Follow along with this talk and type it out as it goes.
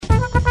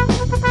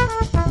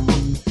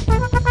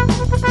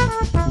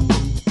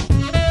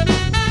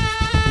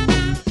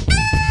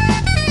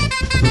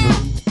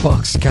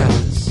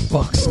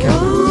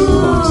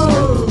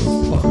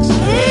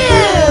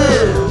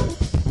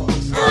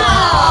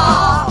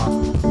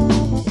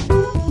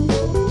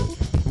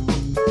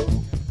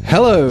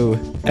Hello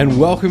and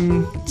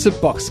welcome to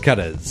Box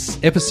Cutters,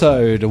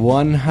 episode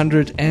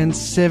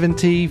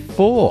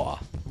 174.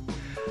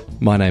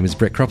 My name is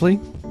Brett Cropley.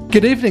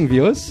 Good evening,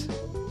 viewers.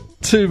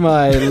 To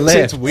my left...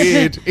 It's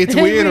weird. It's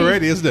weird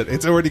already, isn't it?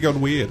 It's already gone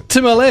weird.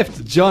 To my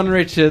left, John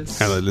Richards.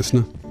 Hello,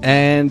 listener.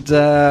 And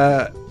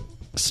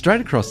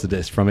straight across the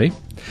desk from me,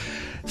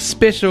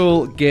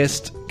 special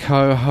guest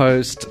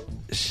co-host.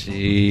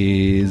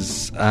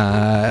 She's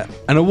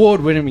an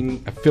award-winning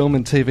film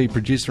and TV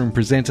producer and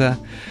presenter,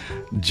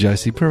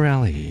 Josie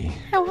Pirelli.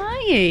 How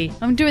are you?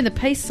 I'm doing the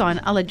peace sign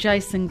a la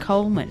Jason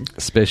Coleman.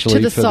 Especially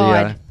to the for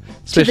side.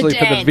 especially to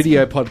the for the dance.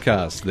 video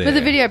podcast there. For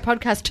the video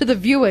podcast to the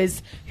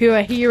viewers who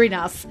are hearing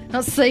us,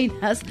 not seeing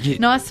us.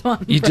 Nice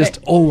one, You're Brett.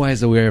 just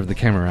always aware of the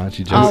camera, aren't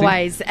you, Josie?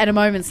 Always, at a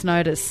moment's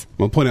notice.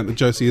 We'll point out that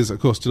Josie is,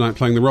 of course, tonight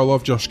playing the role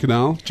of Josh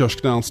Canal. Josh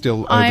Canal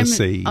still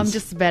overseas. I'm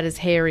just about as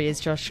hairy as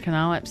Josh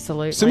Canal,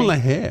 absolutely. Similar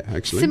hair,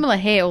 actually. Similar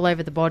hair all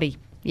over the body.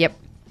 Yep.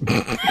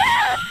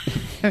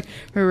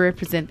 We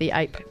represent the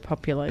ape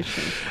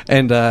population.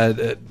 And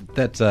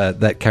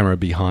that camera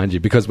behind you,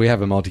 because we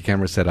have a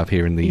multi-camera set up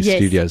here in the Yes.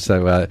 studio,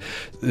 so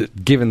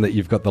given that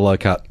you've got the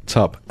low-cut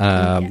top,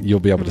 you'll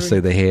be able to see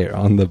the hair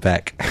on the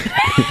back.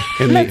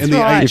 In That's the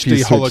right. If you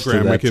HD switch to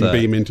hologram, we that, can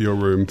beam into your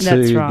room.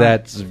 That's to right.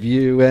 that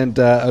view. And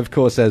of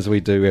course, as we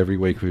do every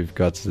week, we've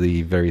got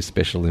the very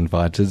special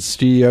invited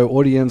studio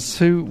audience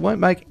who won't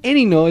make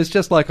any noise,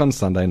 just like on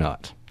Sunday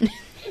night.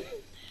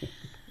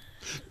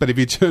 But if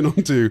you turn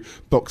on to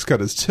Box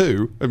Cutters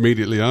 2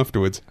 immediately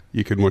afterwards,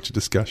 you can watch a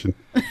discussion.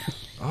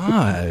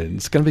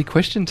 It's going to be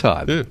question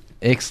time. Yeah.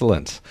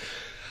 Excellent.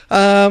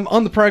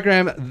 On the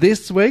program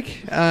this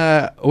week,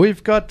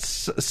 we've got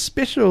a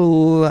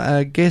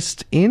special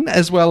guest in,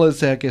 as well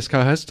as our guest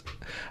co-host.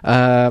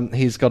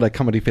 He's got a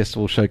comedy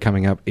festival show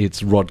coming up.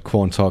 It's Rod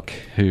Quantock,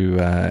 who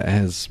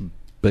has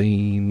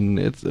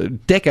been...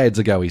 decades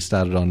ago he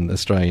started on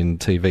Australian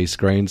TV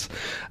screens.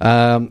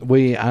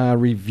 We are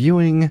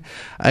reviewing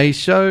a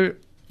show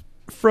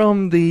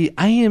from the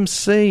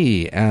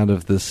AMC out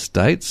of the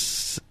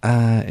States.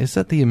 Is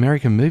that the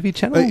American Movie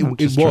Channel? I'm It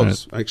just trying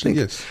was, to actually,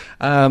 think.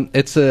 yes.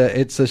 It's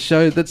a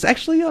show that's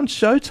actually on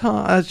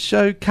Showtime,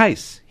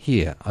 Showcase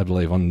here, I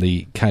believe, on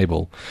the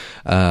cable.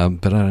 But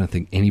I don't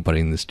think anybody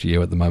in the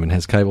studio at the moment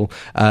has cable.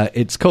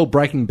 It's called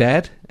Breaking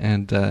Bad,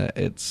 and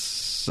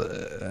it's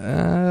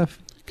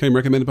Came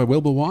recommended by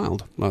Wilbur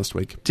Wilde last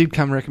week. did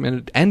come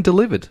recommended and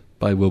delivered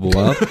by Wilbur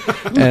Wilde,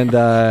 and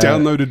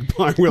Downloaded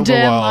by Wilbur Wilde.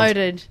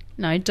 Downloaded.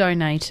 No,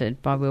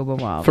 donated by Wilbur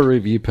Wilde. for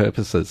review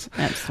purposes.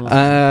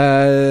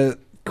 Absolutely.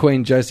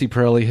 Queen Josie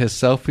Pirelli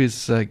herself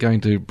is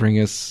going to bring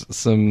us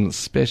some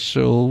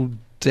special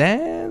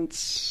dance.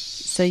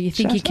 So you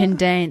think you can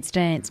dance.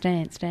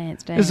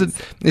 Is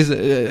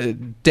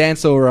it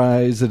dance, or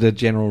is it a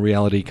general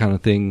reality kind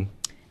of thing?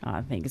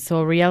 I think it's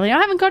all reality.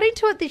 I haven't got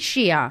into it this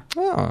year.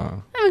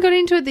 Oh. I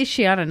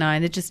don't know.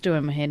 They're just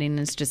doing my head in.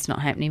 It's just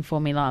not happening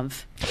for me,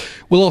 love.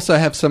 We'll also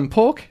have some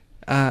pork,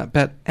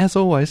 but as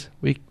always,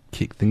 we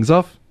kick things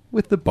off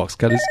with the Box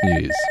Cutters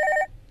news.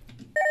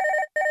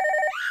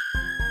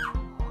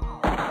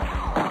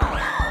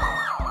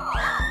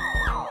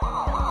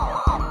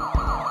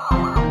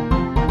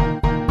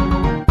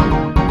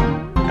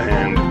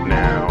 And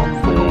now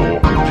for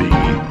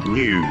the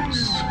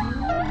news.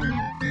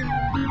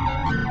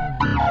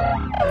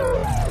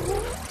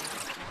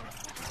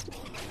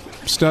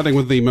 Starting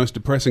with the most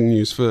depressing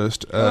news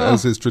first,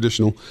 as is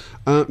traditional.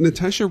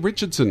 Natasha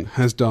Richardson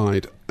has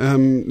died.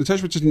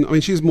 Natasha Richardson, I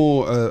mean, she's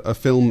more a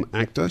film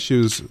actor. She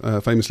was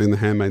famously in The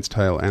Handmaid's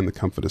Tale and The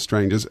Comfort of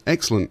Strangers.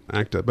 Excellent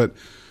actor, but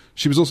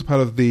she was also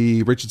part of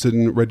the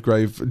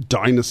Richardson-Redgrave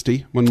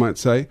dynasty, one might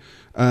say.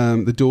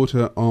 The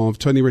daughter of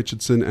Tony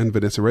Richardson and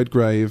Vanessa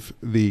Redgrave,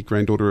 the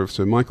granddaughter of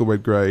Sir Michael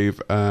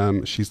Redgrave.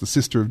 She's the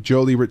sister of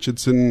Jolie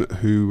Richardson,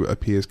 who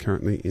appears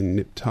currently in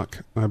Nip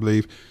Tuck, I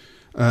believe.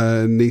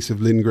 Niece of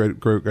Lynn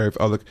Redgrave.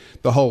 Oh, look,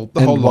 the whole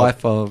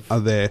wife lot of...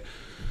 are there.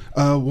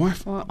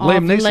 Wife Well,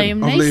 Liam Neeson.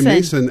 Liam of Liam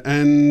Neeson,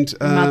 and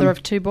mother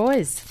of two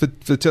boys. for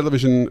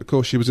television, of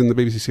course, she was in the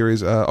BBC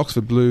series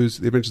Oxford Blues,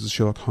 The Adventures of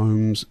Sherlock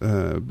Holmes,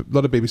 a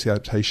lot of BBC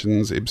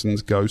adaptations,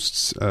 Ibsen's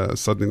Ghosts,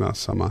 Suddenly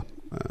Last Summer,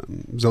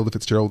 Zelda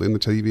Fitzgerald in the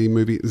TV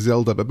movie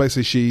Zelda. But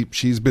basically,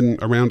 she's been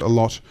around a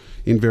lot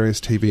in various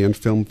TV and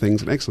film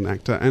things. An excellent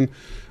actor, and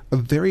a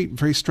very,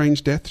 very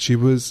strange death. She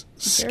was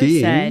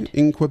skiing sad.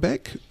 in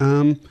Quebec,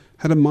 had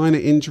a minor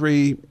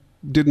injury,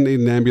 didn't need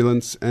an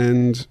ambulance,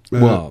 and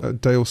Wow. a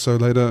day or so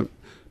later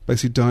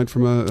basically died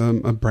from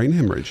a brain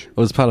hemorrhage. It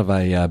was part of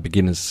a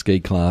beginner's ski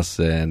class,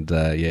 and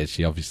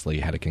she obviously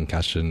had a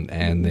concussion,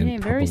 and then Yeah,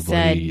 very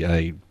probably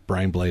a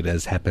brain bleed,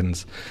 as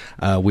happens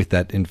with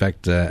that. In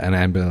fact, an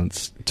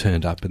ambulance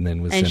turned up and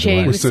then was And sent she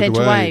away. was sent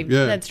away.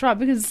 Yeah. That's right,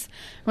 because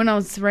when I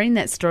was reading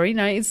that story,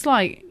 it's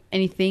like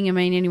anything. I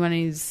mean, anyone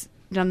who's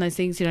done those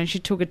things. You know, she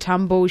took a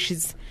tumble.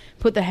 She's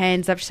put the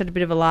hands up. She's had a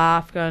bit of a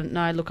laugh, going,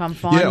 "No, look, I'm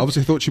fine." Yeah,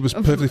 obviously thought she was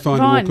perfectly fine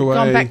to walk away.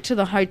 Gone back to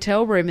the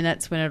hotel room, and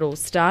that's when it all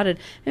started.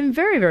 And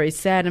very, very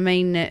sad. I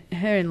mean,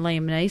 her and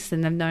Liam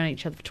Neeson, they've known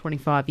each other for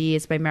 25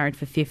 years, been married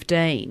for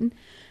 15.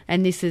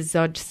 And this is,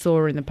 I just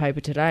saw in the paper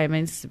today, I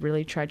mean, it's a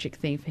really tragic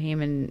thing for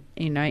him. And,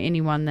 you know,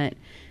 anyone that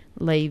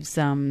leaves,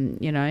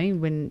 you know,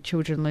 when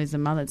children lose a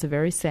mother, it's a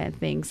very sad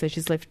thing. So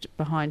she's left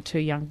behind 2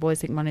 young boys.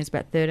 I think one is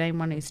about 13,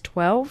 one is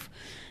 12.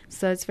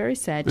 So it's very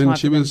sad. And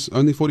she was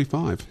only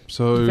 45.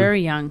 So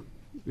very young.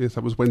 Yes,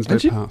 that was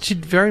Wednesday past.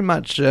 She'd very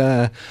much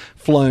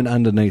flown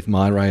underneath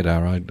my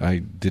radar. I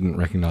didn't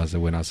recognise her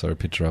when I saw a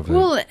picture of her.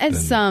 Well,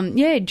 as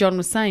John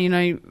was saying, you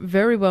know,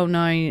 very well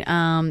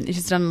known.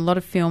 She's done a lot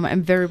of film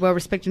and very well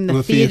respected in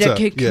the theatre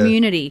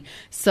community.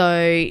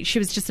 So she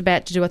was just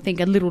about to do, I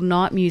think, a little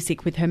night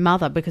music with her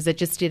mother because they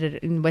just did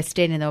it in West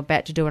End and they were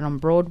about to do it on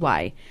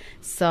Broadway.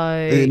 So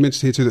it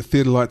mentioned here too that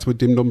theatre lights were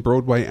dimmed on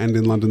Broadway and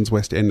in London's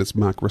West End as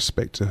mark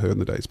respect to her in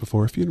the days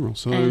before her funeral.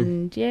 So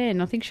and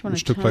I think she won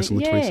which took place on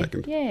the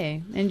 22nd. Yeah,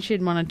 and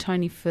she'd won a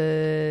Tony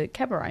for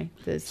Cabaret,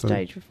 the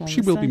stage performance.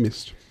 She will be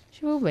missed.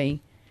 She will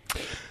be.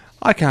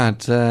 I can't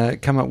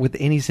come up with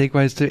any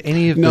segues to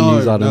any of the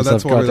news items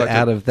I've got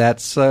out of that.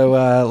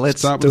 So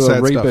let's do a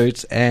reboot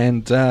stuff.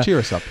 And cheer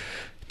us up.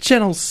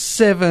 Channel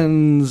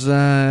 7's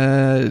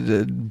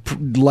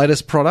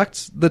latest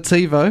product, the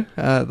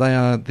TiVo. They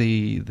are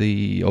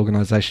the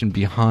organisation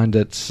behind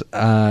it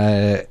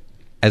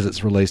as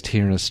it's released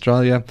here in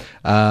Australia.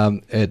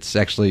 It's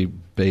actually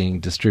being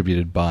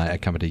distributed by a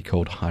company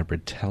called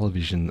Hybrid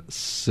Television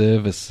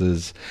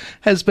Services.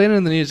 Has been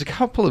in the news a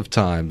couple of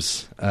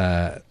times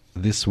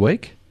this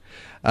week.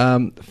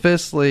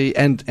 Firstly,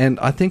 and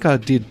I think I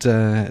did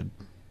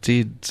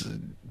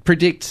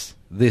predict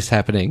this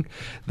happening,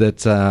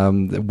 that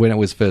when it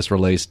was first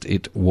released,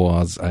 it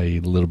was a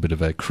little bit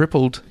of a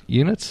crippled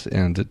unit,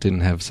 and it didn't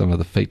have some of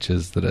the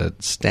features that are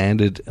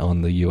standard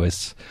on the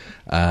US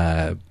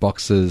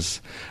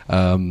boxes,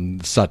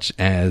 such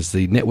as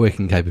the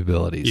networking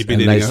capabilities. You'd be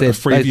needing a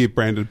Freeview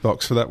branded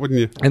box for that, wouldn't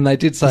you? And they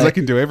did say... they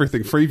can do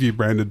everything, Freeview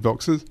branded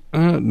boxes.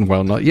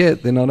 Well, not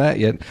yet. They're not out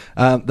yet.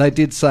 They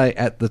did say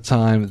at the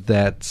time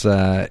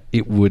that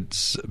it would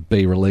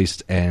be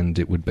released and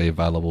it would be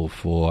available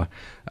for...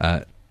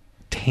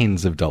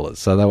 tens of dollars.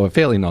 So they were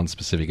fairly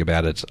non-specific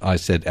about it. I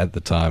said at the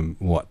time,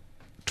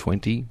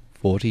 20,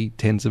 40,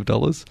 tens of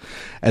dollars.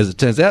 As it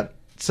turns out,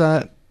 it's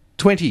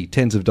 20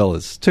 tens of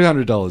dollars,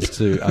 $200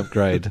 to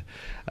upgrade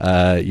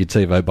your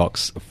TiVo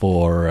box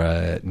for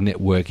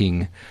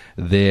networking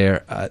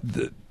there.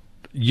 The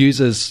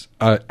users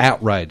are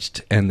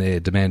outraged and they're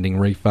demanding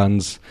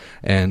refunds,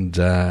 and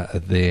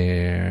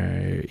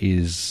there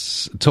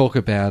is talk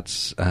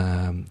about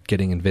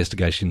getting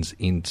investigations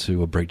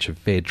into a breach of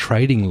fair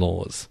trading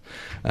laws,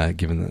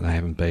 given that they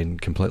haven't been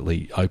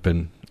completely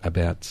open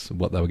about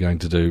what they were going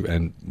to do,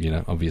 and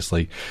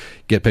obviously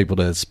get people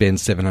to spend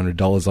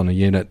 $700 on a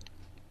unit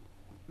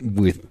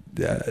with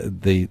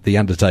the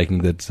undertaking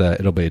that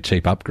it'll be a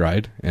cheap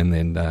upgrade. And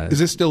then is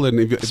this still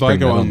if I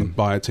go on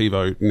buy a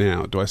TiVo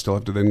now, do I still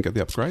have to then get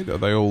the upgrade? Are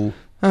they all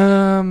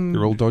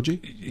they're all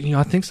dodgy?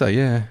 I think so,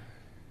 yeah.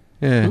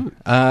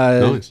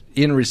 Nice.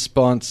 In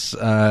response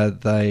to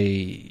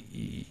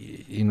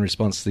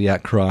the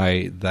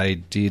outcry, they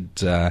did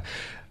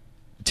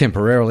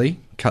temporarily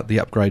cut the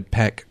upgrade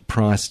pack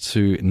price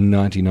to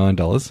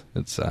 $99.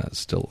 It's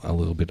still a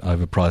little bit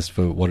overpriced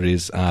for what it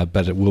is,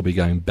 but it will be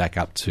going back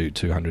up to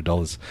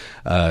 $200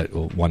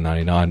 or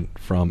 $199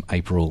 from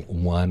April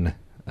 1.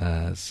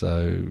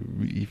 So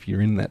if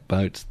you're in that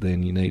boat,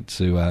 then you need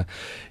to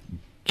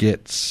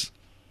get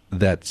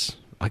that,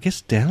 I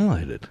guess,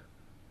 downloaded.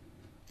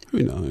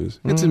 Who knows?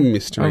 It's a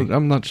mystery.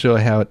 I'm not sure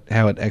how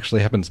it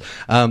actually happens.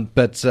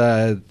 But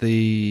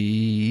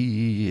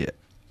the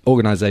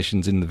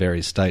organisations in the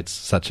various states,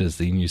 such as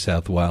the New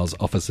South Wales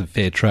Office of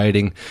Fair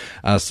Trading,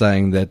 are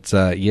saying that,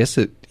 yes,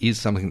 it is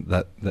something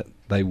that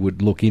they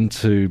would look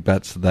into,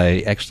 but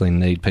they actually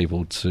need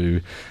people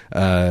to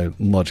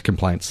lodge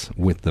complaints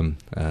with them.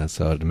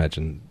 So I'd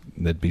imagine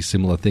there'd be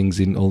similar things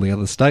in all the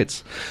other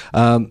states.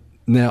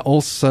 Now,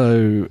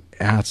 also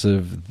out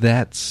of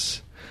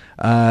that,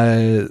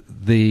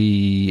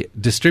 the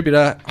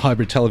distributor,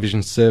 Hybrid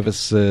Television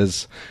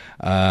Services,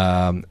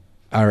 are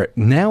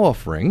now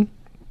offering...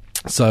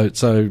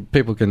 So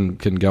people can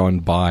go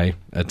and buy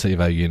a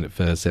TiVo unit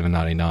for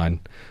 $7.99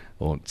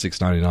 or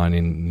 $6.99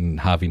 in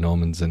Harvey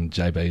Normans and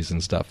JBs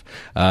and stuff.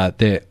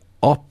 They're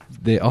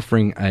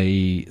offering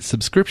a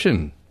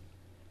subscription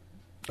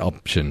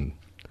option,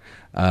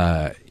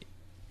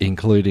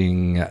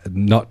 including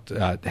not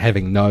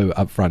having no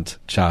upfront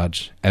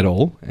charge at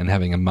all, and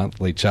having a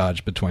monthly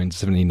charge between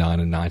 $79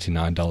 and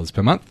 $99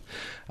 per month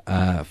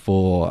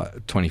for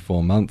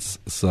 24 months.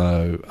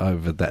 So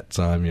over that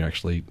time, you're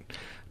actually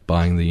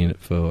buying the unit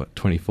for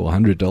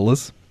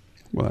 $2,400.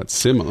 Well, that's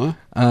similar,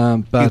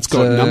 but it's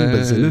got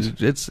numbers in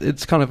it.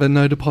 It's kind of a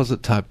no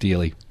deposit type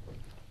dealie.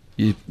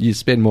 You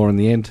spend more in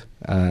the end,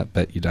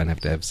 but you don't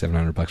have to have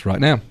 $700 right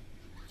now.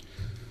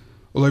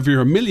 Well, if you're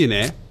a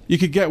millionaire, you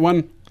could get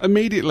one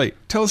immediately.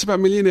 Tell us about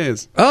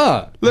Millionaires.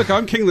 Ah, Look,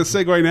 I'm king of the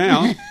segue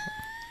now.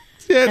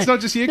 Yeah, it's not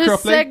just you, The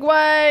Cropley.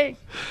 segue.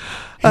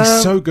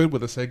 He's so good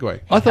with a segue.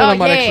 I thought I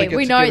might yeah, actually get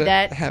we to know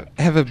get that.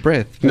 have a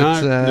breath.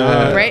 But,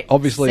 No. Brett,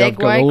 obviously, I've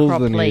got segue all the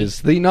properly.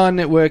 news. The Nine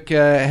Network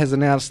has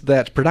announced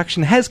that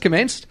production has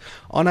commenced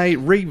on a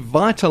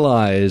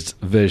revitalised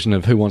version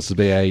of Who Wants to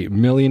Be a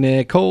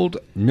Millionaire called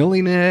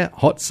Millionaire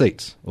Hot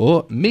Seats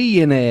or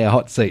Millionaire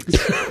Hot Seats.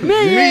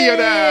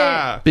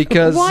 Millionaire!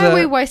 Because Why are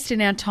we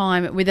wasting our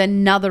time with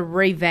another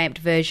revamped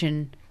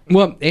version?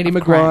 well, Andy Of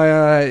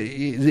Maguire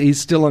is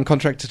still on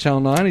contract to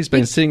Channel 9. He's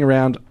been sitting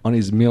around on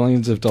his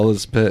millions of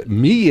dollars per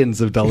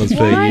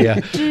Why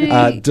year,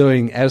 do-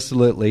 doing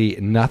absolutely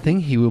nothing.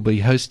 He will be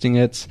hosting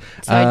it.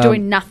 So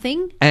doing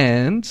nothing?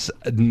 And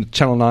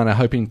Channel 9 are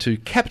hoping to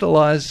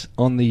capitalise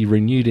on the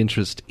renewed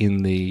interest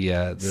in the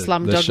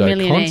Slumdog show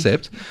Millionaire.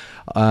 concept.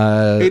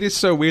 It is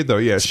so weird, though,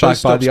 yeah. Show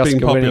Sparked by stops the being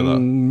popular.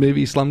 Oscar-winning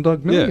movie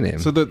Slumdog Millionaire. Yeah,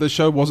 so the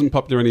show wasn't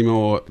popular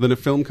anymore. Then a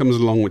film comes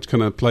along which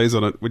kind of plays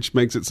on it, which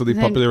makes it suddenly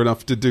Then- popular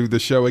enough to do the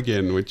show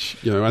again, which,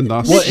 you know, and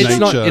thus Well,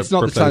 nature it's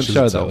not the same replenishes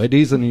show, itself. though. It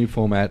is a new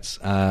format,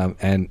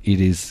 and it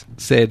is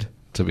said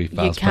to be You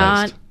fast-paced.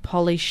 can't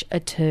polish a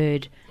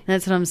turd.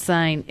 That's what I'm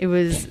saying. It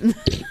was...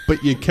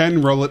 But you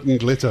can roll it in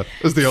glitter,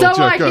 as the So old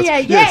joke I goes. hear,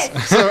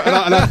 yes. So,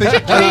 and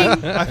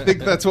I think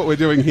that's what we're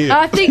doing here.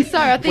 I think so.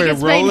 I think We're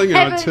it's rolling been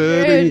our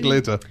turd in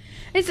glitter.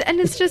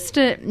 It's just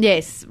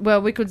yes.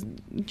 Well, we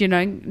could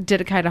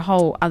dedicate a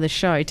whole other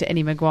show to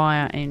Eddie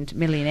Maguire and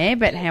Millionaire,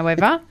 but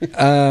however,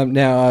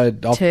 Now,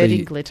 turd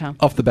in glitter.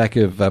 off the back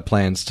of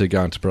plans to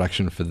go into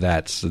production for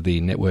that,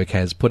 the network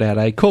has put out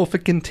a call for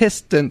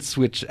contestants,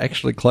 which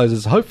actually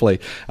closes, hopefully,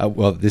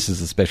 well, this is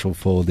a special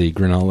for the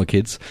Granola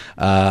kids.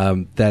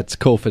 That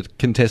call for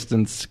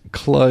contestants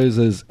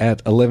closes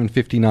at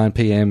 11:59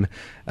 p.m.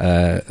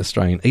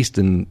 Australian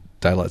Eastern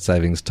Daylight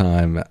Savings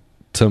Time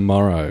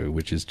tomorrow,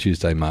 which is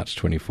Tuesday, March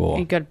 24.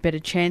 You've got a better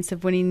chance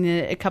of winning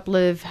a couple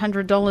of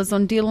 $100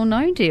 on Deal or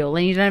No Deal,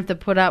 and you don't have to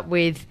put up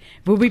with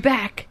 "We'll be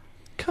back."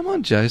 Come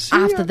on, Josie.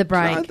 After the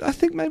break. I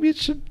think maybe it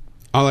should...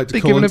 I like to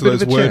Be call given a into bit of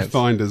those a word chance.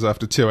 finders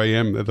after 2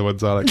 a.m. They're the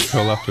ones I like to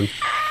call up. And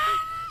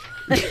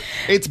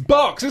it's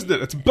Box, isn't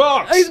it? It's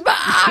Box! Who's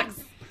Bugs?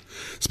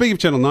 Speaking of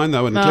Channel 9,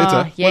 though, and Oh,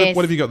 glitter, yes.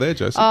 what have you got there,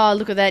 Joseph? Oh,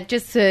 look at that!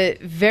 Just a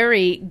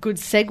very good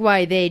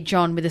segue there,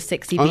 John, with a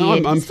sexy beard.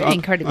 I It's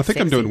incredibly I think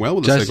I'm sexy. doing well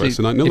with the Josie, segues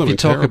tonight. None if of you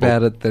them are talk terrible.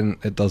 about it, then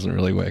it doesn't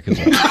really work as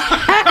well.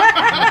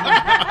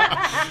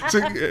 So,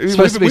 It's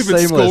supposed to be we've been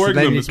seamless, scoring and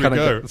then them you as we kind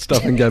go. of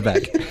stop and go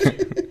back.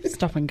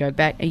 Stop and go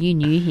back. Are you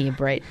new here,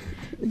 Brett?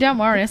 Don't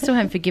worry, I still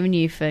haven't forgiven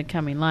you for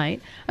coming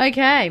late.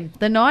 Okay,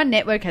 the Nine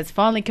Network has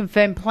finally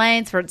confirmed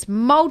plans for its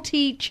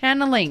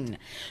multi-channeling,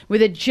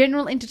 with a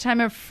general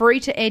entertainment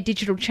free-to-air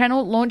digital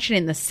channel launching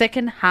in the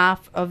second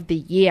half of the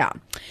year.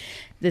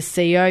 The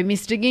CEO,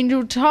 Mr.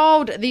 Gindel,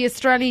 told The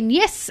Australian,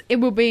 yes, it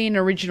will be an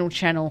original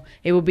channel.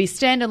 It will be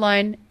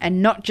standalone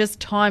and not just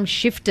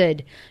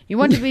time-shifted. You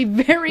want to be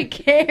very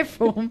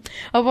careful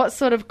of what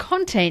sort of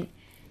content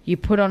you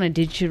put on a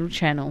digital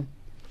channel.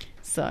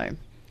 So,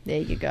 there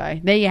you go.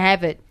 There you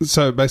have it.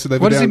 So basically,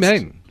 they've What does he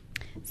announced- mean?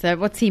 So,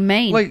 what's he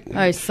mean?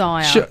 Like,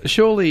 sire.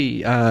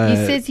 Surely,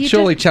 says you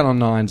surely don't- Channel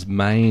 9's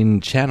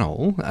main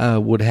channel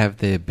would have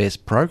their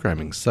best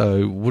programming.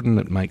 So wouldn't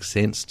it make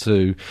sense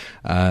to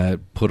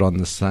put on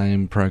the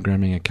same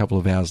programming a couple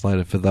of hours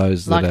later for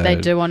those like that they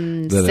are, do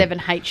on that are-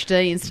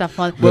 7HD and stuff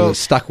like that. that are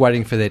stuck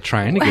waiting for their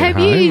train to get have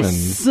home? you and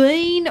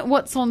seen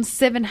what's on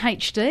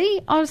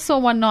 7HD? I saw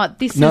one night.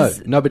 no,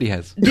 Is nobody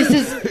has. This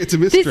is It's a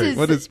mystery. This is,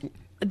 What is-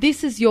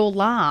 This Is Your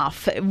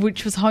Laugh,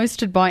 which was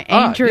hosted by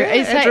Andrew. yeah,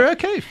 Is that- Andrew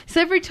O'Keefe.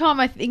 So every time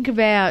I think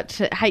about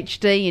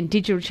HD and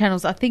digital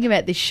channels, I think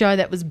about this show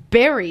that was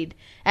buried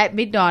at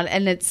midnight,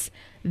 and it's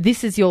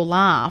This Is Your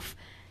Laugh.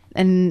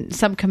 And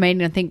some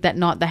comedian, I think that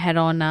night they had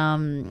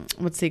on,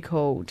 what's he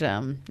called?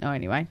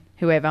 Anyway,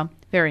 whoever.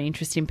 Very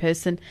interesting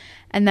person.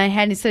 And they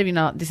had, instead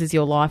of, This Is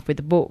Your Life with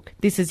a book,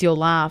 This Is Your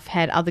Laugh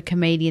had other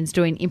comedians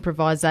doing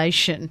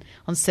improvisation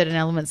on certain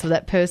elements of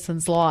that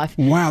person's life.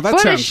 Wow, that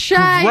What sounds a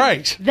shame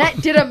great.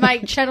 That didn't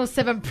make Channel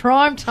 7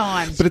 prime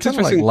time. But it's Kind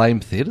of like interesting. lame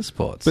theatre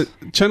spots. But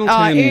Channel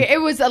Oh, 10...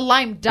 it was a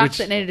lame duck Which-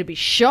 that needed to be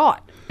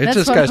shot. it That's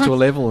just what goes I'm- to a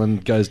level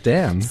and goes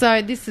down.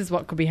 So this is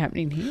what could be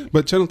happening here.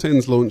 But Channel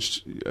 10's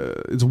launched,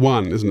 it's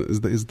One, isn't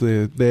it? Is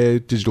their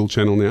digital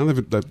channel now?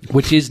 They've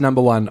Which is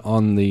number one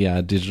on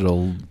the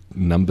digital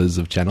numbers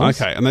of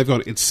channels. okay, and they've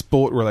got, it's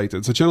sport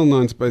related. So Channel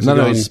 9's basically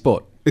No, gone- it's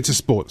sport. It's a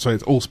sport, so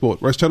it's all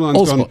sport. Whereas Channel 9's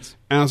All gone, sports.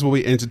 ours will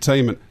be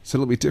entertainment. So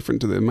it'll be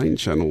different to their main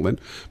channel then.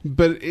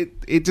 But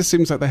it just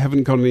seems like they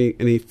haven't gone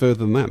any further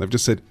than that. They've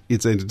just said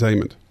it's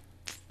entertainment.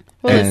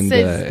 Well, And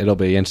it'll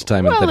be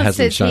entertainment that it hasn't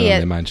says shown here- on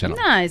their main channel.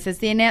 No, it says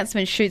the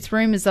announcement shoots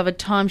rumours of a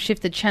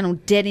time-shifted channel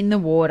dead in the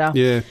water.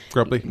 Yeah,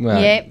 grubbly.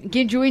 Well, Yeah,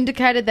 Gindel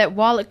indicated that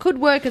while it could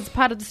work as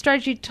part of the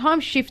strategy,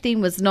 time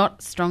shifting was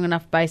not strong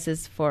enough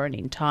basis for an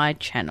entire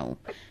channel.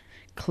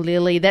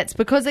 Clearly, that's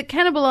because it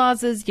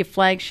cannibalises your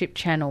flagship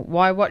channel.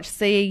 Why watch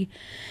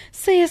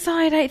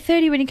CSI at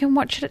 8:30 when you can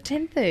watch it at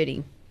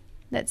 10:30?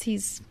 That's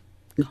his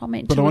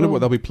comment. But to I wonder it what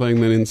all. they'll be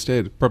playing then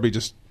instead. Probably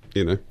just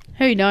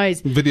Who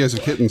knows? videos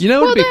of kittens. You know,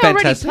 it Well, would they be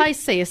already fantastic. play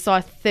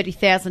CSI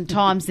 30,000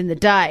 times in the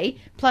day,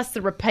 plus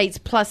the repeats,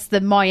 plus the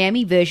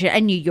Miami version,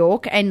 and New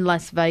York, and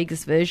Las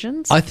Vegas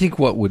versions. I think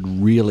what would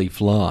really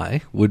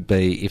fly would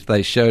be if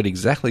they showed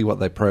exactly what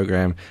they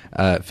program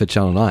for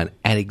Channel 9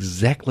 at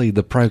exactly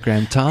the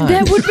program time.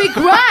 That would be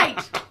great!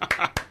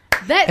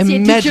 That's your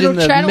Imagine digital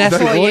the channel massive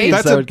for you. audience.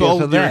 That's they a would get for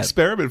bold new that.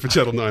 experiment for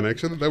Channel 9,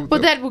 actually. Well,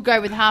 that will go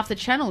with half the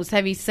channels.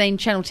 Have you seen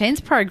Channel 10's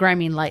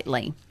programming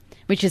lately?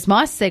 Which is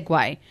my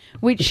segue,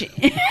 which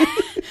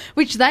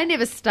which they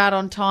never start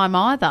on time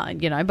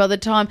either, by the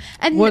time...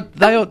 And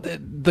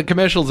The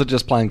commercials are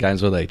just playing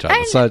games with each other.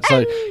 So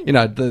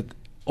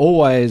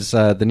always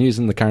the news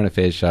and the current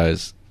affairs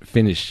shows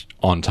finish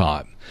on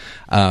time.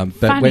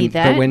 But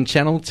when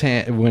Channel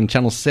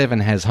 7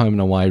 has Home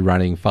and Away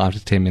running 5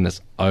 to 10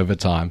 minutes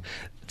overtime,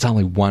 it's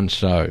only one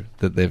show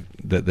that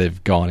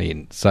they've gone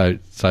in. So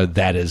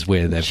that is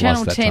where they've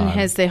Channel lost that 10 time.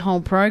 has their whole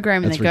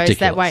program and That's it goes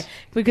that way.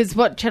 ridiculous. Because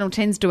what Channel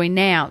 10's doing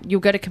now, you'll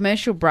go to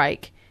commercial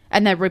break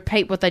and they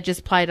repeat what they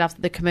just played after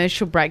the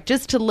commercial break,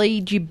 just to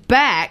lead you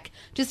back,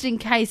 just in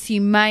case you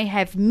may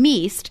have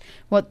missed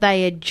what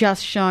they had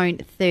just shown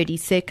 30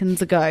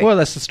 seconds ago. Well,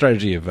 that's the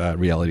strategy of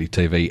reality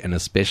TV, and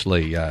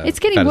especially It's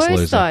getting Fattest worse,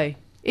 Loser. though.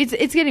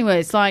 It's getting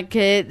worse. Like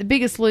The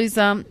Biggest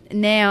Loser,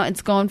 now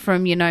it's gone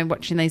from,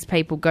 watching these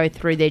people go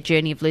through their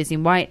journey of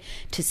losing weight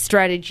to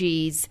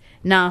strategies,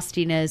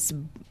 nastiness,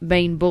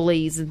 being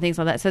bullies and things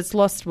like that. So it's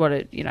lost what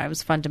it,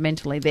 was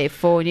fundamentally there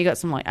for. And you got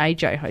some like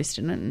AJ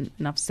hosting it, and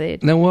enough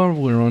said. Now, while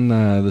we're on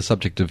the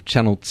subject of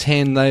Channel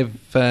 10, they've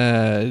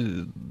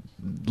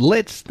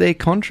let their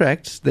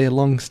contract, their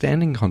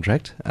long-standing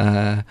contract,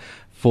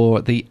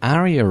 for the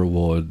ARIA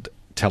Award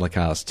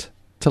telecast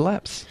to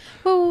lapse.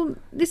 Well,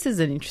 this is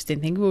an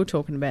interesting thing. We were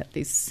talking about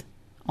this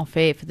off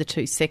air for the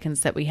 2 seconds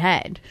that we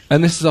had.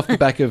 And this is off the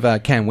back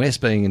of Cam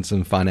West being in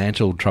some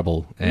financial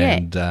trouble.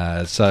 And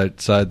so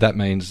that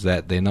means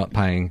that they're not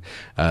paying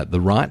the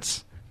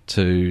rights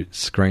to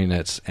screen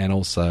it, and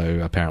also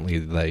apparently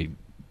they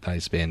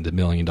spend $1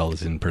 million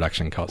in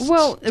production costs.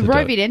 Well, to do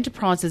Roving it.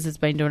 Enterprises has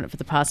been doing it for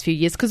the past few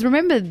years, because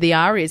remember the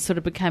ARIA sort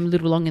of became a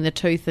little long in the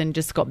tooth and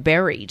just got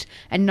buried,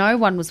 and no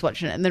one was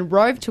watching it. And then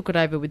Rove took it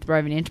over with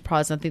Roving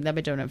Enterprise. I think they've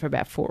been doing it for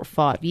about 4 or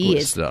 5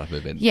 years.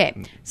 Yeah.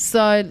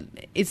 So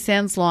it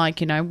sounds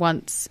like,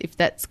 once, if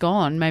that's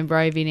gone, maybe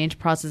Roving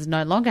Enterprises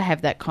no longer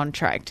have that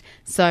contract.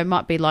 So it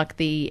might be like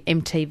the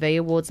MTV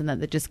Awards and that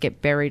they just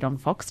get buried on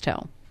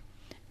Foxtel,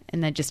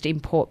 and they just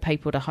import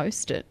people to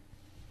host it.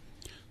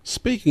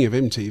 Speaking of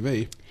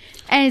MTV,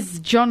 As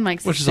John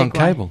makes Which the is on segue.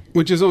 cable.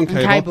 which is on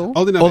cable. cable.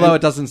 Oddly enough, Although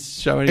it doesn't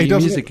show any it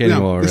doesn't- music no,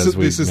 anymore, this as is,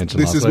 we this is, mentioned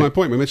this last is week. my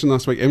point. We mentioned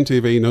last week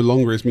MTV no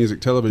longer is music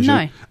television.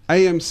 No.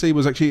 AMC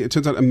was actually, it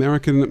turns out,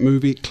 American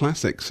movie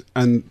classics.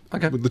 And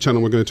Okay. with the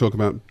channel we're going to talk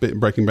about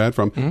Breaking Bad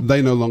from,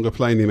 they no longer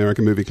play in the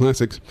American movie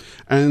classics.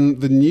 And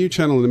the new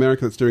channel in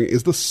America that's doing it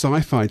is the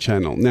Sci-Fi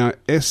Channel. Now,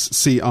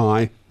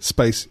 SCI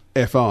space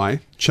FI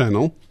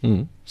channel.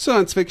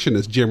 Science fiction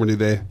is generally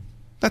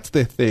that's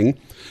their thing.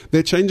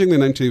 They're changing their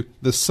name to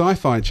the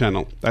Sci-Fi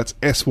Channel. That's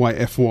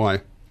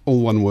SYFY, all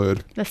one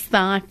word. The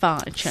Sci-Fi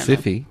Channel.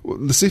 Siffy.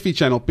 The Sci-Fi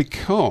Channel,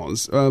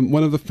 because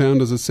one of the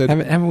founders has said...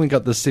 Haven't we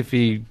got the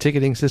Siffy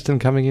ticketing system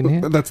coming in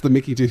here? That's the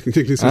Mickey ticketing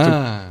system.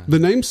 Ah. The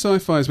name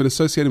sci-fi has been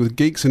associated with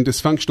geeks and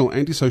dysfunctional,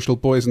 antisocial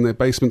boys in their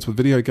basements with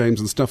video games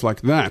and stuff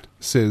like that,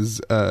 says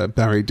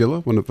Barry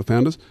Diller, one of the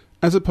founders,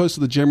 as opposed to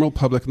the general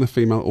public and the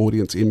female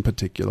audience in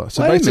particular.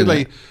 So Wait a basically,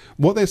 minute.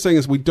 what they're saying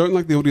is we don't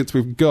like the audience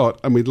we've got,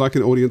 and we'd like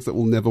an audience that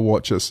will never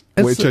watch us.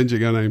 We're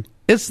changing our name.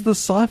 It's the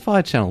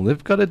Sci-Fi Channel.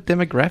 They've got a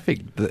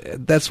demographic.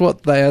 That's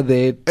what they are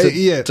there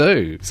to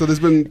do. So there's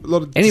been a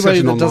lot of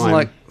Anybody discussion that doesn't online.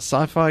 like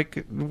sci-fi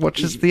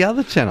watches the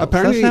other channel.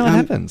 Apparently, That's how it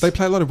happens. they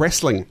play a lot of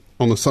wrestling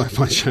on the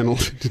Sci-Fi Channel,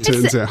 it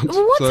turns out.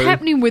 Well, what's So-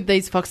 happening with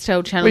these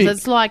Foxtel channels? Well,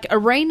 It's like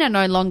Arena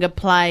no longer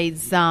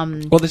plays... well,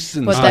 this is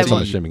in the what States, they I'm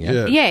want. assuming,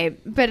 Yeah. Yeah,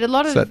 but a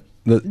lot of... So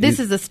this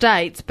is the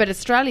States, but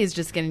Australia's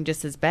just getting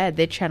just as bad.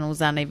 Their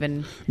channels aren't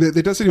even... There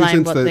does seem to be a playing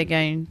sense what that they're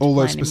going to all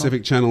those play anymore.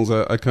 specific channels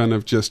are kind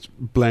of just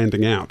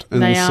blanding out.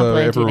 And They are so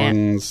blanding out.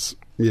 everyone's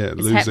It's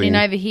losing. happening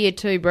over here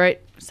too,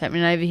 Brett. It's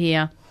happening over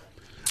here.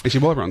 Actually,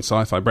 while we're on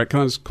sci-fi, Brett,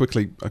 can I just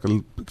quickly, like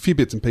a few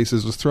bits and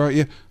pieces, just throw at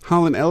you?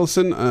 Harlan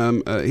Ellison,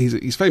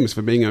 he's famous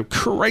for being a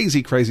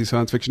crazy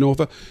science fiction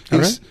author.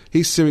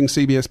 He's suing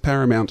CBS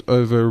Paramount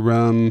over...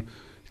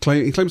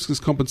 he claims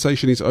his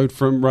compensation he's owed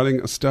from writing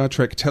a Star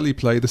Trek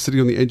teleplay, The City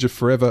on the Edge of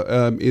Forever,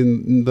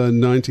 in the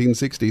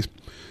 1960s.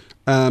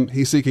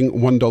 He's seeking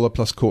 $1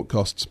 plus court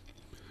costs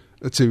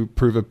to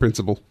prove a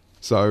principle.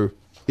 So,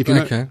 if you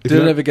know, Okay. if Did you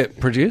it know- ever get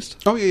produced?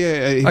 Oh,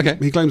 yeah. Okay.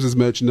 He claims there's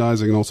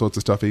merchandising and all sorts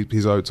of stuff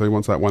he's owed, so he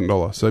wants that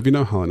 $1. So if you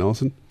know Harlan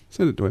Ellison,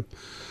 send it to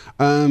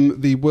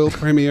him. The world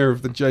premiere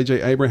of the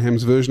J.J.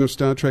 Abrams version of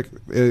Star Trek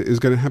is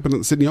going to happen at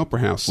the Sydney Opera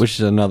House. Which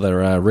is another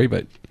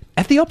reboot.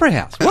 At the Opera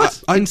House.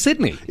 What? In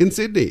Sydney? In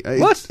Sydney.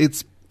 What?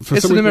 It's for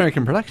It's some an reason-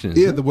 American production,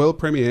 isn't Yeah, it? the world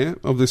premiere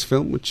of this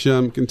film, which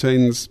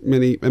contains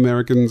many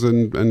Americans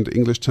and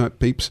English-type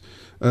peeps.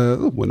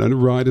 Winona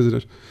Ryder, isn't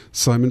it?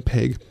 Simon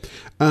Pegg.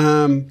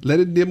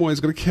 Leonard Nimoy's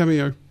got a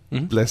cameo.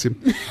 Bless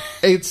him.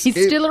 He's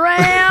still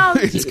around.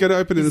 It's going to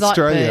open in Zot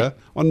Australia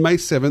on May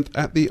 7th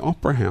at the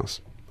Opera House.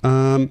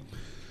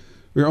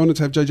 We're honoured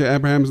to have J.J.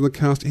 Abrams in the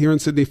cast here in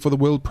Sydney for the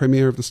world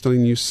premiere of the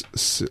stunning new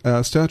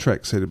Star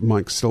Trek, said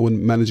Mike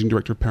Selwyn, Managing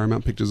Director of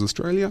Paramount Pictures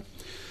Australia.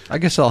 I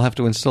guess I'll have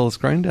to install a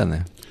screen down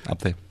there, up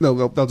there.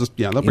 They'll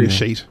bring a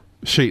sheet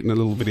and a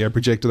little video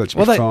projector. That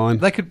should be fine.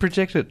 They could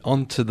project it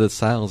onto the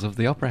sails of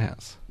the Opera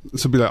House.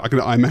 This would be like an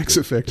IMAX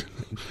effect.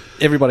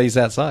 Everybody's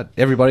outside.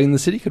 Everybody in the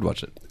city could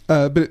watch it.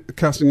 But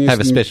casting news have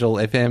a special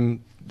FM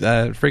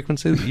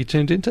frequency that you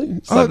tuned into.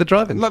 It's like the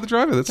drive-in. Like the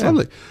drive-in, that's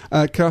lovely.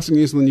 Casting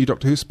news on the new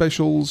Doctor Who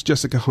specials.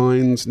 Jessica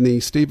Hines, Nee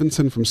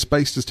Stevenson from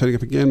Spaced is turning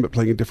up again, but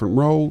playing a different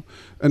role.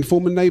 And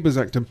former Neighbours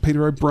actor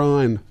Peter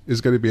O'Brien is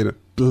going to be in it.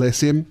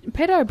 Bless him.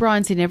 Peter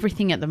O'Brien's in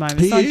everything at the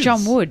moment. It's like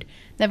John Wood.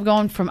 They've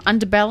gone from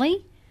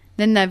Underbelly,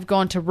 then they've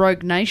gone to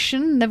Rogue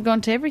Nation, they've gone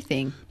to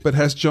everything. But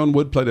has John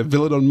Wood played a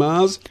villain on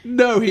Mars?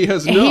 No, he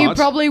has not. He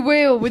probably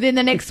will within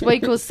the next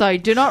week or so.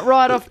 Do not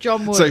write off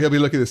John Wood. So he'll be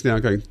looking at this now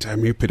going,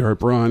 damn you, Peter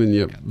O'Brien, and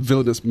your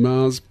villainous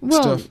Mars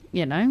stuff.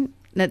 You know,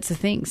 that's the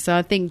thing. So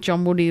I think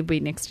John Wood will be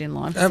next in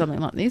line for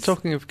something like this.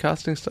 Talking of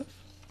casting stuff?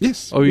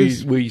 Yes. Or were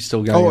you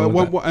still going on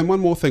with that? And one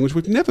more thing, which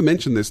we've never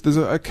mentioned this. There's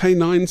a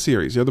K9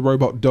 series, the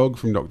robot dog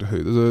from Doctor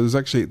Who. There's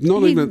actually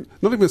not even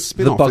a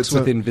spin-off. The box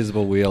with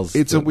invisible wheels.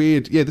 It's a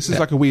weird... Yeah, this is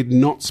like a weird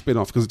not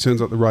spin-off because it turns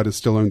out the writers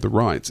still owned the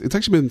rights. It's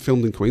actually been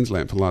filmed in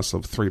Queensland for the last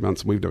 3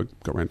 months and we've never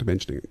got around to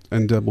mentioning it.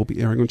 And we'll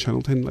be airing on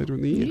Channel 10 later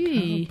in the year. I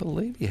can't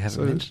believe you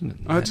haven't mentioned it.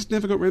 I just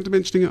never got around to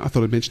mentioning it. I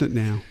thought I'd mention it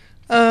now.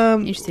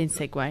 Interesting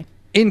segue.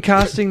 In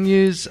casting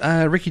news,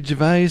 Ricky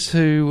Gervais,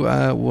 who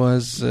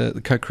was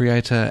the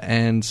co-creator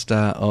and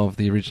star of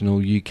the original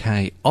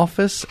UK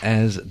Office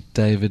as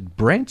David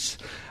Brent,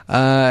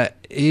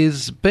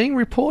 is being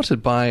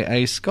reported by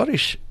a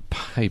Scottish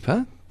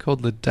paper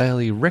called the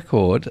Daily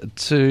Record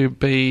to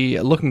be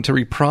looking to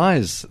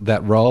reprise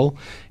that role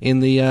in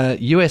the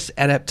US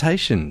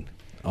adaptation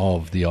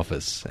of The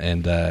Office.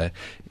 And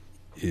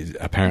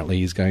apparently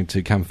he's going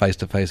to come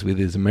face-to-face with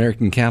his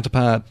American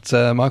counterpart,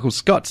 Michael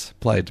Scott,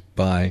 played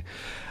by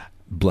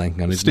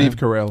blanking on his name. Steve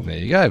Carell. There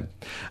you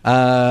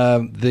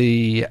go.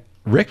 The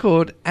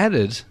Record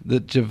added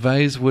that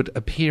Gervais would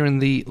appear in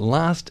the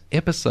last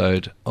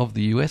episode of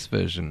the US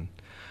version,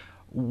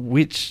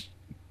 which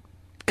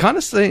kind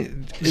of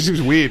seems... It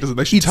seems weird, doesn't it?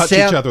 They should touch each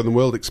other and the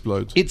world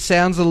explodes. It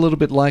sounds a little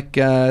bit like...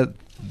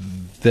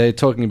 they're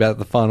talking about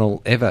the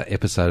final ever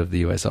episode of the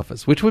US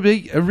Office, which would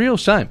be a real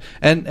shame.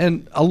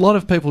 And a lot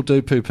of people do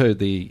poo-poo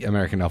the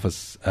American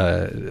Office,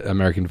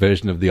 American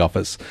version of The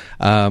Office.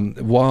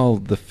 While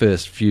the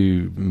first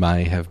few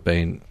may have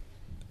been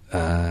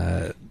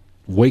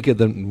weaker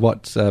than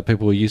what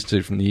people were used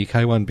to from the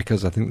UK one,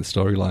 because I think the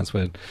storylines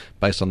were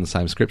based on the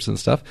same scripts and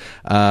stuff.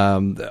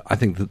 I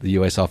think that the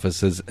US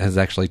Office has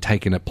actually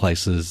taken it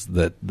places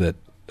that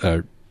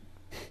are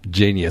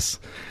genius.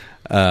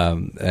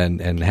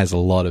 And has a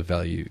lot of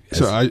value.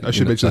 So I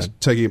should mention this,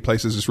 taking it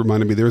places just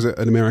reminded me there is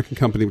an American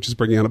company which is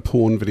bringing out a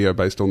porn video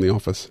based on The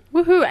Office.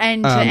 Woohoo!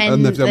 And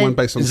they've done one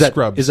based on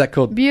Scrubs. Is that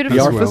called Beautiful.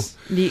 The Orifice?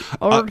 The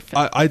Orifice.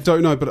 I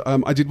don't know, but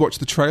I did watch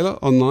the trailer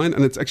online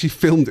and it's actually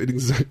filmed in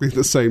exactly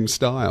the same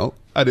style.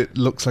 And it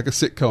looks like a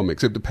sitcom,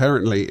 except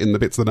apparently in the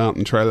bits that aren't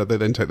in the trailer, they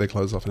then take their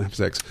clothes off and have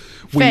sex.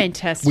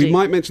 Fantastic. We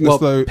might mention this,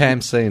 though.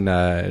 Pam's seen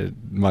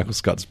Michael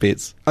Scott's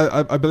bits.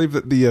 I believe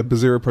that the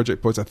Bazira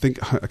Project Boys, I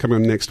think, are coming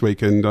on next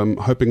week, and I'm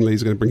hoping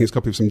Lee's going to bring his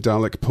copy of some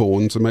Dalek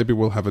porn, so maybe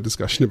we'll have a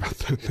discussion about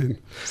that then.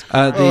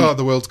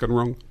 The world's gone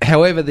wrong.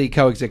 However, the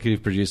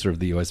co-executive producer of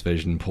the US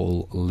version,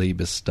 Paul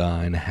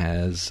Lieberstein,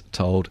 has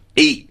told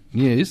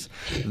News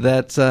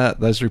that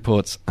those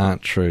reports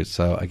aren't true,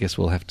 so I guess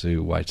we'll have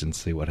to wait and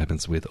see what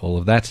happens with all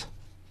of that.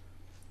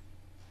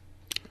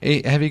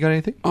 Have you got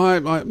anything?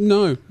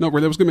 No, not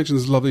really. I was going to mention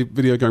this lovely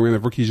video going around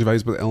of Ricky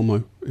Gervais with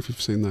Elmo, if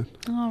you've seen that.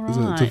 Oh, right.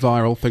 It's a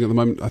viral thing at the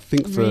moment, I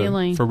think,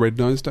 Really? for Red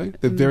Nose Day.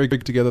 They're very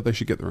big together. They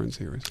should get their own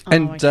series.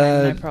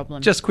 No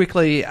problem. Just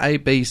quickly,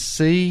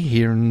 ABC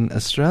here in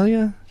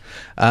Australia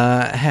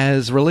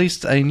has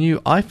released a new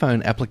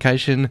iPhone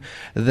application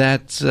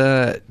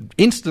that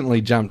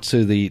instantly jumped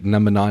to the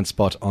number 9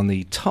 spot on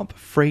the top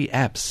free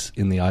apps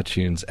in the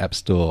iTunes App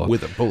Store.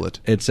 With a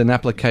bullet. It's an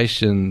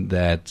application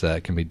that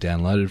can be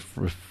downloaded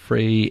for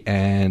free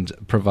and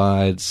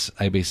provides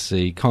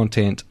ABC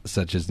content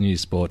such as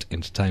news, sport,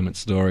 entertainment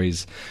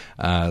stories,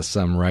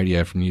 some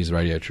radio from News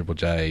Radio Triple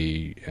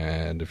J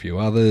and a few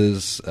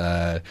others,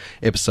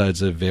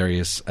 episodes of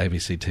various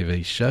ABC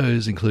TV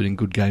shows including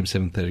Good Game,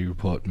 7:30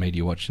 Report,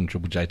 Media Watch and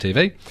Triple J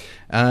TV,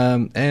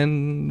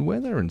 and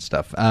weather and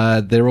stuff.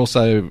 They're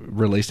also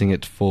releasing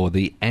it for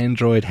the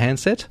Android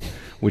handset,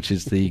 which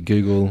is the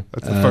Google...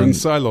 That's the phone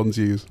Cylons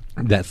use.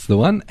 That's the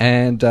one.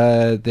 And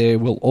there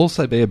will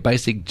also be a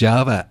basic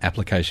Java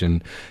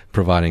application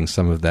providing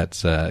some of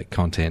that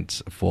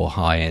content for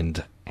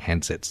high-end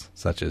handsets,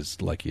 such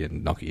as like your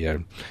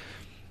Nokia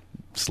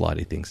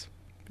slidey things.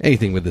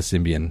 Anything with the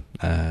Symbian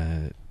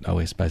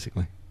OS,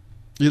 basically.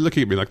 You're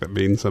looking at me like that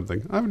means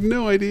something. I have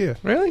no idea.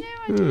 Really?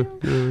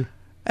 No.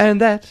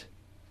 And that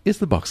is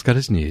the Box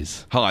Cutters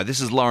News. Hi, this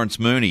is Lawrence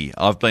Mooney.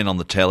 I've been on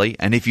the telly,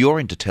 and if you're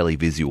into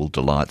televisual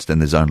delights, then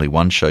there's only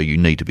one show you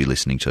need to be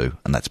listening to,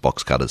 and that's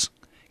Box Cutters.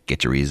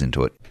 Get your ears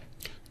into it.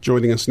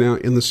 Joining us now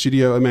in the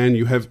studio, a man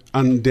you have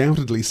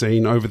undoubtedly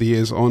seen over the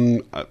years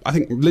on, I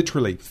think,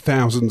 literally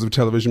thousands of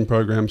television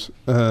programs,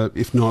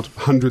 if not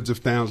hundreds of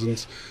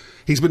thousands.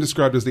 He's been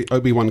described as the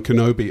Obi-Wan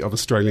Kenobi of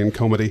Australian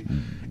comedy.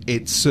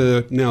 It's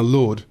Sir, now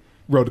Lord,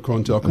 Rod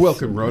Quantock.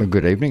 Welcome, Rod.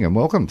 Good evening and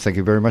welcome. Thank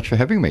you very much for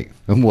having me.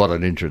 And what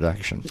an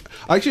introduction.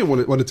 I actually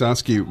wanted to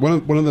ask you, one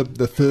of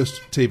the first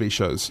TV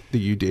shows that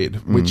you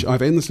did, which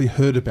I've endlessly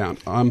heard about,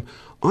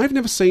 I've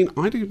never seen,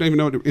 I don't even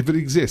know if it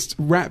exists,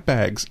 Rat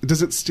Bags.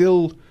 Does it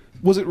still...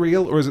 Was it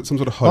real, or is it some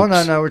sort of hoax?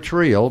 Oh, no, it's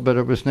real, but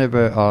it was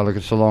never... Oh, look,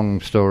 it's a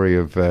long story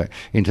of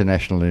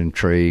international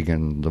intrigue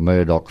and the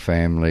Murdoch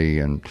family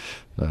and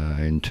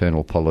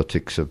internal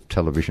politics of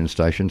television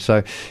stations.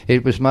 So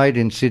it was made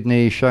in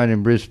Sydney, shown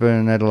in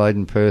Brisbane, Adelaide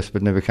and Perth,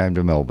 but never came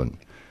to Melbourne.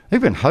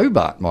 Even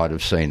Hobart might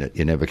have seen it,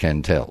 you never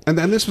can tell. And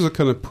this was a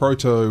kind of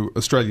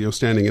proto-Australia you're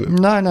standing in it?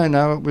 No,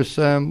 it was...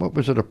 what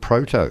was it a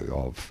proto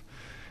of?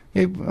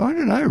 I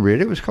don't know,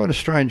 really. It was quite a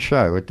strange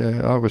show.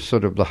 I was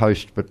sort of the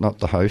host, but not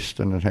the host,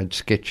 and it had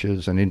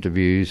sketches and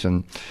interviews,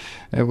 and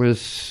it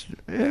was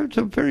a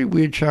very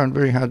weird show and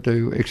very hard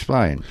to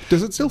explain.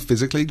 Does it still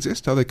physically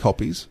exist? Are there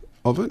copies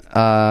of it?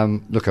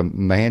 Look, a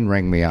man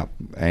rang me up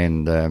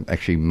and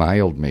actually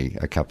mailed me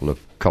a couple of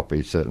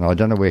copies, and I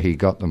don't know where he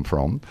got them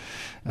from.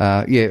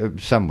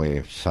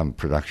 Somewhere, some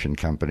production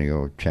company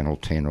or Channel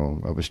 10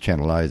 or it was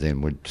Channel O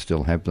then would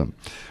still have them.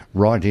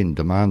 Right in,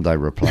 demand they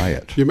replay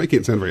it. You're making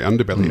it sound very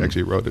underbelly,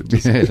 actually, Rod. It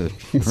just,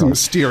 yeah, some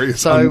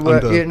mysterious. So,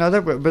 but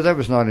that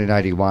was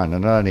 1981,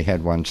 and it only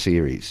had one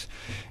series.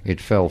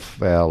 It fell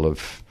foul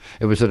of.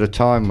 It was at a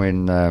time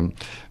when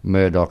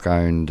Murdoch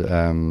owned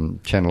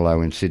Channel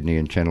O in Sydney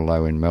and Channel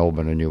O in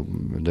Melbourne,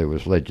 and there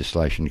was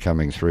legislation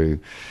coming through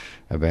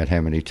about how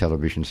many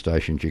television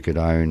stations you could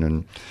own,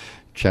 and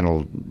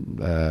Channel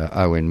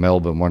O in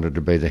Melbourne wanted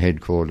to be the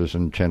headquarters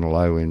and Channel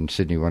O in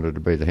Sydney wanted to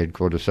be the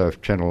headquarters. So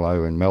if Channel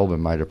O in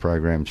Melbourne made a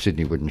program,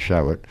 Sydney wouldn't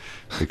show it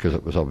because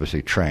it was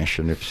obviously trash,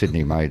 and if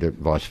Sydney made it,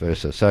 vice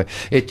versa. So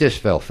it just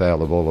fell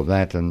foul of all of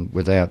that, and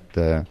without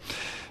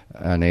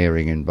an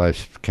airing in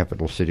both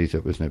capital cities,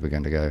 it was never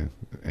going to go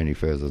any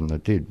further than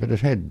it did. But it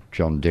had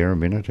John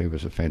Derham in it, who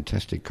was a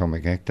fantastic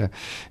comic actor.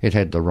 It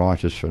had the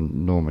writers for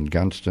Norman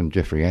Gunston.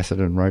 Jeffrey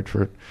Atherton wrote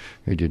for it,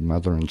 who did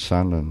Mother and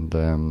Son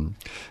and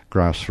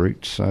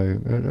Grassroots. So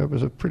it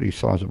was a pretty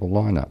sizable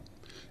lineup.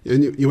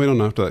 And you went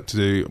on after that to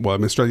do,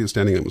 Australia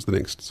Standing Up was the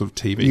next sort of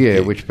TV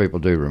gig. Which people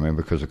do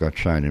remember because it got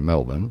shown in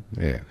Melbourne,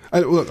 yeah.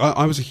 And look,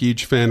 I was a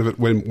huge fan of it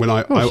when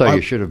I...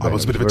 you should have been. I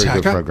was a bit of a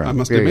tacker, I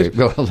must admit.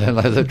 Yeah. Well,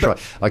 that's right.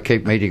 I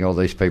keep meeting all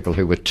these people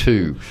who were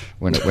 2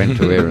 when it went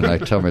to air, and they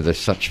tell me they're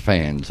such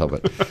fans of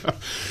it.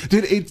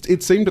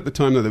 It seemed at the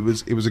time that it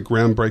was a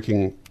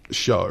groundbreaking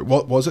show.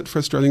 What was it for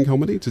Australian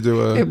comedy to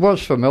do a... It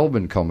was for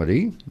Melbourne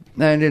comedy,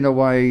 and in a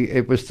way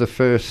it was the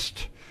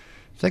first...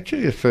 It's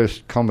actually the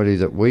first comedy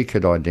that we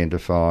could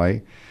identify,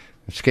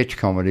 a sketch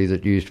comedy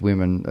that used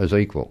women as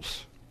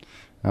equals.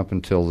 Up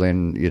until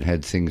then, you'd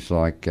had things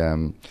like,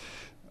 the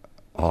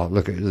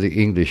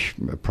English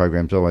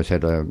programs always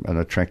had an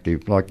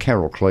attractive, like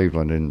Carol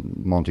Cleveland in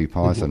Monty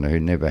Python, who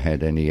never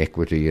had any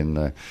equity in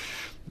the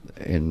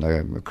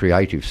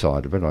creative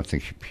side of it. I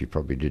think she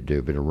probably did do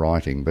a bit of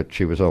writing, but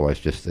she was always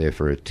just there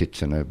for her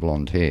tits and her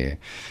blonde hair.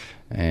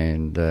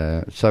 And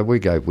so we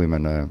gave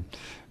women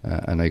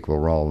an equal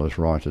role as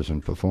writers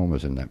and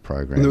performers in that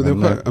program.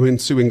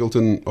 Sue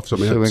Ingleton, off the top of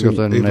my head. Sue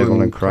Ingleton,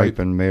 Evelyn Crape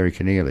and Mary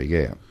Keneally,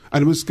 yeah.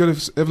 And it was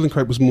Evelyn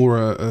Crape was more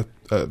a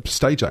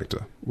stage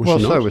actor, was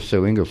she not? So was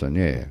Sue Ingleton,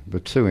 yeah.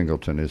 But Sue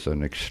Ingleton is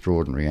an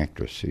extraordinary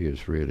actress. She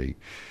is really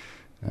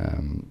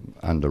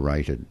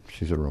underrated.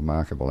 She's a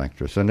remarkable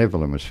actress. And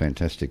Evelyn was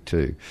fantastic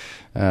too.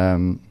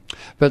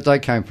 But they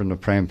came from the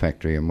Pram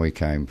Factory and we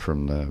came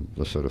from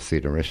the sort of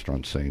theatre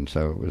restaurant scene.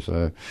 So it was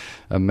a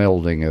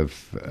melding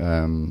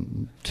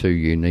of 2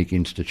 unique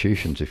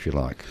institutions, if you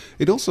like.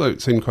 It also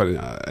seemed quite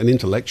an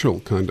intellectual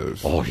kind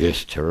of... Oh,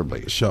 yes,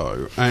 terribly.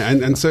 ...show.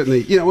 And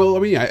certainly,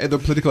 the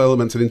political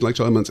elements and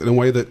intellectual elements in a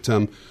way that...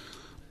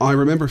 I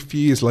remember a few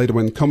years later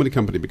when Comedy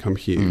Company became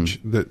huge,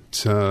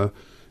 that...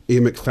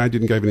 Ian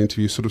McFadden gave an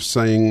interview sort of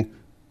saying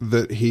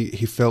that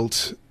he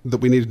felt that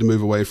we needed to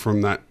move away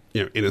from that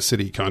inner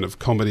city kind of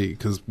comedy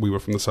because we were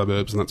from the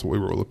suburbs and that's what we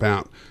were all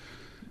about.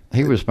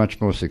 He was much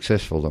more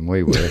successful than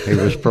we were. He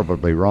was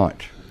probably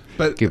right,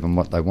 given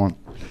what they want.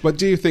 But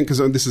do you think, because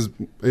this is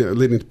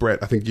leading to Brett,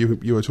 I think you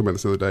were talking about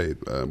this the other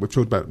day, we've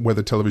talked about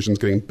whether television's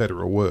getting better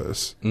or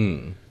worse.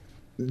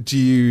 Do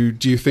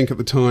you think at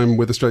the time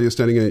with Australia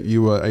Standing Up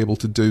you were able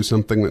to do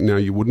something that now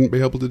you wouldn't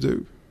be able to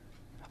do?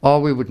 Oh,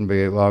 we wouldn't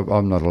be.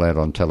 I'm not allowed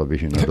on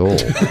television at all.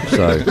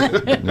 So,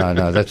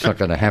 no, that's not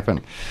going to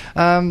happen.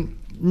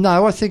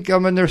 No, I think,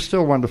 there are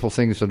still wonderful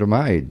things that are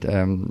made.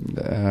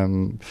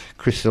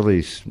 Chris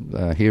Silly's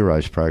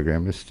Heroes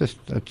program,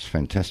 that's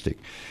fantastic.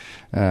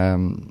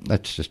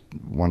 That's just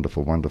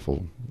wonderful,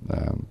 wonderful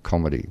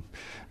comedy.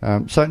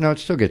 So, no, it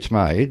still gets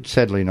made.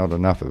 Sadly, not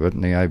enough of it.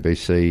 And the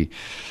ABC,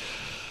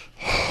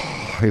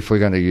 if we're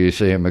going to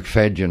use Ian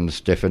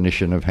McFadden's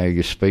definition of how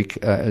you speak,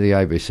 the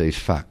ABC's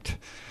fucked.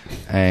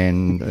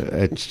 And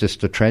it's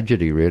just a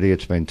tragedy, really.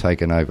 It's been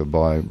taken over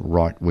by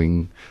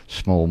right-wing,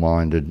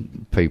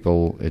 small-minded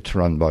people. It's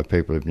run by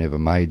people who've never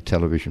made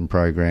television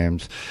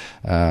programs.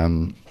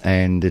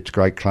 And its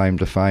great claim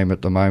to fame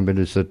at the moment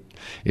is that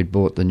it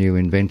brought the new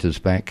inventors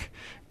back,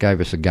 gave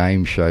us a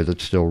game show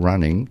that's still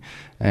running,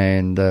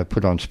 and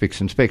put on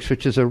Spicks and Specks,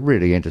 which is a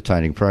really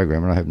entertaining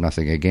program, and I have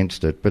nothing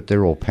against it, but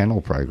they're all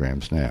panel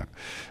programs now.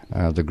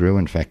 The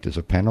Gruen Factor is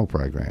a panel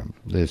program.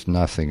 There's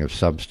nothing of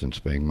substance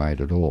being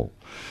made at all.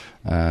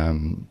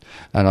 And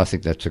I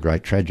think that's a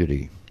great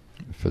tragedy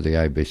for the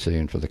ABC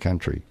and for the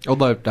country.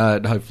 Although,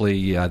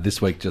 hopefully,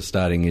 this week just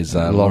starting is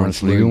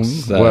Lawrence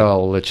Leung's.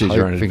 Well, let's Choose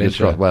Your hope, Own fingers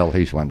Adventure. crossed. Well,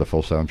 he's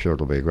wonderful, so I'm sure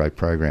it'll be a great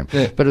program.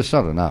 Yeah. But it's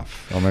not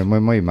enough. I mean,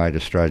 when we made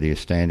Australia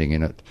Standing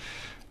in it,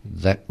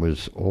 that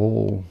was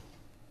all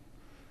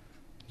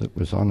that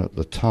was on at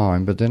the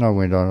time. But then I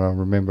went on, I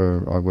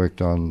remember I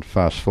worked on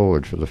Fast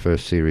Forward for the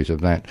first series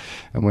of that.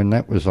 And when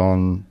that was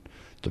on,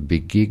 The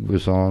Big Gig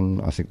was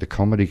on, I think The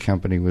Comedy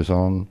Company was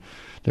on.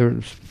 There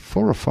was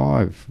 4 or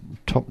 5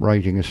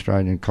 top-rating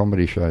Australian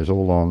comedy shows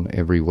all on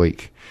every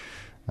week.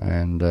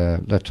 And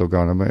that's all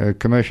gone. I mean,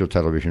 commercial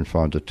television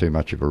finds it too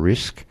much of a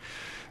risk.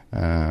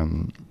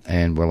 And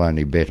will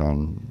only bet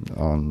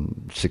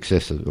on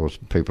successes or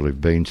people who've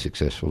been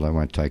successful. They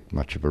won't take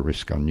much of a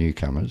risk on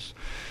newcomers.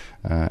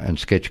 And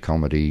sketch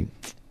comedy,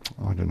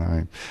 I don't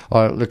know.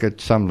 Look,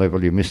 at some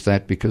level you miss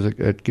that because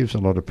it gives a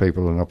lot of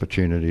people an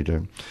opportunity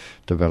to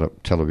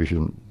develop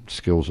television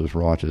skills as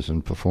writers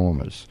and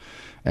performers.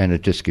 And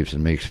it just gives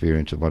them the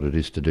experience of what it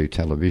is to do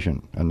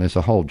television. And there's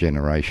a whole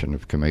generation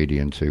of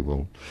comedians who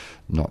will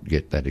not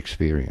get that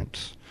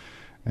experience.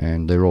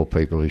 And they're all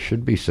people who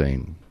should be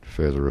seen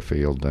further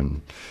afield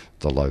than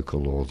the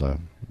local or the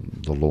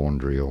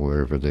laundry or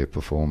wherever they're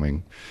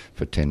performing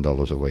for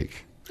 $10 a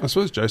week. I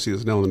suppose, Josie,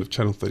 there's an element of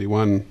Channel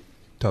 31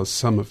 does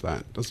some of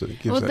that, doesn't it?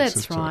 Gives Well, that that's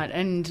sense to right. it.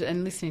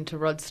 And listening to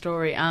Rod's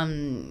story,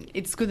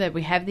 it's good that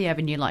we have the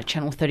avenue like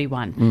Channel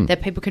 31,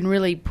 that people can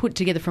really put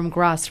together from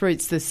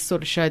grassroots this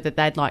sort of show that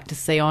they'd like to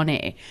see on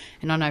air.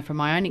 And I know from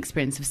my own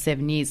experience of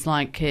 7 years,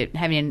 like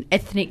having an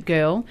ethnic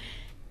girl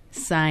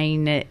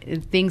saying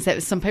things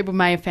that some people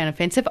may have found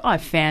offensive. I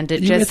found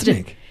it You just...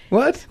 ethnic?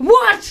 What?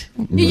 What?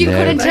 You No,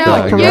 couldn't no,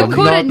 tell. no, You not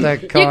couldn't.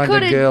 that You kind of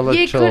couldn't. girl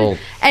You at couldn't. all.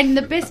 And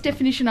the best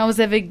definition I was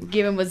ever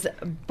given was a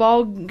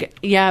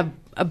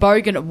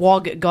bogan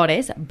wog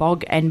goddess,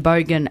 bog and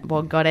bogan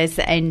wog goddess,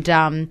 and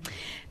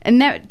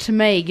that to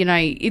me, you know,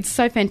 it's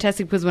so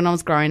fantastic because when I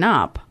was growing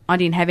up, I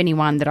didn't have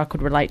anyone that I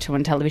could relate to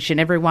on television.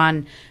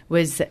 Everyone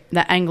was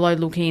the Anglo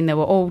looking. They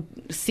were all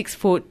 6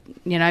 foot,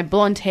 you know,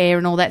 blonde hair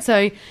and all that.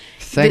 So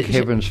Thank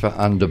heavens for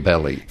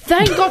Underbelly.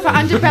 thank God for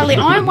Underbelly.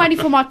 I'm waiting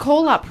for my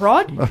call up,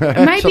 Rod.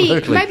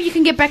 Absolutely. Maybe you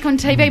can get back on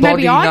TV. Body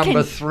Maybe I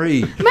number can.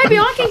 3. Maybe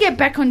I can get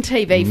back on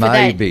TV for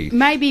Maybe. that.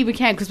 Maybe we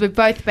can because we've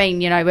both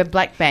been, you know, we're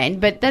black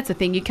band. But that's the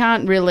thing. You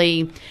can't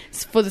really,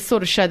 for the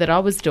sort of show that I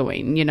was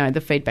doing, you know,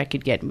 the feedback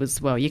you'd get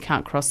was, well, you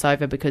can't cross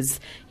over because,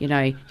 you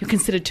know, you're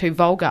considered too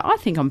vulgar. I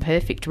think I'm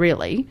perfect,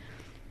 really.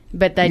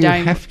 But they You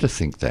don't. have to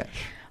think that.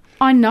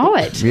 I know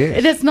it.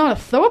 Yes. That's not a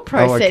thought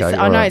process. okay,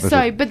 I all know.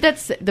 right, But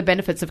that's the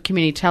benefits of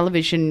community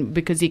television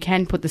because you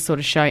can put the sort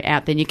of show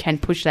out, then you can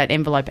push that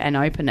envelope and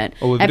open it.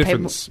 Well, the and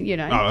difference, people, you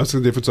know. that's the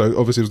difference.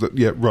 Obviously, was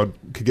that Rod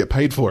could get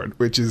paid for it,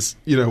 which is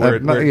where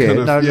it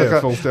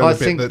look, falls down I a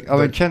bit.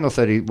 think Channel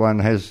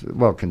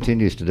 31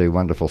 continues to do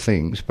wonderful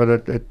things, but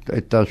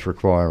it does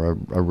require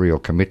a real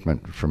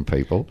commitment from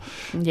people.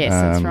 Yes,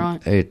 that's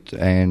right.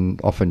 And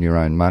often your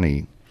own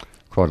money,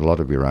 quite a lot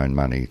of your own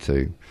money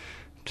to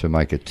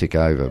make it tick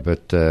over.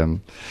 But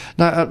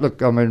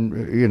look, I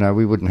mean, you know,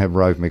 we wouldn't have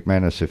Rove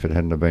McManus if it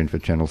hadn't have been for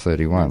Channel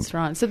 31. That's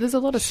right. So there's a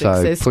lot of So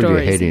success pull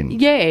stories. your head in.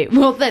 Yeah,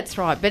 well, that's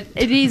right. But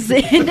it is.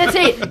 That's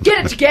it.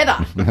 Get it together.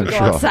 For That's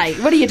God's right.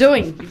 sake. What are you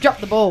doing? You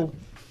dropped the ball.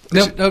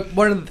 Now,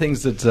 one of the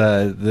things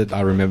that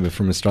I remember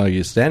from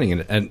Australia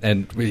Standing,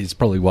 and is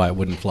probably why it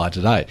wouldn't fly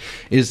today,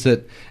 is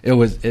that it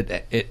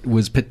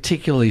was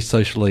particularly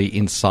socially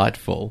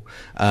insightful,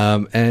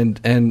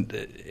 and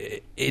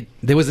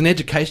there was an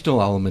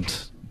educational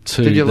element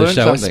to Did you the learn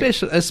show,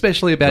 something?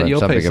 especially about Learned your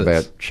something pieces.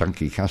 about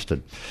chunky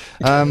custard.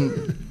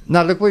 No,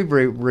 look, we've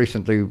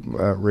recently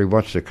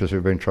rewatched it because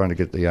we've been trying to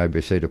get the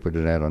ABC to put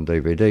it out on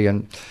DVD,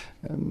 and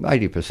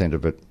 80%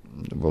 of it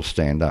will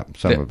stand up.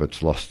 Some of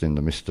it's lost in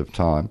the mist of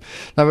time.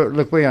 No, but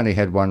look, we only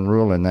had one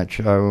rule in that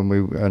show,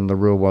 and the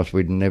rule was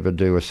we'd never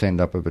do a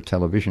send-up of a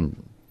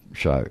television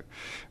show.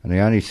 And the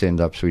only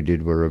send-ups we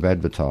did were of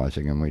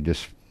advertising, and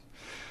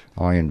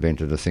I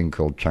invented a thing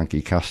called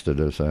chunky custard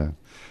as a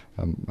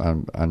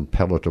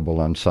unpalatable,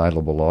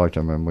 unsaleable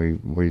item, and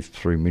we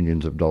threw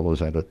millions of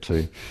dollars at it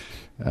to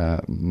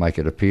make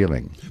it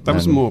appealing. That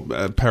was And- more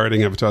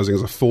parodying advertising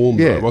as a form,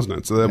 Yeah. though, wasn't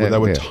it? So there Yeah,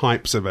 were yeah.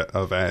 types of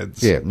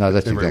ads. Yeah, no,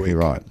 that's every exactly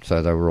week. right.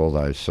 So they were all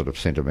those sort of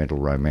sentimental,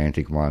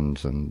 romantic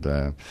ones, and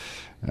the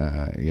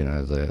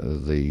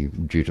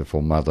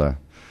dutiful mother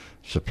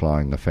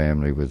supplying the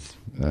family with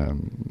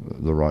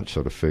the right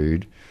sort of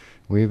food.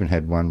 We even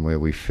had one where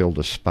we filled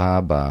a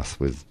spa bath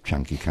with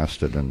chunky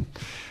custard, and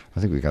I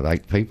think we got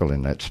 8 people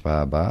in that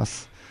spa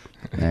bath.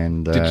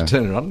 And Did you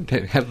turn it on?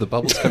 Have the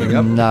bubbles coming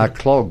up? Nah,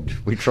 clogged.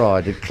 We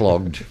tried, it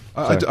clogged.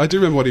 I do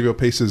remember one of your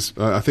pieces,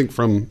 I think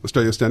from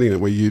Australia Standing in it,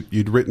 where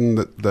you'd written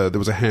that there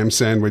was a ham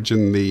sandwich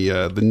in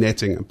the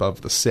netting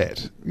above the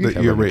set You that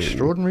have you an were in.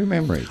 extraordinary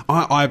memory.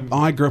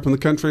 I grew up in the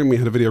country and we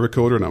had a video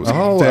recorder and I was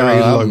Oh, a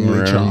very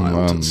lonely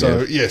child.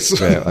 So, yes.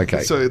 yes. Yeah,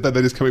 okay. So that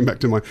is coming back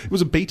to mind. It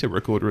was a beta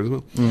recorder as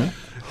well.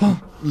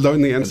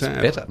 Lonely and That's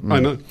sad. better. I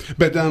know.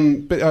 But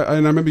and I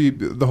remember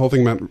the whole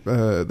thing about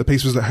the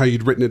piece was that how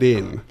you'd written it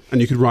in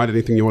and you could write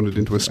anything you wanted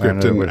into a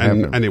script it would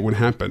happen. and it would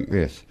happen.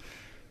 Yes.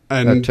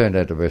 And That turned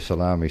out to be a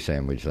salami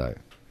sandwich, though.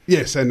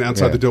 yes, and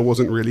outside Yeah. the door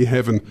wasn't really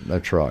heaven.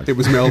 That's right. It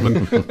was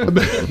Melbourne.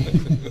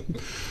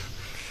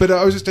 But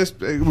I was just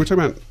we're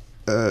talking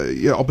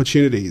about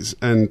opportunities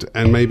and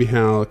maybe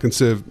how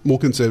more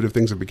conservative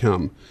things have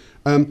become.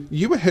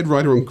 You were head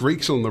writer on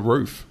Greeks on the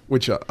Roof,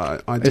 which I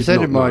did Is that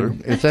not in my know.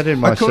 Is that in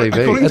my According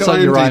CV? It's to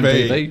on your IMDb,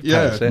 IMDb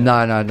yeah. page, yeah.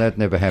 No, that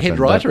never happened. Head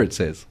writer, but- it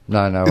says.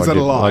 No, Is that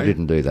a lie? I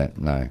didn't do that.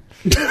 No.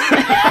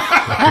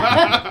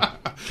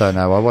 So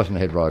no, I wasn't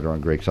head writer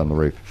on Greeks on the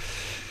Roof.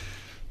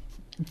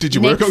 Did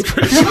you work on Next.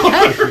 Greeks?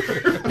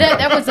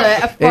 That was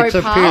a faux It's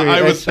a pas.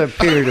 period. It's a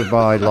period of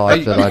my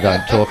life that I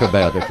don't talk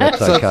about. If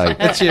that's okay.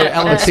 That's your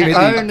Alan It's the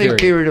Smithy only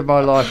period of my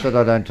life that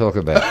I don't talk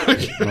about.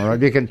 All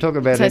right, you can talk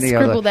about So any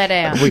other. scribble that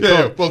out. We Yeah,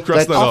 call- we'll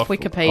cross that's- that Off off.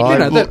 Wikipedia. I- You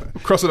know, well,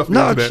 that- Cross it off.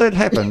 No, a it's bit. that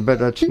happened,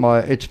 but it's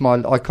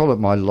my. I call it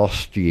my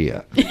lost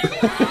year.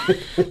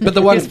 But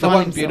the one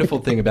finding beautiful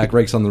thing about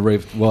Greeks on the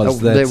Roof was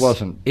that there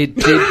wasn't. It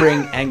did bring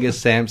Angus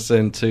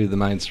Sampson to the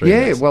mainstream.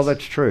 Yeah, well,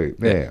 that's true.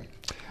 Yeah.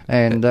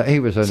 And he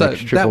was an So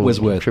that was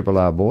worth- triple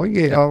R boy.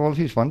 Yeah, oh, well,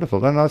 he's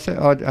wonderful. And I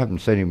haven't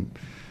seen him.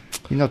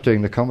 He's not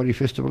doing the comedy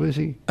festival, is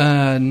he?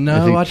 No,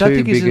 Is he I don't too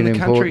think he's big in and the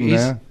country.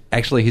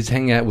 important He's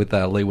hanging out with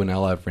Lee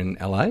Winnell over in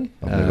LA. I've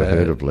never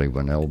heard of Lee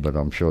Winnell, but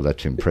I'm sure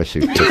that's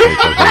impressive to people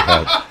who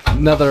have.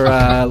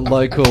 Another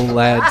local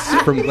lads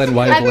from Glen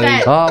Waverley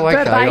that. Oh, okay,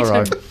 Verbatim. all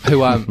right. who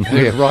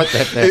Yeah, write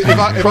that down. If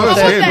I Cross was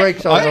out him,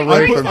 Greeks on the I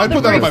Roof.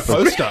 put that on my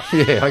poster.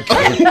 Yeah,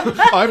 okay.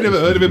 I've never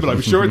heard of him, but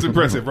I'm sure it's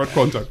impressive. Rod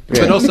Quanto.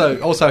 But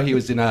also he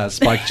was in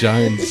Spike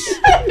Jones,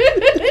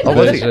 Oh,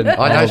 was he? version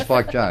I know of-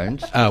 Spike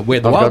Jones. Where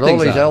the I've Wild got all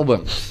Things these Are.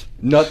 albums.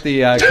 Not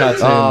the cartoon.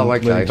 Oh,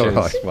 okay, Looney all Tunes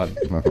right. one.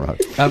 All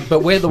right.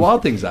 But Where the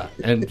Wild Things Are,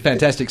 and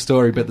fantastic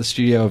story, but the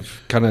studio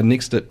have kind of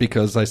nixed it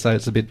because they say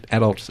it's a bit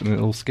adult and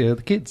it'll scare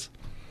the kids.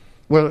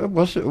 Well, it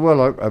was.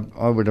 Well,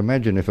 I would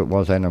imagine if it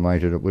was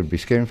animated, it would be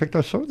scary. In fact,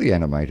 I saw the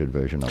animated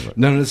version of it.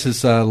 No, this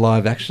is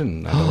live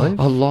action, I believe.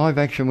 A live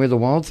action Where the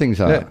Wild Things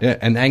Are. Yeah, yeah,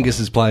 and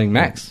Angus is playing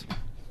Max.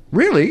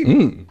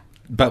 Really?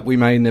 But we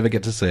may never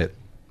get to see it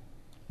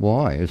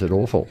Why? Is it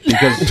awful?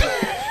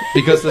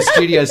 because the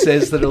studio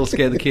says that it'll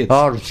scare the kids.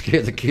 Oh, it'll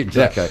scare the kids.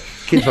 Yeah. Okay.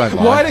 Kids won't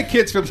mind. Why do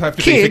kids films have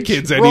to be for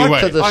kids anyway?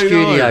 Write to the I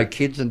studio, know.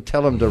 kids, and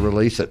tell them to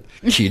release it.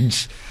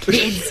 Kids.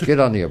 Get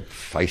on your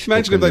Facebook.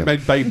 Imagine if and they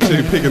made Babe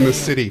 2 Pig in the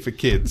City for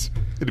kids.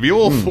 It'd be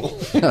awful.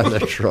 No,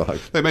 that's right.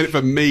 They made it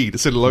for me to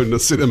sit alone in the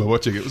cinema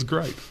watching it. It was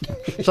great.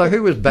 So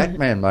who was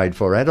Batman made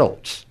for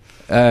adults?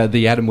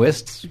 The Adam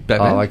West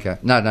Batman. Oh, okay.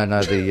 No,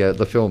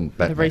 the film The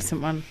Batman.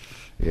 recent one.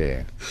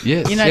 Yeah.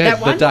 Yes, You know yeah, that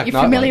the one? Dark You're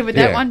Knight familiar one. with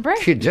Yeah. that one, Brett?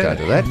 Kids Yeah. go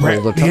to that Brett,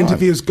 all the the time.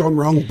 interview's gone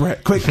wrong,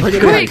 Brett. Quick, bring it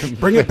Quick. back.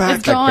 Bring it back.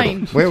 It's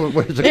going.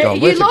 Where's it Yeah, gone?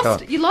 you Where's lost-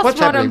 it gone? you lost What's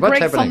right happening? on What's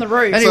Greeks on happening? the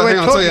Roof. Anyway, So we're hang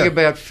on, so talking yeah.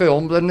 about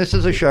film, and this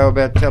is a show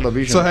about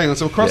television. So hang on.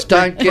 So cross.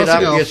 Don't get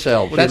crossing up off-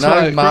 yourself. That's You know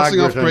right, crossing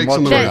off Margaret and Greeks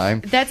on what's the her Roof.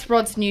 name? That's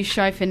Rod's new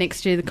show for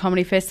next year, the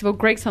Comedy Festival.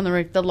 Greeks on the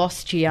Roof, The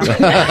Lost Year.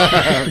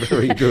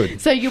 Very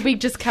good. So you'll be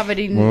just covered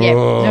in... Yeah.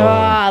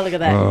 Oh, look at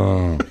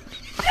that.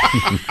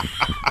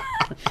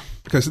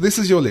 Okay, so this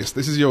is your list.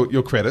 This is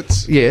your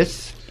credits.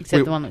 Yes.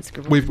 Except the one that's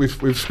scribbled.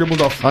 We've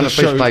scribbled off On the a piece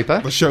of show,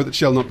 paper? the show that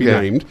shall not be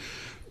Yeah. named.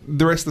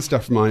 The rest of the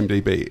stuff from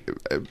IMDb,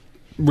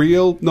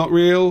 real, not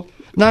real.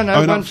 No, Oh,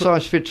 one not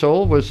size fits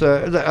all was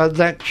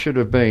that should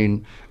have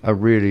been a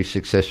really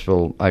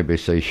successful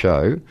ABC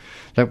show.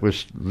 That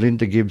was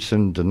Linda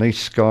Gibson, Denise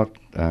Scott,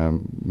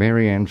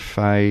 Marianne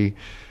Fay,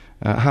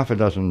 half a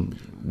dozen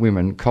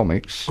women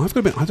comics. I've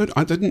got to admit,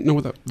 I didn't know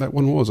what that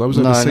one was. I was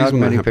No, overseas not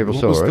when that many happened.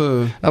 people What saw was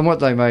it. the- And what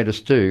they made us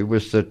do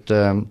was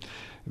that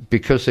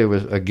because there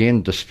was,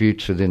 again,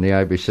 disputes within the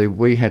ABC,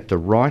 we had to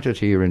write it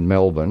here in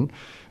Melbourne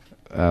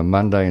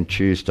Monday and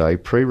Tuesday,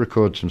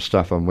 pre-record some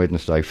stuff on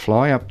Wednesday,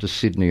 fly up to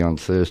Sydney on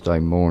Thursday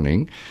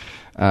morning,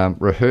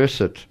 rehearse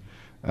it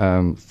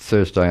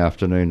Thursday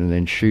afternoon, and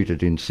then shoot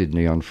it in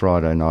Sydney on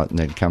Friday night, and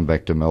then come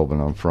back to Melbourne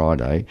on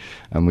Friday.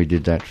 And we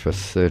did that for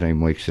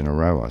 13 weeks in a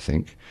row, I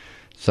think.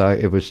 So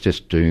it was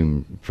just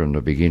doom from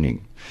the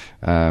beginning.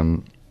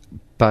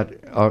 But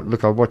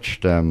look, I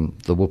watched the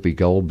Whoopi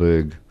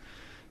Goldberg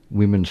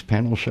women's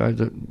panel show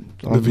that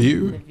The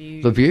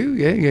View. The View,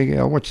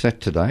 yeah. I watched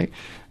that today,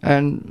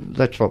 and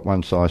that's what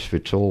One Size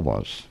Fits All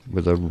was,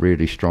 with a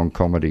really strong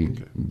comedy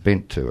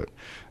bent to it.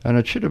 And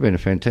it should have been a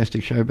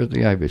fantastic show, but the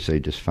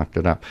ABC just fucked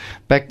it up.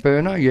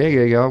 Backburner,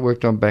 yeah. I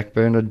worked on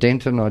Backburner.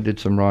 Denton, I did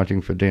some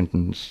writing for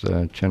Denton's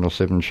Channel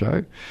 7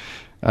 show.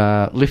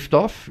 Lift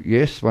Off,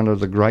 yes, one of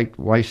the great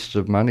wastes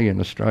of money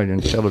in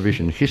Australian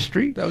television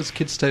history. That was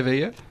Kids TV,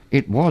 yeah?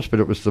 It was, but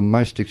it was the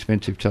most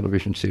expensive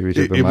television series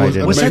ever It made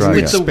in Was that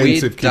Australia. with the weird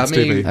Expensive kids'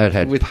 dummy? TV. It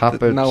had with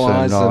puppets no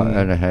eyes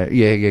and it had,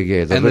 yeah. The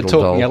and the little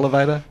talking doll.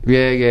 elevator?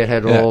 Yeah, it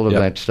had Yeah, all of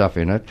yep. that stuff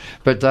in it.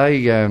 But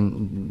they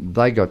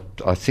got,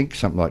 I think,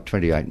 something like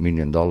 $28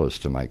 million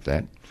to make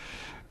that.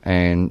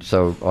 And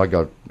so I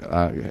got,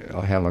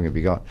 how long have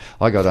you got?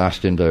 I got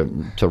asked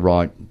to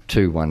write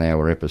 2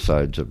 one-hour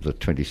episodes of the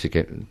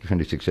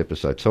 26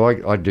 episodes. So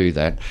I do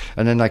that.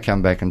 And then they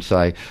come back and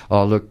say,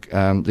 oh, look,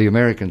 the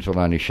Americans will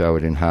only show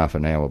it in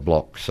half-an-hour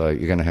blocks, so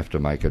you're going to have to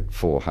make it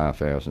 4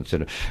 half hours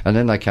instead of... And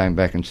then they came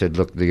back and said,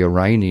 look, the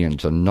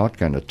Iranians are not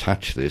going to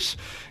touch this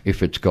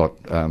if it's got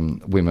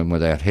women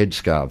without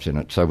headscarves in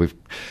it. So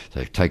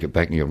they take it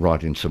back and you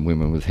write in some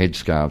women with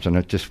headscarves, and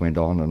it just went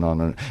on and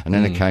on. And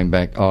then it came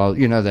back, oh,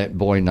 you know that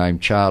boy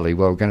named Charlie?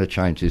 Well, we're going to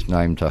change his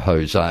name to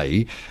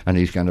Jose, and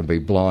he's going to be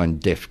blind,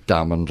 deaf,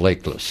 dumb and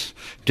legless.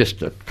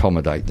 Just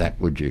accommodate that,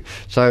 would you?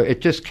 So it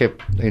just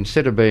kept,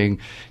 instead of being,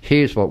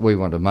 here's what we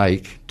want to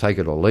make, take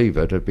it or leave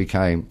it, it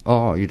became,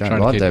 oh, you don't Trying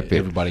to like keep that bit.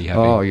 everybody happy.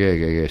 Oh,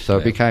 yeah. So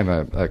Yeah. it became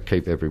a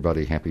keep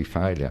everybody happy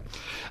failure.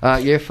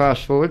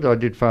 Fast forward. I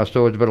did fast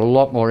forward, but a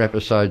lot more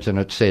episodes than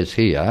it says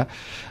here.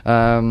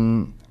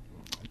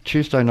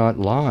 Tuesday Night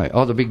Live.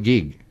 Oh, the big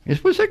gig.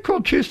 Was that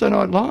called Tuesday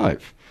Night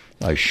Live?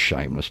 Those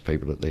shameless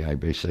people at the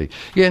ABC.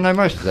 Yeah, no,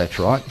 most of that's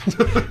right.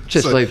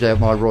 Just leaves out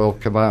my Royal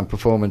Command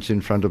performance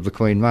in front of the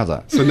Queen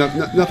Mother. So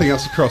nothing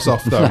else to cross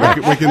off, though.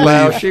 We can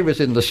Well, leave. she was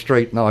in the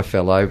street and I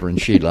fell over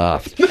and she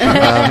laughed.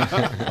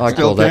 I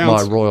call that my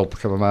counts. Royal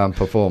Command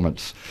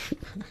performance.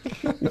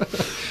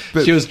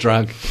 But- She was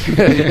drunk.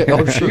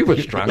 Oh, she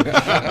was drunk.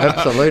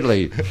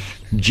 Absolutely.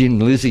 Gin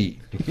Lizzie.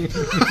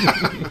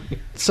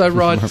 So,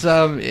 Rod,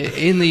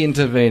 in the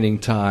intervening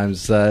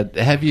times,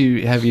 have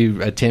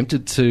you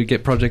attempted to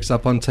get projects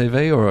up on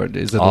TV, or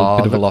is it a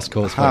bit of a lost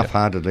cause for you?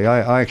 Half-heartedly.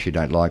 I actually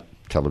don't like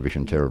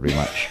television terribly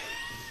much.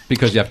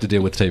 Because you have to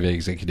deal with TV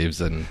executives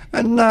and...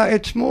 And no,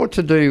 it's more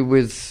to do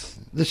with...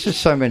 There's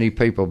just so many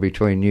people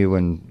between you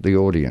and the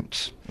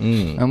audience.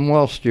 And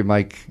whilst you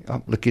make...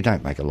 look, you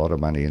don't make a lot of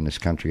money in this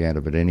country out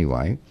of it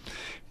anyway.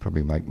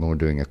 Probably make more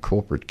doing a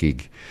corporate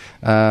gig.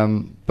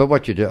 But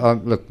what you do...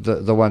 look,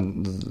 the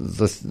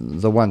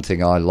one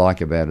thing I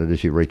like about it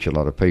is you reach a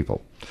lot of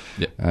people.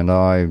 Yeah. And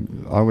I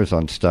was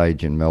on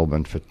stage in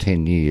Melbourne for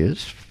 10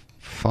 years,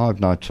 5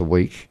 nights a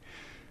week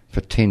for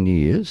 10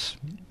 years.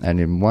 And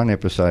in one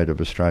episode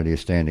of Australia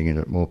Standing In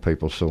It, more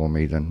people saw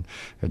me than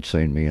had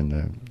seen me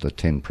in the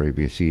 10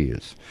 previous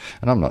years.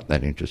 And I'm not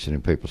that interested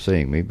in people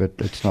seeing me, but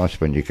it's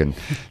nice when you can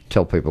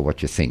tell people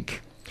what you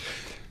think.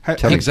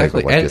 Telling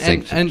Exactly. people what you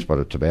think is what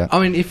it's about. I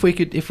mean, if we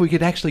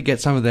could actually get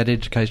some of that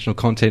educational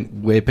content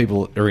where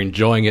people are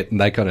enjoying it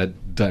and they kind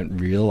of don't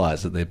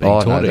realise that they're being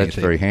taught no, anything. that's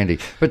very handy.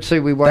 But see,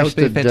 we That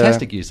wasted... would be a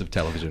fantastic use of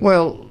television.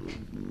 Well,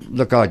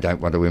 look, I don't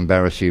want to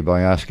embarrass you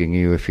by asking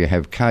you if you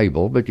have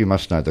cable, but you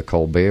must know the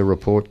Colbert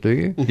Report, do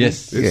you?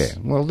 yes. Yeah,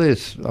 well,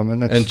 that's...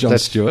 And Jon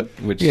Stewart,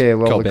 which yeah,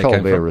 well, Colbert the came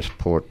Colbert from.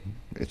 Report,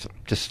 it's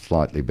just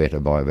slightly better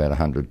by about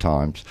 100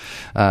 times.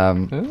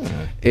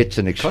 It's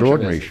an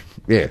extraordinary...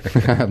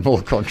 Yeah,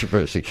 more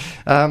controversy.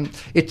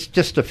 It's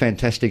just a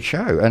fantastic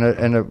show,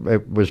 and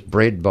it was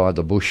bred by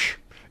the Bush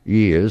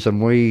years,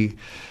 and we,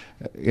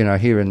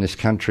 here in this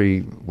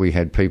country, we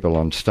had people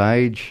on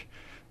stage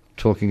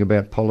talking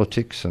about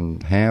politics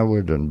and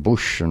Howard and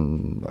Bush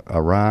and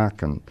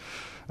Iraq,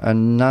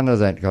 and none of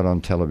that got on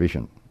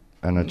television.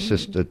 And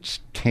it's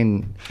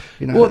 10...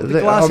 Well,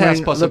 the Glass House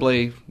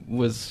possibly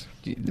was...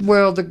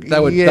 Well, They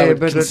would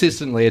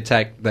consistently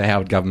attack the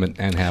Howard government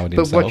and Howard But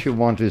himself. what you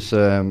want is,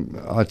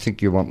 I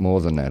think you want more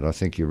than that. I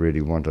think you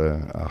really want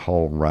a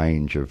whole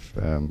range of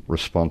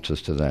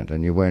responses to that.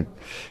 And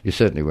you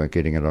certainly weren't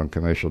getting it on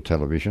commercial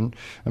television.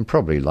 And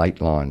probably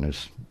Lateline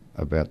is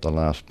about the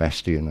last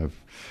bastion of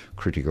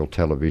critical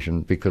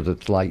television because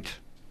it's late.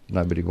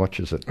 Nobody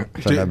watches it.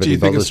 So Do nobody you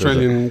think bothers with it.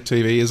 Australian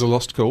TV is a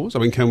lost cause? I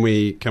mean, can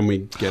we get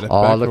it back?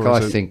 Oh, look, or I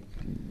is it-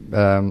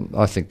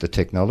 think the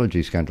technology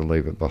is going to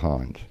leave it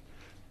behind.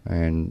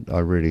 And I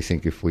really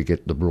think if we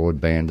get the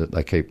broadband that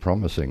they keep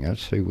promising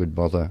us, who would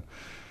bother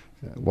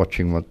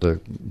watching what the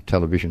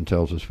television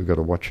tells us we've got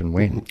to watch and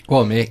when?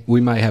 Well,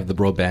 we may have the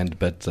broadband,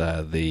 but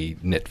the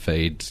net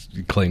feed,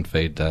 clean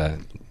feed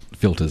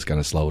filter is going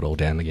to slow it all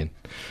down again.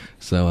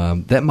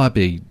 So that might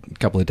be a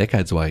couple of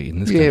decades away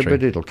in this country. Yeah,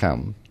 but it'll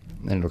come.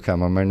 It'll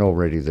come. I mean,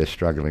 already they're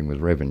struggling with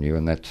revenue,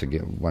 and that's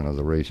again one of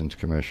the reasons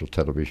commercial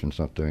television's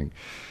not doing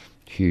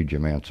huge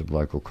amounts of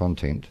local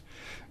content.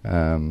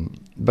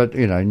 But,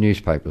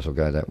 newspapers will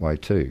go that way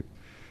too.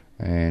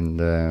 And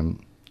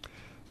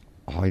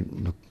I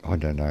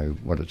don't know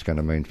what it's going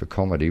to mean for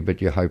comedy,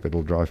 but you hope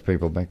it'll drive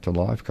people back to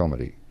live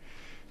comedy.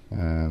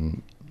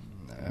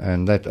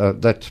 And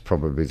that's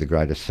probably the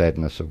greatest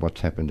sadness of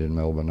what's happened in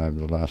Melbourne over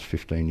the last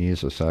 15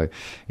 years or so,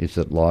 is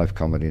that live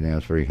comedy now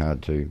is very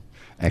hard to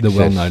access. The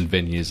well-known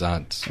venues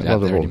aren't Well, out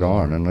they're there all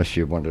anymore. gone, unless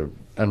you want to...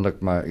 And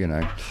look,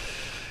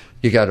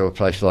 you go to a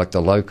place like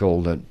The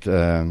Local that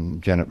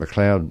Janet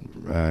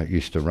McLeod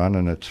used to run,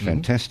 and it's a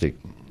fantastic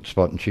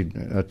spot, and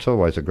it's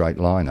always a great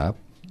lineup,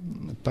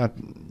 but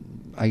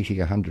 80,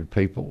 100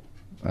 people...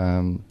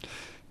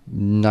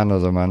 none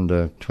of them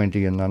under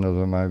 20 and none of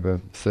them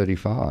over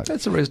 35.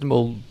 That's a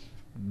reasonable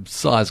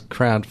sized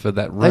crowd for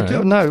that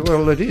room. No,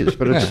 well, it is,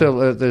 but it's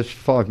still, there's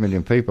 5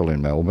 million people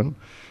in Melbourne,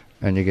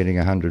 and you're getting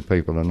 100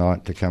 people a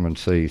night to come and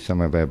see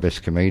some of our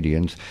best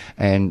comedians,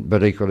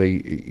 but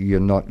equally you're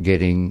not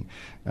getting,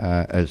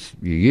 as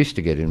you used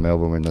to get in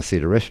Melbourne when the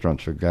theatre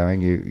restaurants were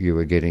going, you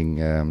were getting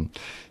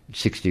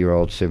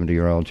 60-year-olds,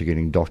 70-year-olds, you're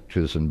getting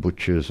doctors and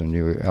butchers, and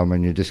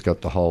you just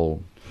got the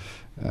whole...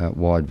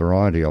 wide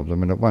variety of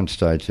them, and at one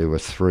stage there were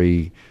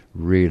 3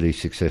 really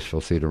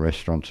successful theatre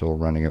restaurants all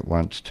running at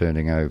once,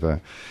 turning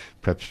over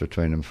perhaps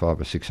between them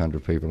 500 or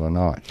 600 people a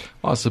night.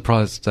 I was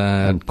surprised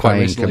And quite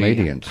paying recently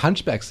comedians.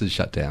 Hunchbacks has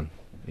shut down.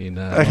 It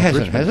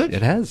hasn't, has it?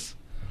 It has.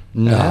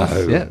 No. It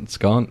has. Yeah, it's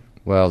gone.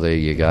 Well, there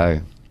you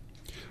go.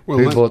 Well,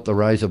 Who bought the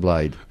razor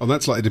blade? Oh,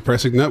 that's slightly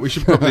depressing. No, we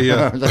should probably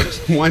wind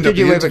up Did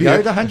you the ever interview.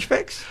 go to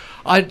Hunchbacks?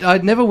 I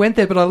never went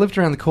there, but I lived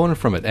around the corner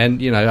from it. And,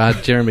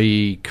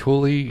 Jeremy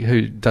Cooley,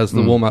 who does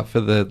the warm-up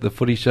for the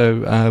footy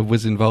show,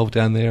 was involved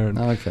down there. And,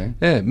 Okay.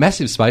 yeah,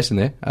 massive space in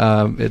there.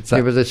 It's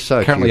But there's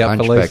so few currently up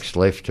for lease. Hunchbacks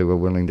left who were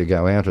willing to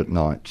go out at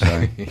night,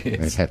 so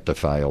it had to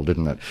fail,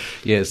 didn't it?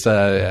 Yes,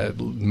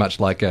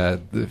 much like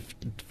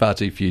far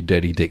too few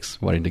dirty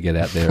dicks wanting to get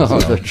out there as Oh,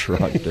 well. that's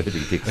right,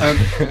 dirty dicks.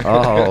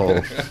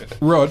 Oh,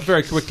 Rod,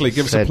 very quickly,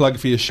 give us a Sad. plug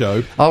for your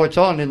show. it's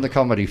on in the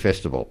Comedy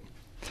Festival.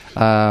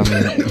 There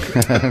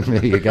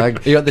you go.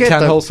 You at the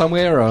town hall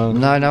somewhere? Or?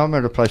 No, I'm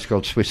at a place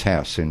called Swiss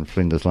House in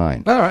Flinders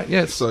Lane, All right,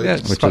 yeah, So-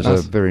 it's which quite is nice.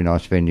 a very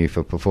nice venue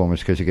for performers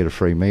because you get a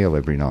free meal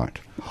every night.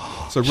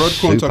 So Rod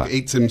Super. Quantock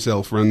Eats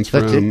Himself runs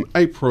That's from it.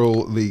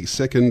 April the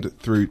 2nd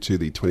through to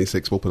the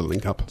 26th. We'll put a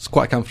link up It's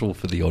quite comfortable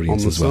for the on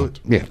audience the as well. site.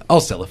 Yeah,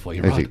 I'll sell it for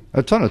you, right?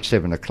 it's on at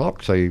 7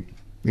 o'clock, so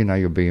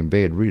you'll be in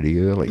bed really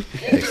early.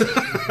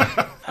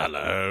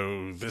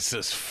 Hello, this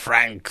is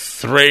Frank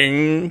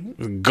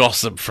Thring,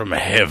 gossip from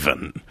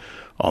heaven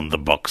on the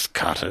Box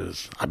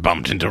Cutters. I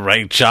bumped into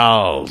Ray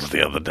Charles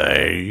the other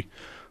day.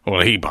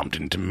 Well, he bumped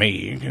into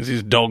me because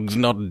his dog's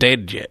not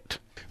dead yet.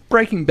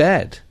 Breaking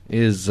Bad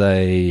is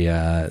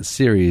a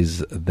series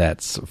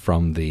that's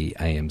from the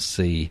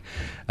AMC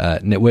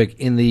network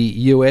in the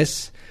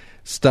US.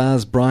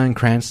 Stars Bryan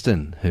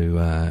Cranston, who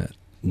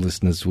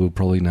listeners will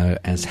probably know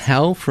as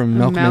Hal from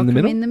Malcolm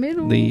in the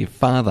Middle. The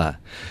father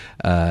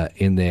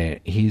in there.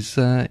 He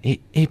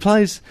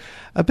plays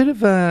a bit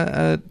of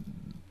a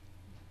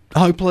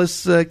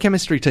hopeless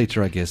chemistry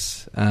teacher, I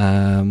guess,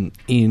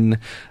 in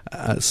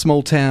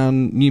small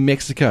town New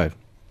Mexico.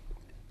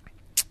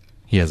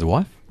 He has a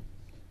wife.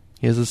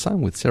 He has a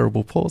son with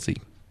cerebral palsy.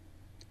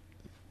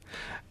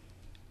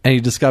 And he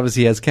discovers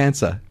he has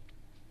cancer.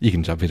 You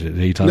can jump in at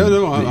any time.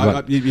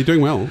 No, you're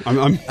doing well.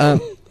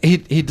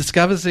 He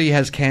discovers he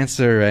has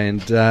cancer,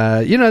 and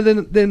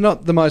they're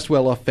not the most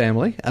well-off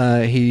family.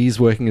 He's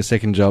working a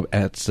second job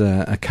at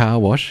a car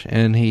wash,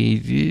 and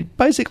he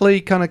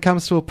basically kind of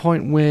comes to a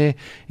point where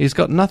he's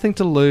got nothing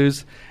to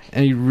lose,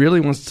 and he really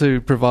wants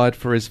to provide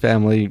for his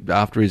family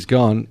after he's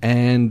gone,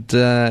 and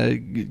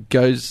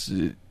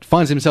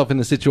finds himself in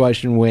a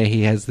situation where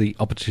he has the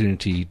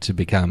opportunity to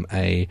become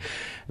a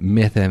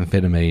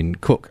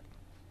methamphetamine cook,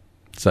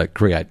 so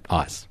create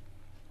ice.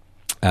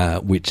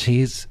 Which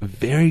he's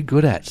very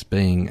good at,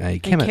 being a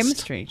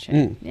chemist. Chemistry,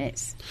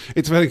 yes.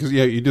 It's funny because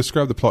you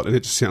describe the plot and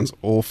it just sounds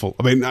awful.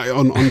 I mean,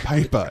 on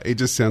paper, it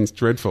just sounds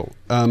dreadful.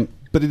 But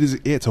it is.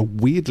 Yeah, it's a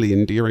weirdly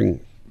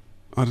endearing.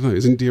 I don't know.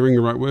 Is endearing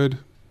the right word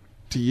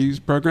to use?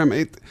 Program.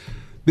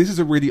 This is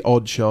a really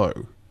odd show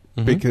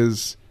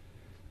because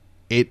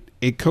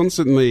it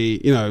constantly,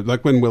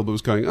 like when Wilbur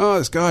was going,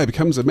 this guy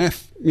becomes a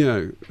meth,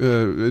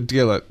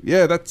 dealer.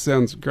 Yeah, that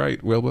sounds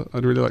great, Wilbur.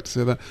 I'd really like to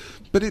see that.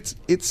 But it's.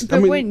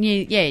 But when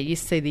you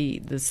see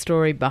the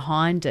story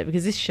behind it,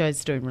 because this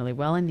show's doing really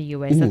well in the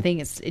US. I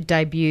think it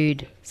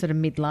debuted sort of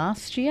mid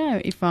last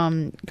year, if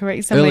I'm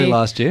correct. Early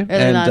last year.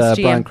 Early last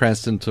year. Bryan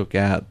Cranston took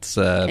out.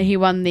 He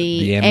won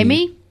the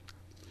Emmy.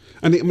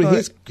 And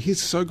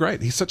he's so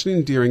great. He's such an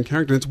endearing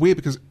character. And it's weird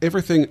because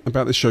everything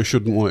about this show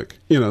shouldn't work.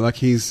 Like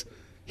he's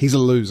a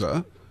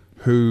loser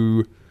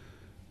who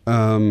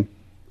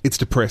it's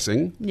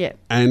depressing,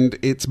 and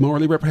it's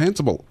morally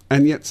reprehensible,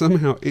 and yet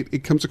somehow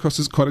it comes across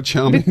as quite a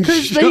charming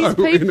show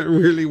in a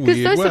really weird way.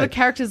 Because those sort of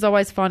characters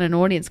always find an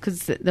audience,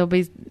 because there'll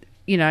be,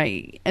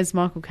 as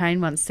Michael Caine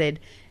once said,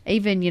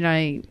 even,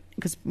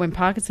 because when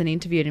Parkinson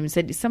interviewed him, he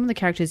said, some of the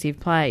characters you've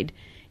played,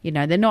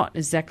 they're not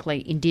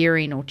exactly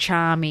endearing or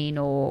charming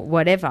or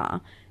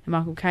whatever. And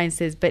Michael Caine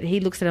says, but he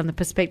looks at it on the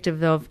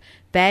perspective of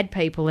bad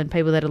people and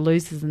people that are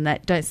losers and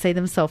that don't see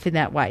themselves in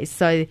that way.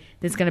 So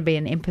there's going to be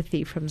an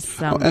empathy from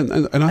some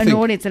an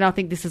audience, and I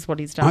think this is what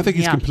he's done. I think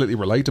he's completely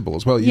relatable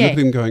as well. You look at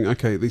him going,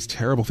 okay, these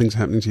terrible things are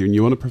happening to you and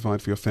you want to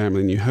provide for your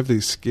family and you have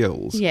these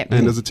skills. Yep.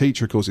 And as a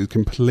teacher, of course, he's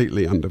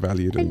completely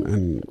undervalued.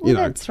 And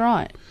that's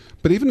right.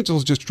 But even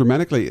just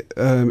dramatically,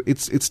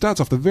 it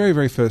starts off, the very,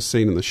 very first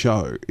scene in the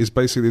show is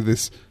basically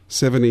this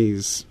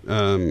 70s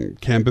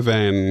camper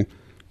van.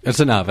 It's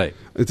an RV.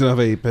 It's an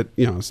RV, but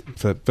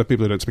for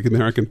people who don't speak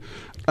American,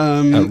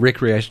 a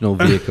recreational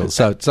vehicle.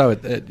 So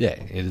it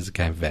is a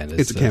camper van.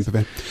 It's a camper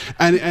van,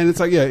 and it's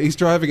like he's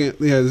driving it.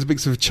 There's a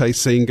big sort of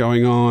chase scene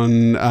going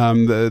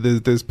on.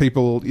 There's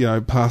people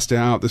passed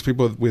out. There's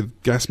people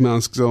with gas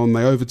masks on.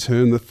 They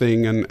overturn the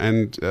thing,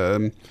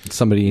 and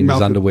somebody in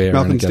his underwear.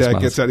 Malcolm's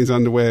dad gets out in his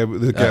underwear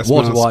with a gas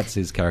Walter mask. White's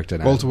his character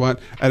now. Walter White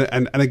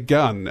and a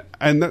gun,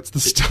 and that's the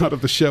start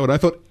of the show. And I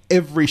thought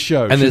every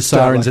show and there's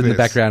sirens like in this. the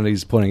background. And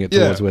he's pointing it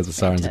towards where the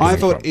sirens are. I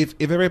thought if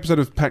every episode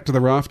of Packed to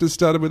the Rafters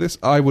started with this,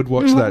 I would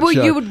watch that show.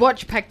 You would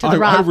watch Packed to the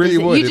Rafters. I really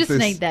would. You just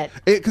need that.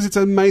 Because it's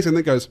amazing.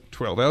 That goes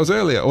 12 hours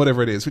earlier or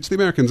whatever it is, which the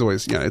Americans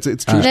always,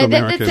 it's traditional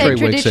American. That's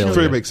 3 weeks earlier.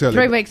 3 weeks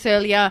earlier. 3 weeks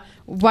earlier,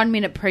 1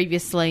 minute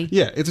previously.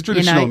 Yeah, it's a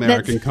traditional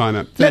American kind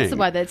of thing. That's the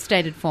way that's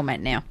standard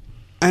format now.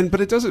 But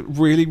it does it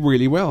really,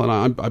 really well.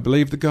 And I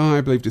believe the guy,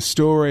 I believed his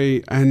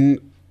story, and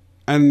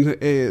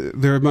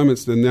there are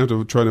moments, and now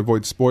to try and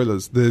avoid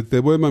spoilers,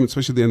 there were moments,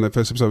 especially at the end of the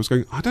first episode, I was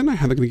going, I don't know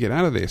how they're going to get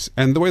out of this.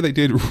 And the way they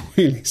did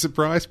really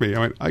surprised me. I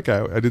went,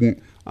 okay,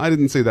 I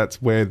didn't see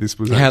that's where this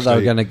was how actually they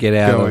were going to get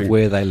out of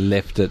where they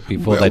left it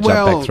before they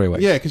jumped back 3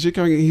 weeks. Yeah, because you're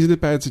going, he's in a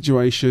bad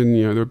situation,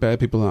 there are bad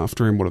people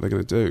after him, what are they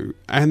going to do?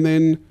 And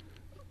then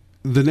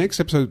the next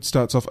episode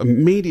starts off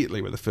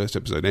immediately where the first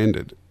episode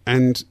ended.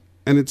 And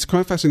it's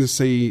quite fascinating to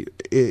see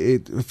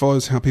it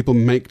follows how people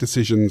make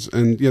decisions.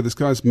 And this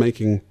guy's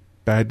making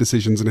bad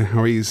decisions and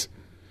how he's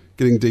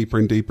getting deeper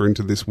and deeper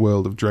into this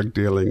world of drug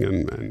dealing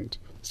and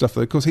stuff.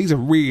 Of course, he's a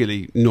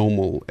really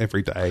normal,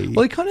 everyday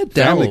he kind of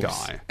family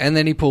delves, guy. and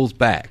then he pulls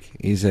back.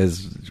 He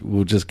says,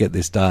 we'll just get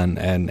this done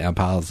and our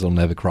paths will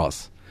never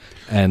cross.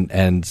 And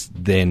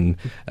then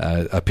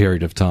a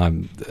period of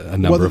time, a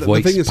number of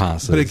weeks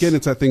passes. But again,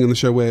 it's that thing in the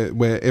show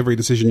where every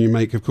decision you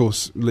make, of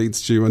course,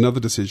 leads to another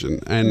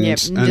decision. And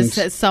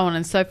just so on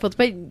and so forth.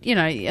 But,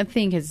 I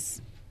think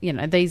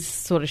these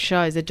sort of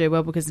shows that do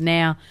well because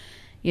now,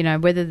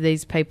 whether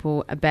these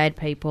people are bad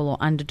people or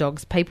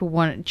underdogs, people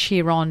want to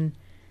cheer on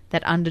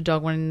that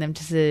underdog, wanting them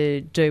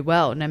to do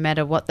well, no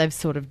matter what they've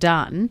sort of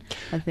done.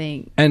 I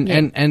think,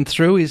 and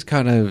through his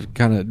kind of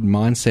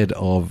mindset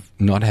of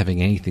not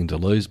having anything to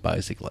lose,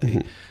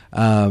 basically,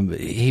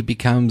 he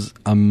becomes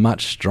a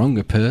much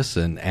stronger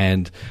person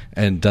and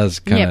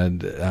does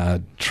kind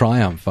of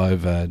triumph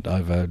over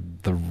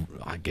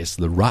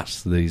the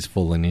ruts that he's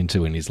fallen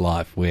into in his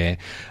life, where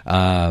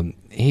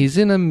he's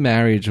in a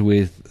marriage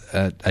with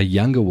a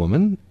younger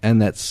woman,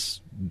 and that's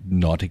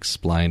not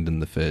explained in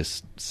the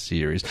first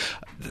series.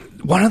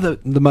 One of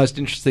the most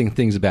interesting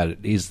things about it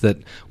is that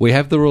we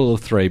have the rule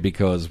of 3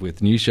 because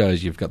with new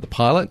shows you've got the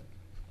pilot,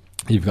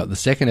 you've got the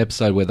second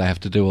episode where they have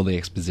to do all the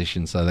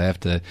exposition, so they have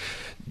to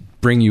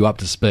bring you up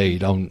to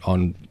speed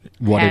on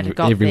what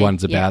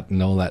everyone's about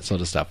and all that sort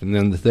of stuff. And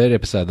then the third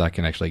episode they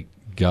can actually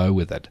go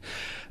with it.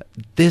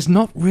 There's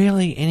not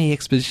really any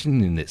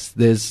exposition in this.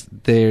 There's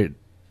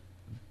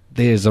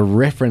a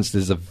reference,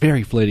 there's a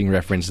very fleeting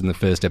reference in the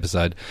first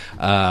episode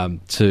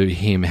to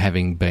him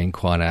having been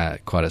quite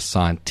a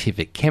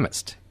scientific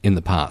chemist in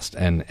the past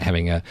and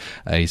having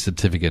a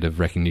certificate of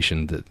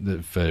recognition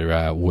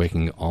for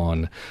working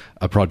on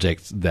a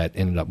project that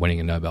ended up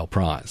winning a Nobel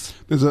Prize.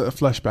 There's a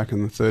flashback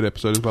in the third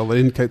episode as well that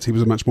indicates he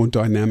was a much more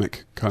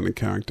dynamic kind of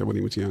character when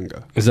he was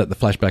younger. Is that the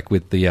flashback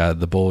with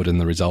the board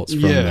and the results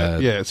from...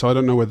 Yeah, so I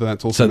don't know whether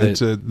that's also meant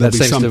to... That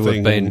seems to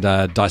have been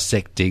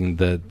dissecting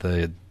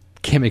the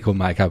chemical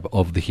makeup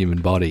of the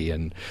human body,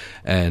 and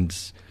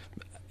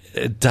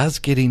it does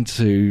get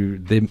into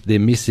they're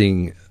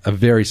missing a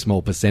very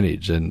small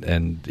percentage,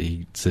 and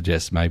he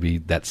suggests maybe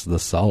that's the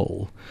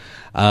soul,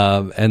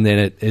 and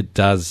then it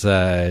does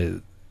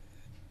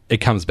it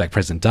comes back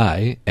present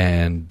day,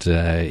 and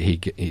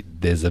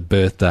there's a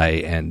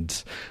birthday,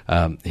 and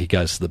he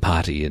goes to the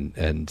party,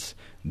 and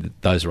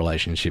those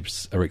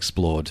relationships are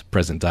explored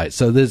present day.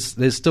 So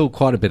there's still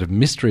quite a bit of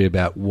mystery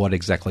about what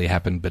exactly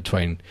happened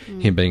between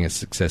him being a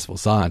successful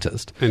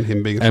scientist and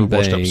him being a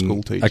washed-up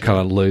school teacher, a kind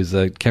of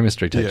loser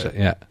chemistry teacher.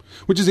 Yeah.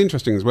 Which is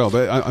interesting as well.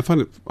 But I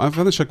found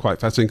the show quite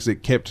fascinating because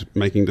it kept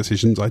making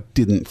decisions I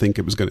didn't think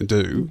it was going to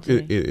do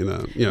in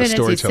a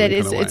storytelling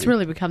kind of way. It's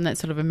really become that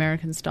sort of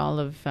American style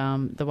of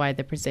the way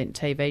they present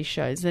TV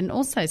shows, and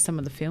also some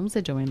of the films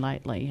they're doing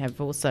lately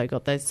have also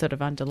got those sort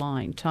of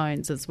underlying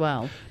tones as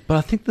well. But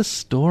I think the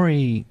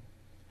story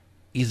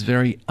is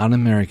very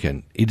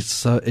un-American.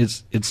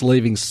 It's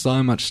leaving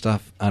so much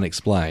stuff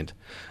unexplained.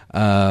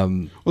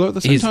 Although at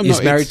the same time,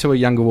 he's married to a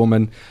younger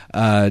woman.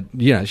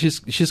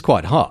 She's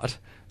quite hot.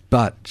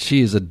 but she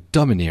is a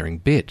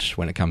domineering bitch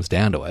when it comes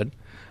down to it.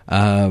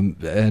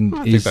 And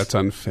I think that's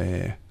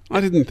unfair. I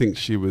didn't think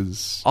she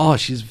was... Oh,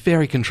 she's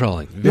very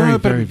controlling. Very,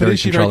 but very is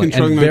she controlling. very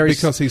controlling and though, very,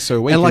 because he's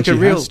so weak and like and a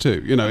she real, has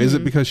to? You know, is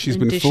it because she's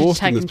And been she's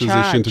forced in this taken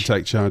position to charge.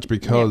 take charge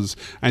because...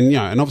 And,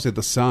 and obviously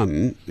the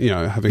son,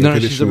 having No, a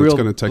she's a condition real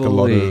that's going to take a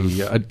lot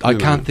bully. of... I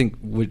can't think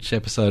which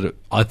episode.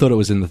 I thought it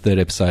was in the third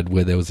episode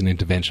where there was an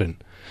intervention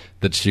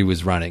that she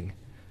was running,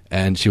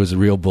 and she was a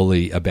real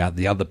bully about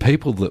the other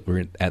people that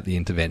were at the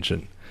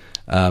intervention.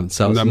 So And it's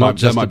that not might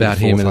just be about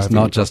fourth, him, and I it's haven't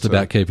not got just to-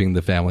 about keeping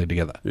the family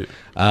together.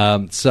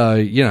 Yeah. So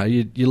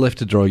you're left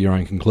to draw your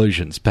own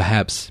conclusions.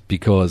 Perhaps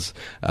because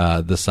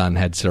the son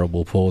had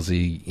cerebral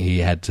palsy, he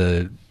had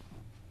to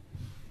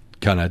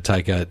kind of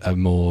take a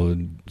more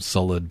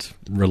solid,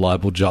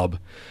 reliable job,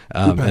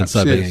 and Perhaps,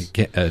 so yes.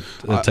 being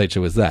a teacher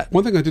was that.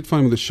 One thing I did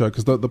find with the show,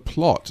 because the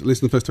plot, at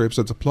least in the first 3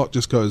 episodes, the plot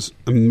just goes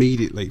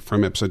immediately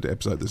from episode to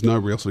episode. There's no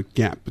real sort of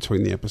gap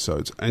between the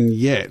episodes. And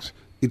yet,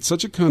 it's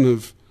such a kind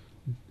of...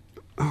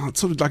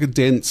 it's sort of like a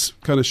dense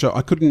kind of show.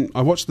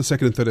 I watched the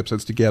second and third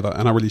episodes together,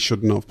 and I really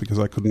shouldn't have because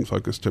I couldn't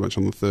focus too much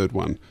on the third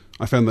one.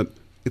 I found that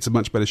it's a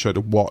much better show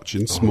to watch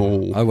in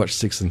small... I watched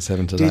 6 and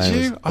 7 today. Did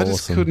It you? was I just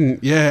awesome.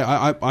 couldn't...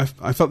 Yeah,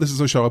 I felt this is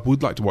a show I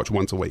would like to watch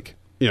once a week.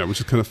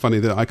 Which is kind of funny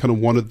that I kind of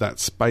wanted that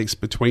space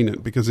between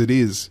it because it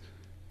is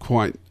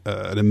quite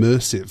an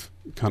immersive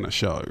kind of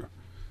show.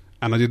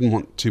 And I didn't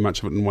want too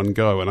much of it in one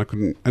go, and I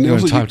couldn't... And You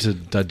also have time to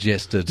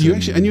digest it. you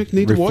actually, and you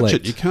need to watch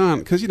it. reflect. You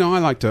can't because I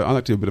like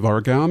to do a bit of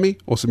origami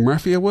or some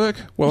raffia work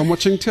while I'm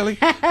watching telly.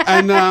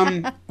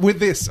 And with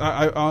this,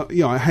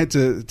 I had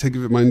to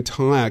give it my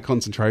entire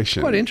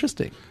concentration. Quite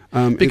interesting,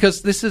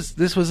 because this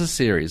was a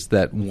series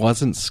that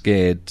wasn't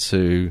scared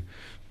to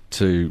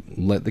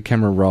let the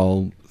camera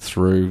roll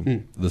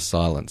through the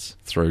silence,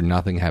 through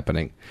nothing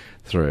happening.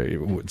 So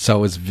it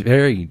was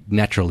very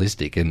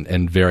naturalistic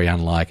and very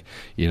unlike,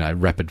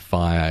 rapid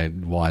fire,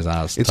 wise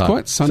ass. It's type.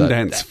 quite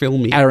Sundance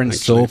filmy. Aaron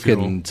actually, if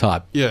Sorkin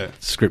type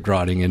script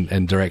writing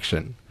and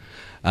direction.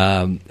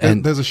 And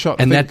there's a shot,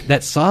 and I think-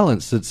 that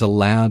silence that's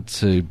allowed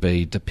to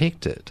be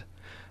depicted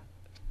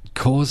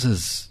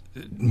causes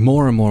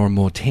more and more and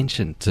more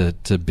tension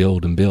to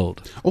build and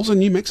build. Also,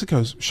 New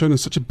Mexico's shown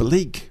as such a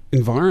bleak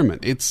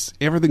environment.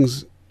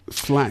 Everything's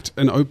flat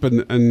and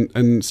open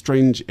and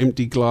strange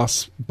empty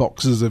glass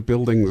boxes of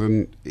buildings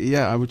and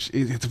it's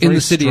very In the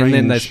city, and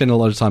then they strange. spend a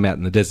lot of time out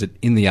in the desert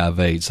in the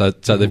RV. So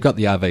they've got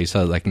the RV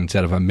so they can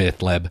set up a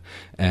meth lab,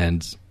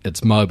 and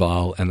it's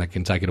mobile, and they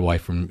can take it away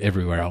from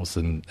everywhere else,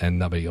 and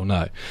nobody will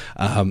know.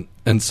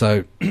 And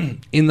so,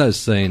 in those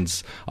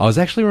scenes, I was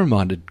actually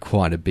reminded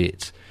quite a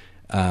bit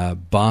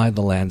by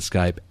the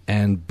landscape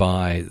and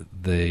by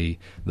the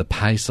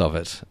pace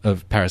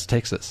of Paris,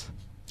 Texas.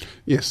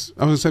 Yes,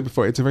 I was going to say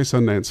before, it's a very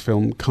Sundance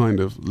film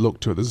kind of look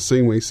to it. There's a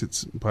scene where he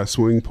sits by a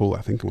swimming pool,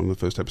 I think, in one of the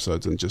first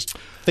episodes, and just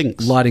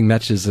thinks. Lighting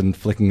matches and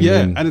flicking them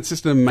Yeah, in and it's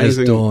just an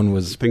amazing as dawn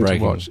was thing breaking.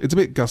 to watch. It's a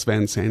bit Gus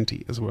Van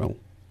Sant-y as well,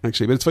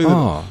 actually. But it's funny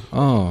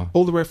that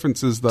all the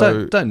references,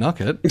 though... Don't knock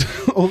it.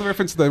 all the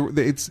references, though,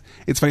 it's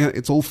funny,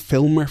 it's all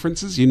film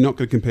references. You're not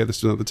going to compare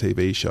this to another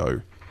TV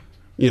show.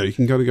 You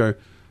can go...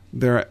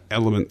 There are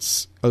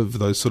elements of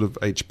those sort of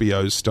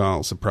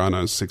HBO-style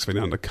Sopranos, 6 Feet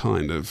Under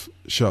kind of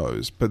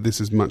shows, but this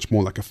is much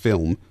more like a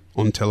film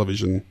on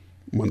television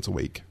once a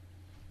week.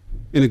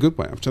 In a good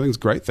way, which I think is a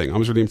great thing. I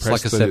was really It's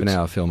impressed. like a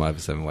 7-hour film over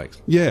 7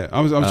 weeks. Yeah, I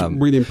was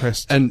really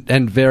impressed.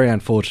 And very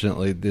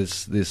unfortunately,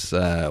 this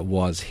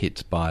was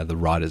hit by the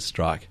writer's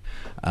strike.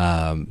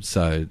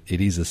 So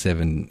it is a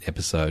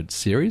 7-episode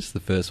series, the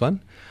first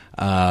one.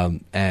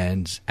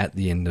 And at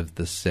the end of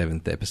the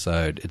 7th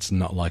episode, it's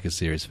not like a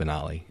series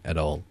finale at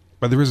all.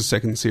 But there is a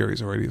second series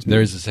already, isn't there?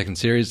 There is a second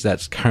series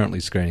that's currently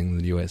screening in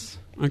the US.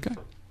 Okay.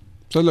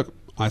 So look,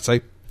 I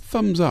say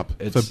thumbs up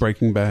for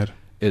Breaking Bad.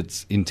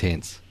 It's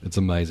intense. It's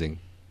amazing.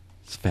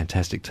 It's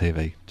fantastic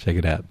TV. Check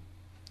it out.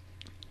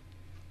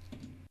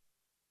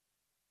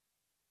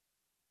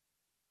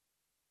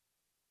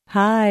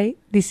 Hi,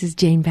 this is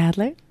Jane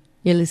Badler.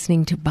 You're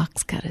listening to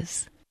Box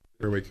Cutters.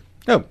 Every week.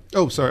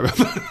 Oh, Sorry about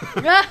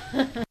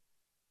that.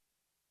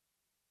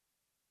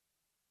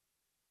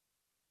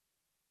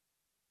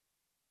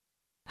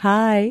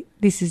 Hi,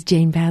 this is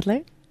Jane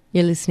Badler.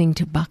 You're listening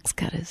to Box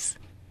Cutters.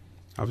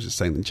 I was just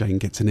saying that Jane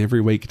gets in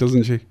every week,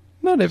 doesn't she?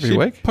 Not every She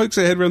week. pokes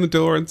her head around the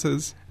door and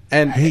says,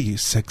 "Hey, you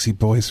sexy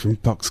boys from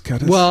Box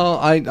Cutters." Well,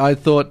 I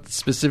thought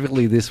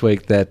specifically this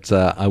week that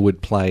I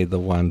would play the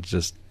one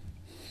just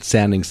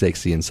sounding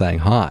sexy and saying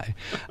hi,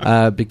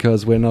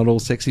 because we're not all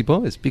sexy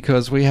boys,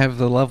 because we have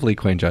the lovely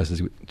Queen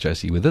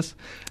Josie with us,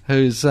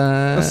 who's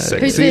a sexy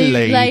Who's a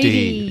lady.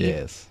 lady.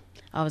 Yes.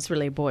 I was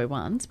really a boy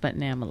once, but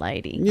now I'm a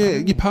lady. Yeah,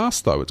 you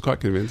passed though. It's quite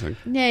convincing.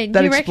 Yeah, That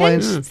do you reckon?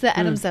 explains- It's the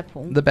Adam's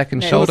apple. The back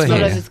and Yeah, shoulder it's not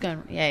hair. as it's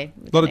going, yeah, A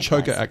lot of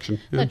choker necklace. action.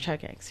 A lot Yeah. of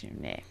choker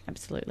action, yeah,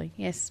 absolutely.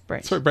 Yes,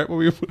 Brett. Sorry, Brett, what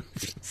were you...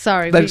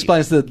 Sorry. That we-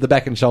 explains the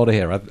back and shoulder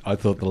hair. I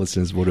thought the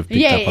listeners would have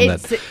picked yeah, up on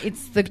it's, that.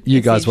 it's the... You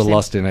it's guys were interesting.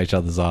 lost in each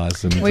other's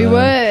eyes. And, We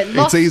were.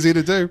 It's easy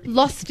to do.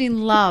 Lost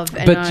in love.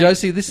 And But I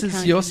Josie, this is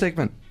can't your get-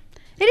 segment.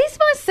 It is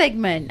my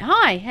segment.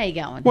 Hi, how you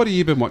going? What have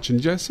you been watching,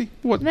 Josie?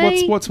 What's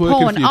Me? working Porn. for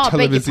you Beg your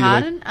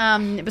televisively?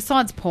 pardon.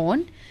 Besides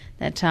porn,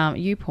 that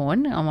you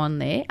porn, I'm on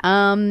there.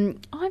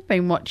 I've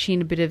been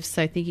watching a bit of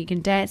So Think You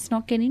Can Dance,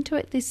 not get into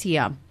it this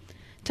year.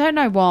 Don't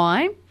know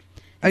why.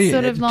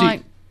 Sort of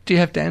like... Do you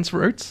have dance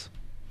roots?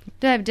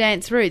 Do I have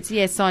dance roots?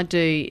 Yes, I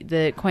do.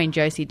 The Queen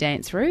Josie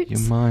dance roots. Your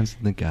mind's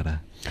in the gutter.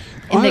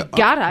 In the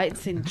gutter,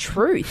 it's in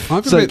truth.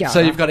 So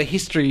you've got a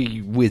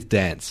history with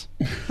dance.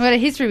 I've got a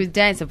history with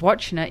dance of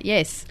watching it,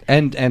 yes.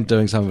 And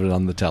doing some of it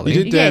on the telly.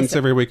 You did dance Yes.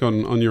 every week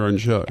on your own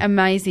show.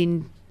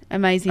 Amazing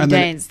And dance. then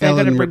They've got to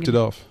Ellen bring ripped it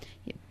off.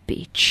 You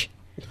bitch.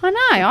 I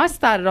know. I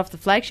started off the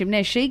flagship.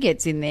 Now she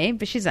gets in there,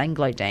 but she's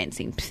Anglo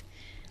dancing. Pfft.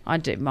 I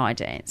do my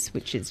dance,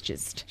 which is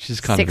just She's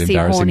kind sexy, of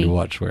embarrassing horny. to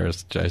watch,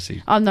 whereas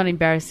Josie... I'm not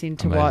embarrassing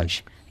to Amazing.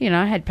 watch. You know,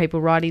 I had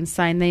people write in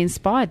saying they're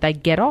inspired. They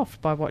get off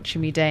by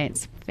watching me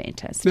dance.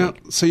 Fantastic. Now,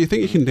 so you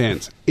think you can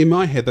dance? In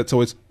my head, that's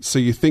always, so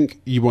you think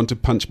you want to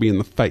punch me in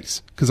the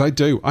face? Because I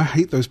do. I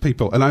hate those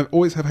people, and I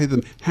always have hated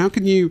them. How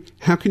can you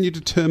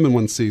determine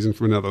one season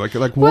from another?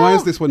 Like why Well,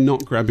 is this one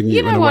not grabbing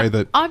you, know in a what? way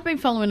that... I've been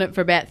following it for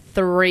about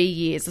 3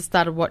 years. I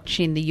started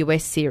watching the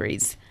US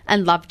series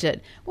and loved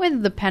it. Whether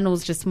the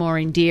panel's just more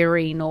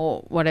endearing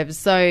or whatever.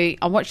 So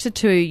I watched the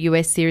 2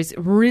 US series,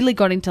 really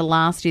got into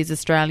last year's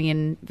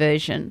Australian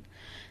version.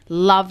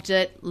 Loved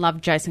it.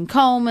 Loved Jason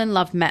Coleman.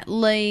 Loved Matt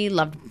Lee.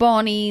 Loved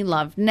Bonnie.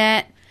 Loved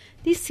Nat.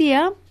 This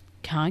year,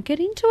 can't get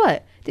into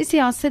it. This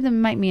year, I said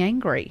them make me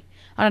angry.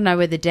 I don't know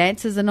whether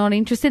dancers are not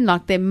interested.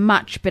 Like, they're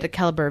much better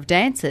calibre of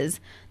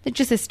dancers. They're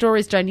just their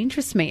stories don't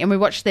interest me. And we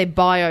watched their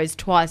bios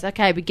twice.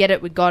 Okay, we get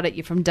it. We got it.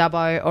 You're from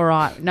Dubbo. All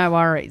right. No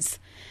worries.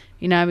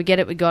 You know, we get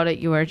it, we got it,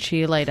 you were a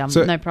cheerleader,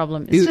 So no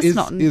problem. It's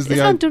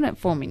not doing it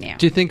for me now.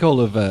 Do you think all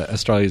of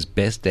Australia's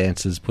best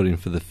dancers put in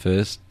for the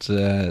first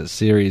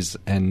series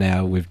and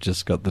now we've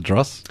just got the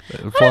dross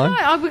flying?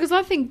 I don't know, because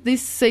I think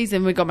this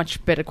season we got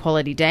much better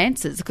quality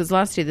dancers, because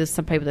last year there's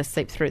some people that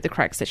sleep through the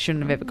cracks that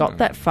shouldn't have ever got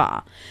that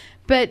far.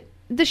 But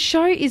the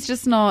show is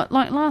just not,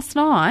 like last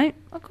night,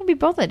 I couldn't be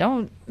bothered.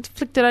 I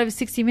flicked it over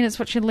 60 minutes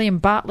watching Liam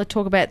Bartlett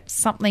talk about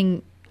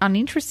something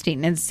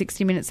uninteresting, as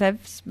 60 Minutes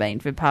have been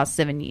for the past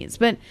 7 years.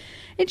 But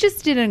it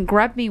just didn't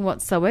grab me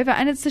whatsoever,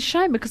 and it's a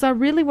shame because I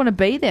really want to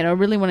be there and I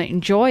really want to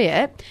enjoy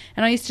it.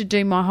 And I used to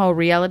do my whole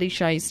reality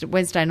show.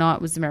 Wednesday night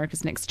was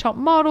America's Next Top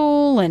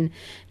Model, and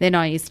then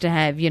I used to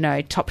have, you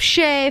know, Top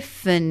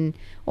Chef and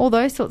all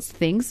those sorts of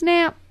things.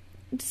 Now,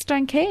 I just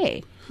don't care.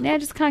 Now I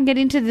just can't get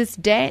into this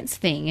dance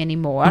thing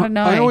anymore. I don't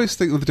know. I always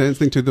think with the dance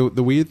thing too,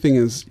 the weird thing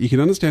is you can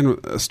understand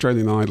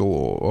Australian Idol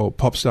or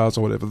pop stars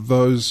or whatever,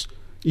 those...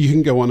 You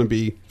can go on and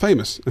be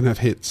famous and have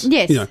hits.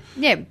 Yes. You know.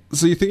 Yeah.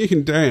 So you think you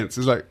can dance?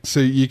 It's like, so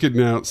you could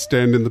now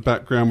stand in the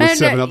background with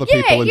 7 other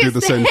people and do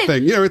the same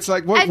thing. You know, it's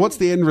like, what's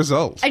the end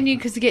result? And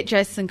because you get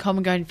Jason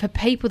Coleman going, for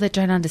people that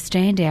don't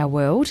understand our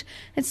world,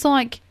 it's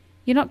like,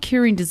 you're not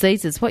curing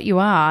diseases. What you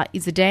are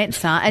is a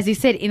dancer, as he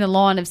said, in a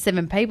line of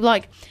 7 people.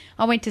 Like,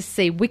 I went to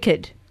see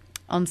Wicked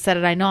on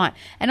Saturday night,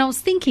 and I was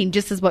thinking,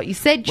 just as what you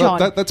said, John.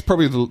 Well, that's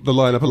probably the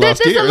lineup of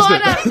last year, isn't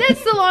it?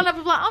 That's the lineup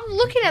of, like, I'm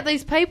looking at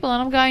these people and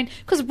I'm going,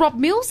 because Rob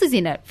Mills is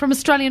in it from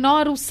Australian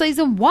Idol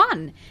season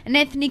 1, and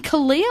Anthony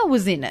Kalia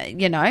was in it,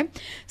 you know.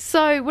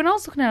 So when I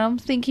was looking at it, I'm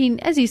thinking,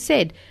 as you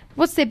said,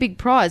 what's their big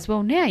prize?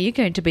 Well, now you're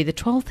going to be the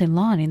 12th in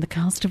line in the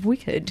cast of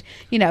Wicked.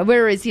 You know,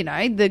 whereas, you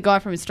know, the guy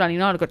from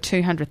Australian Idol got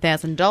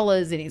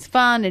 $200,000 in his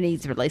fund and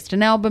he's released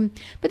an album.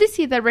 But this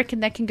year they reckon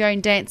they can go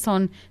and dance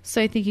on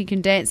So Think You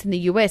Can Dance in the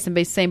US and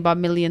be seen by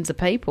millions of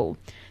people.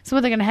 So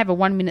are they going to have a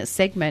 1-minute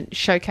segment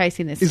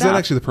showcasing this stuff? Is that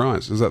actually the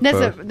prize? Is that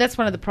that's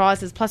one of the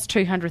prizes, plus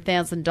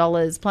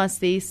 $200,000, plus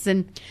this.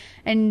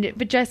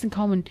 But Jason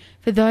Coleman,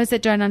 for those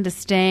that don't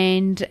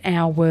understand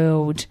our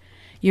world,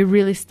 you're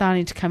really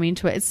starting to come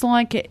into it. It's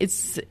like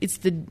it's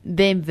the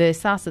them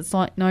versus us. It's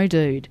like, no,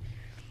 dude.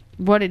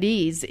 What it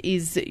is,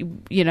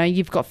 you know,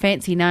 you've got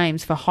fancy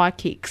names for high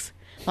kicks,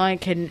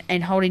 like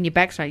and holding your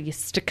back straight, your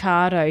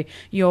staccato,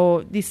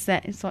 your this,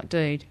 that. It's like,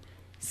 dude,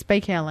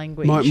 speak our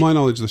language. My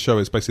knowledge of the show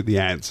is basically the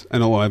ads,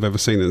 and all I've ever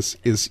seen is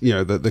you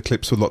know the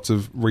clips with lots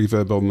of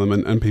reverb on them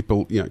and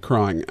people, you know,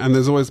 crying. And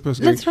there's always a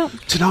person That's going,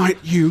 right. "Tonight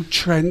you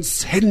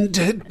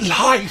transcended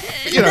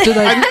life." You know, Do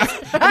they-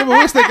 and of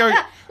course they're going,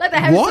 Like they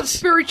have what? some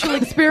spiritual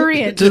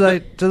experience. Do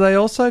they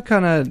also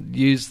kind of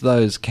use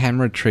those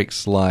camera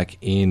tricks like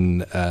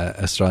in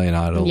Australian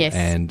Idol Yes.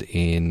 and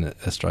in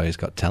Australia's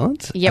Got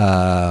Talent?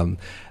 Yep.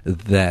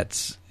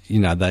 That's, you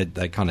know,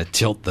 they kind of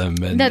tilt them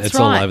and That's it's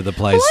all right. over the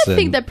place. Well, I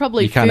think and they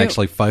probably you can't feel-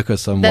 actually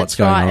focus on That's what's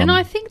going right. on. And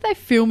I think they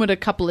film it a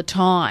couple of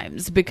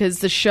times because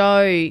the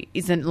show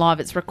isn't live.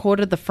 It's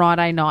recorded the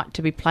Friday night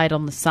to be played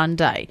on the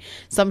Sunday.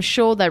 So I'm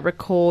sure they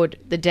record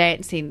the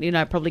dancing, you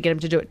know, probably get them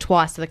to do it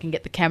twice so they can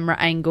get the camera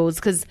angles,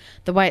 because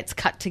the way it's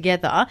cut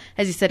together,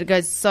 as you said, it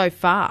goes so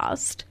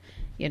fast,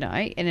 you know,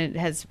 and it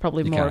has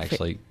probably you more can't effect.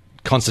 actually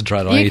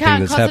concentrate on You anything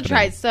can't that's concentrate.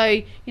 happening. So,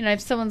 you know,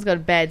 if someone's got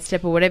a bad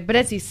step or whatever, but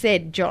as you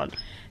said, John,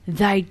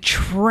 they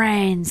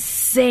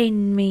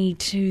transcend me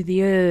to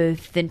the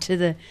earth and to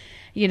the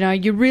You know,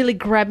 you really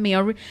grab me.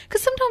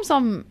 Because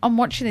sometimes I'm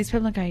watching these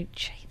people and I go,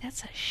 gee,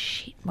 that's a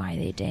shit way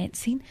they're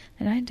dancing.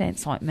 They don't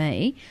dance like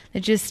me.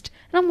 They're just...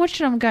 And I'm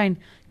watching them going,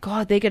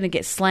 God, they're going to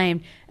get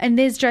slammed. And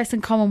there's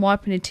Jason Coleman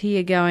wiping a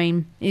tear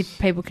going, if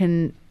people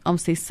can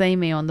obviously see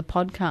me on the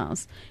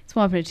podcast, he's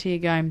wiping a tear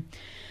going,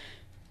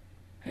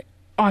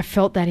 I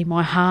felt that in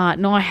my heart,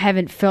 and I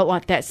haven't felt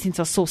like that since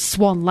I saw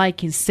Swan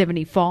Lake in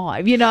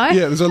 75, you know?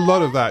 Yeah, there's a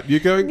lot of that.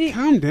 You're going,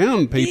 calm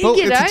down, people.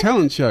 You It's know? a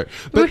talent show.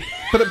 But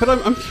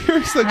I'm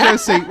curious though,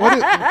 Josie,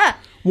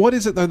 what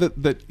is it though that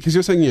because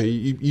you're saying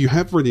you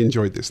have really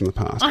enjoyed this in the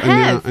past, I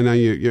have. Now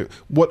you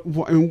what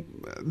I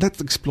mean,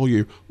 let's explore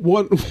you.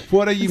 What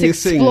are you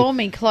missing? Explore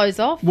me, close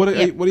off. What are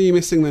you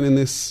missing then in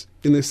this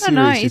series? I don't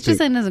know. you It's just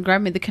think? it doesn't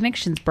grab me. The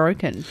connection's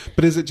broken.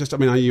 But is it just? I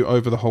mean, are you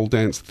over the whole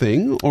dance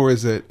thing, or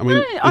is it? I mean,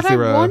 No, I is there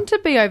don't a? want to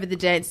be over the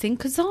dancing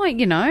because I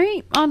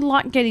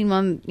like getting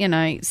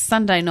on,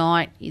 Sunday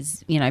night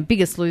is,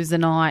 Biggest Loser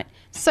night.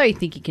 So you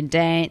think you can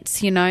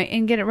dance,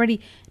 and get it ready.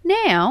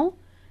 Now,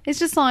 it's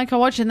just like I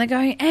watch it and they go,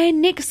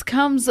 and next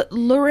comes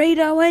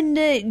Laredo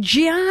and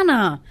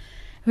Gianna,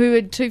 who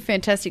are two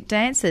fantastic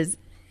dancers.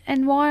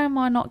 And why am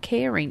I not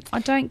caring? I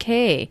don't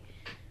care.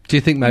 Do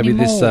you think maybe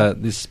anymore.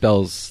 this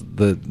spells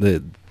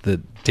the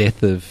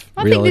death of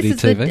reality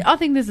TV? I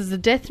think this is a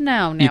death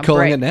knell now. You're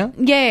calling Brett. it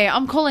now? Yeah,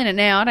 I'm calling it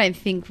now. I don't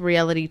think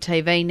reality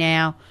TV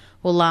now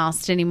will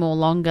last any more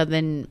longer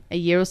than a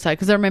year or so.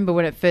 Because I remember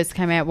when it first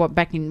came out,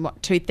 back in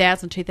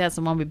 2000,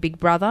 2001 with Big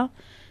Brother,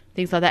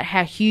 things like that,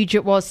 how huge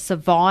it was,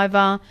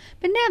 Survivor.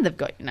 But now they've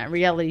got,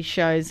 reality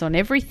shows on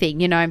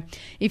everything.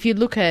 If you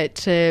look at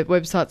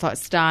websites like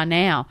Star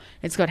Now,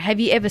 it's got, have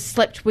you ever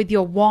slept with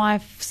your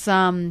wife's,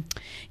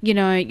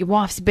 your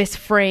wife's best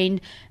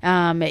friend,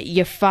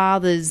 your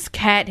father's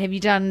cat? Have you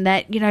done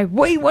that?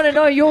 We want to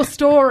know your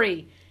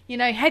story.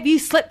 Have you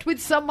slept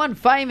with someone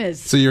famous?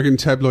 So you reckon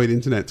tabloid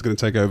internet's going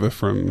to take over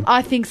from?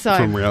 I think so.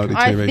 From reality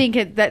TV. I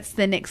think that's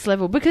the next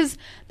level because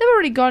they've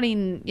already got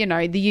in,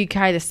 the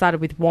UK. They started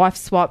with Wife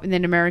Swap, and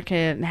then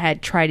America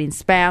had Trade in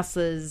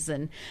Spouses,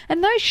 and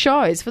those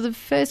shows for the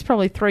first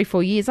probably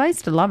 3-4 years. I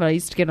used to love it. I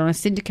used to get on a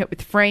syndicate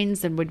with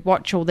friends and would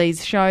watch all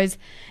these shows.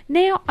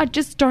 Now I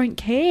just don't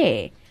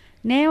care.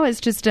 Now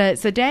it's just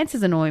so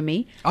dances annoy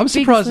me. I'm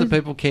surprised that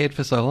people cared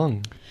for so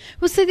long.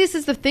 Well, see, this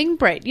is the thing,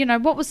 Brett.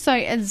 What was so,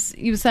 as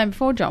you were saying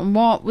before, John,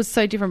 what was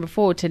so different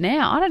before to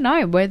now? I don't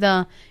know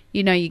whether,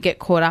 you get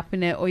caught up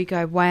in it or you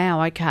go,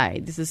 wow,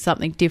 okay, this is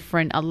something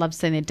different. I love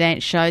seeing the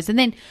dance shows. And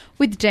then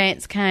with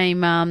dance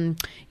came,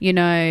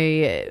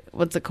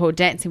 what's it called?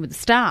 Dancing with the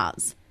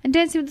Stars. And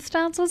Dancing with the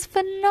Stars was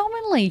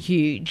phenomenally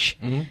huge.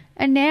 Mm-hmm.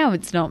 And now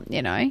it's not,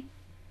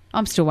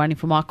 I'm still waiting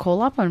for my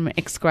call up. I'm an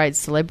X-grade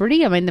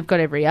celebrity. I mean, they've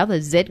got every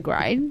other Z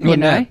grade.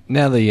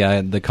 Now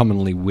the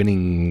commonly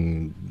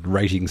winning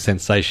rating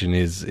sensation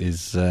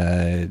is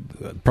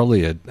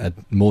probably a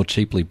more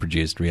cheaply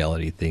produced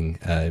reality thing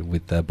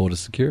with Border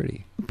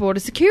Security.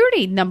 Border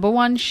Security, number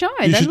 1 show.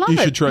 They love it. You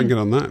should try and get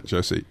on that,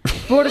 Josie.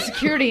 Border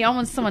Security. I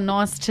want someone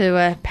nice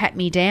to pat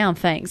me down,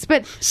 thanks.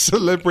 But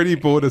Celebrity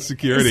Border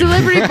Security.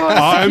 Celebrity Border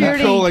Security.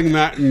 I'm calling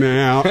that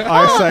now.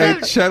 I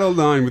say Channel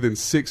 9 within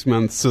 6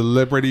 months.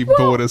 Celebrity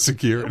Border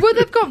Security. Well,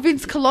 they've got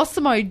Vince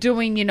Colosimo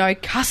doing,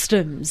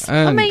 customs.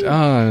 And,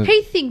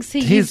 he thinks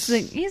he's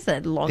a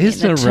long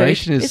his in the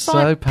narration tooth. is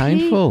so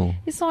painful.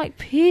 It's like,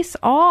 piss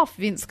off,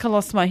 Vince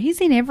Colosimo.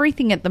 He's in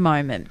everything at the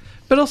moment.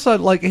 But also,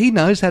 he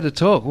knows how to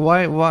talk.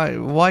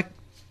 Why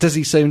does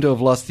he seem to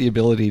have lost the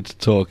ability to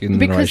talk in the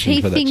because narration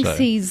he for that thinks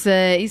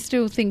show? he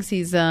still thinks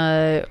he's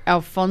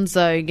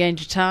Alfonso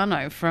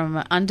Gangitano from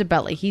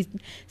Underbelly.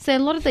 A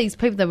lot of these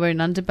people that were in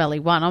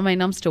Underbelly 1, I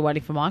mean, I'm still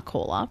waiting for my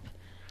call up.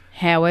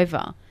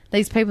 However,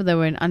 these people that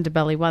were in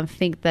Underbelly 1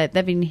 think that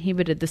they've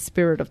inhibited the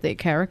spirit of their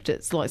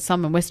characters. Like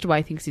Simon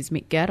Westaway thinks he's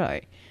Mick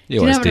Gatto. He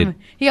always did. I mean?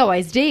 He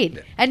always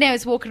did. And now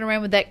he's walking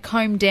around with that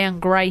combed down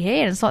grey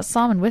hair. And it's like,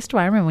 Simon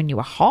Westaway, I remember when you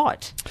were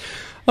hot.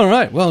 All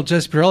right. Well,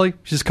 Josie Pirelli,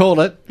 she's called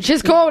it.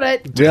 She's called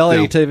it.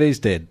 Reality TV's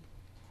dead.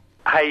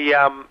 Hey,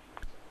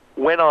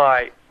 when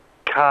I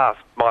cast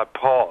my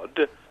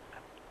pod,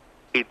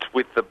 it's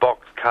with the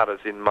box cutters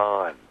in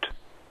mind.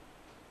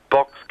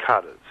 Box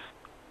cutters.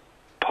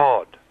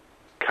 Pod.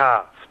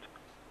 Cast.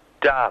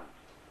 Done.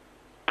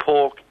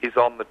 Pork is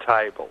on the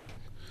table.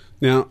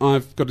 Now,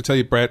 I've got to tell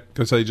you, Brett,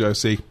 got to tell you,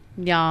 Josie,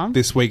 Yeah.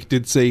 this week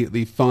did see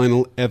the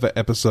final ever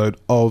episode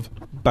of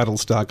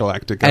Battlestar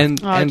Galactica. And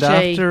Gee,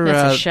 after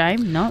that's a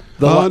shame, not.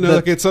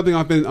 It's something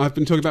I've been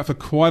talking about for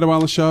quite a while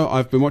on the show.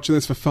 I've been watching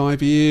this for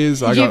 5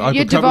 years. I've You're got covered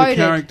the devoted.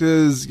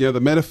 characters, the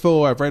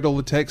metaphor. I've read all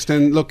the text,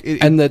 and look,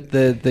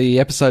 the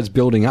episodes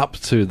building up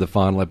to the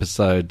final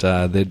episode,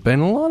 there'd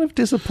been a lot of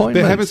disappointment.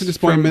 there have been some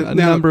disappointment. from a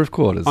Now, number of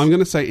quarters. I'm going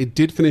to say it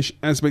did finish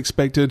as we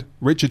expected.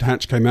 Richard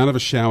Hatch came out of a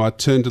shower,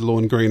 turned to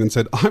Lorne Green, and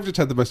said, "I've just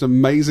had the most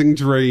amazing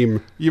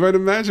dream." You won't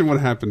imagine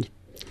what happened.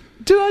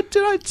 Did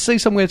I see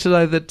somewhere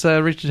today that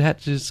Richard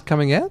Hatch is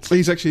coming out?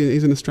 He's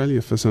in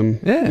Australia for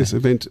this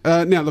event.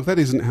 Now, look, that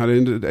isn't how it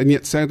ended, and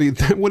yet sadly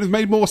that would have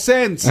made more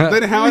sense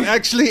than how it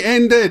actually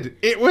ended.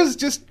 It was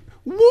just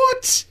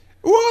what?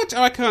 What?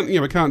 I can't.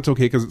 We can't talk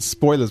here because it's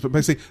spoilers. But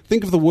basically,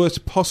 think of the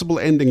worst possible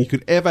ending you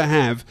could ever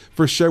have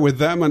for a show with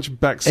that much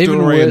backstory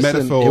Even worse and than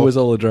metaphor. It Was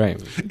All a Dream.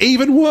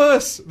 Even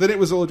worse than It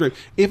Was All a Dream.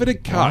 If it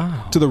had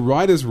cut to the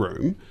writers'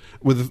 room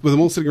with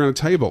them all sitting around a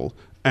table,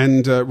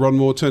 and Ron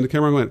Moore turned the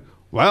camera and went,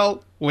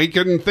 "Well, we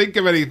couldn't think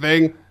of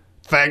anything.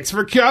 Thanks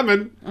for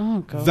coming." Oh,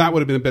 God. That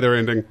would have been a better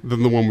ending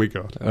than the one we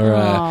got. All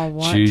right, Oh,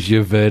 what? choose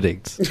your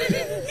verdict.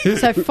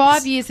 So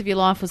 5 years of your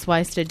life was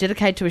wasted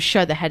dedicated to a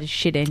show that had a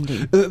shit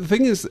ending. The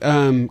thing is,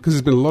 because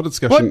there's been a lot of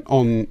discussion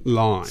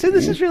online. See,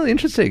 this is really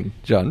interesting,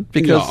 John,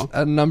 because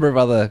Yeah. a number of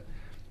other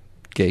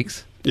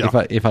geeks, Yeah.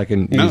 if I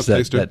can No, use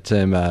please do. that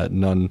term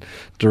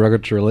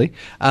non-derogatorily,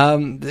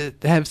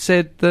 have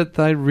said that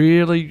they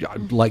really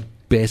like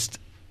best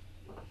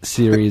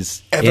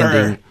series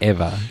ending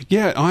ever.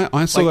 Yeah,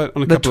 I saw that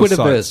on a The couple of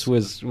sites.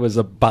 Twitterverse was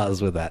a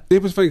buzz with that.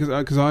 It was funny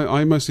because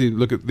I mostly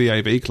look at the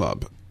AV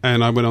Club,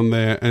 and I went on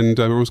there, and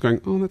everyone was going,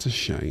 "Oh, that's a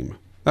shame."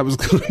 That was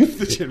kind of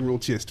the general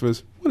gist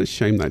was, what a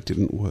shame that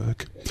didn't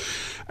work.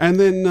 And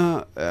then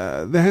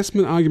there has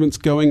been arguments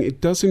going,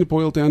 it does seem to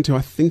boil down to,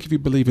 I think if you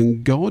believe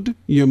in God,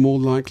 you're more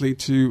likely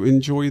to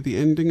enjoy the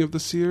ending of the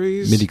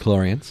series.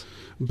 Midi-chlorians.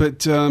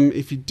 But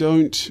if you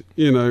don't,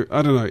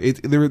 I don't know.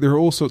 There are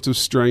all sorts of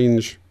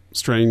strange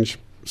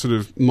sort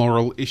of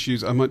moral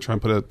issues. I might try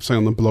and say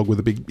on the blog with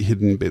a big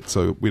hidden bit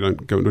so we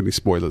don't go into any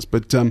spoilers.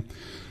 But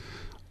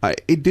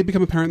it did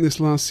become apparent in this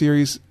last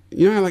series,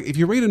 like if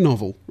you read a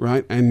novel,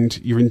 right, and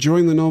you're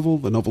enjoying the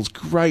novel's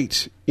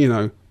great,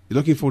 you're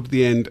looking forward to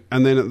the end,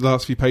 and then at the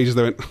last few pages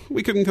they went,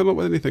 we couldn't come up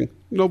with anything.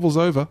 Novel's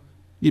over.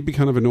 You'd be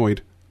kind of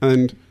annoyed.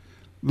 And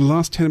the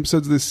last 10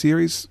 episodes of this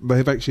series, they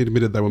have actually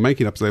admitted they were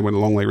making up as they went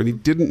along. They really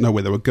didn't know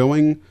where they were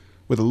going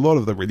with a lot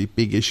of the really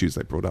big issues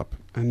they brought up.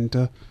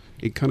 And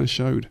it kind of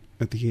showed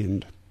at the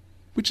end,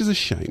 which is a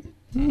shame.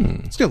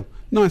 Still,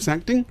 nice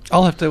acting.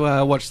 I'll have to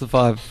watch the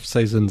 5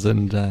 seasons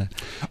and get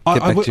I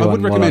back would to you on what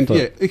I recommend,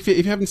 thought. if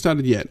you haven't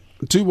started yet,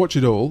 do watch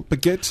it all,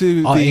 but get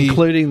to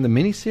including the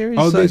miniseries?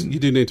 Oh, So- you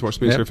do need to watch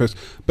the miniseries first.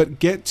 But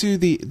get to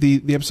the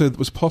episode that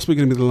was possibly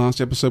going to be the last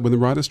episode when the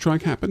writer's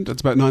strike happened.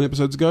 That's about 9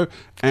 episodes ago.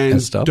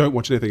 And stop. don't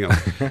watch anything else.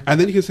 And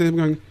then you can see them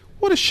going,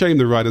 what a shame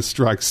the writer's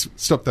strike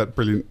stopped that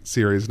brilliant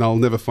series, and I'll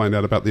never find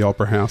out about the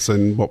Opera House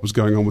and what was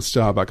going on with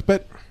Starbuck.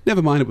 But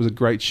never mind, it was a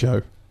great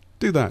show.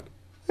 Do that.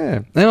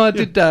 Yeah. Now, I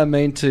did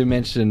mean to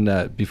mention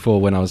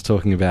before when I was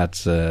talking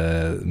about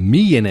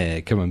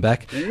Millionaire coming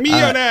back.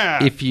 Millionaire!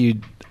 If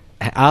you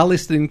are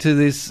listening to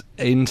this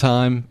in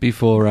time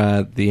before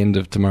the end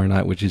of tomorrow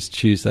night, which is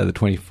Tuesday the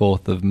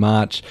 24th of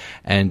March,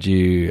 and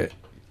you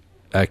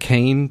are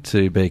keen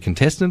to be a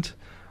contestant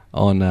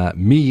on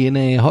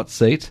Millionaire Hot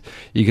Seat,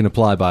 you can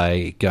apply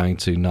by going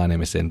to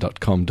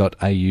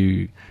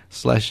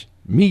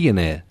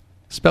 9msn.com.au/millionaire,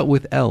 spelt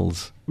with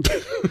L's.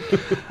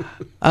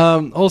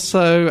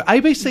 Also,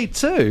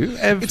 ABC2.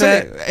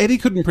 Eddie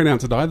couldn't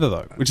pronounce it either,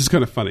 though, which is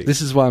kind of funny.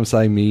 This is why I'm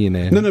saying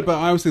millionaire. No, but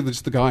I always think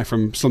it's the guy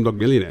from Slumdog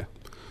Millionaire.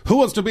 Who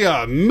wants to be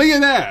a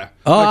millionaire?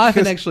 Oh, I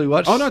haven't actually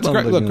watched Oh, no, it's a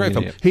great Slumdog film.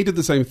 Millionaire. He did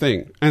the same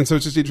thing. And so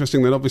it's just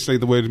interesting that obviously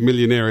the word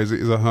millionaire is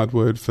a hard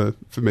word for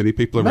many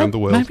people around the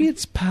world. Maybe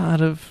it's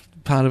part of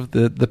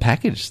the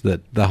package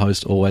that the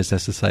host always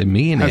has to say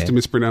millionaire. Has to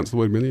mispronounce the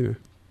word millionaire.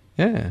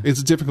 Yeah. It's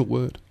a difficult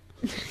word.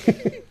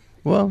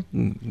 Well,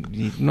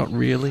 not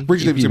really. Originally it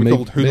was If you going to be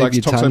called Who move Likes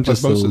your Tops tongue and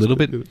just a Plasmosis. little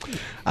bit.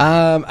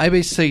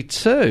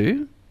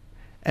 ABC2,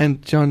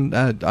 and John,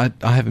 I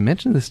haven't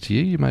mentioned this to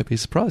you. You may be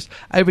surprised.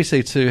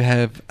 ABC2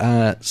 have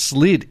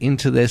slid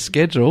into their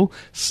schedule,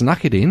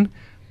 snuck it in,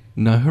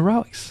 No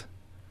Heroics.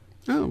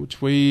 Oh,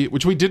 which we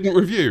didn't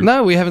review.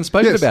 No, we haven't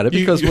spoken Yes, about it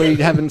because we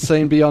haven't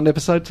seen beyond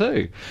episode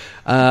 2.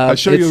 I'm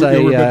sure you'll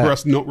remember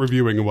us not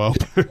reviewing a while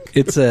back.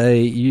 It's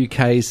a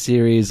UK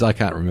series. I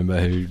can't remember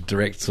who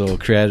directs or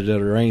created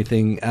it or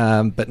anything,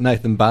 but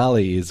Nathan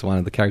Barley is one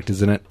of the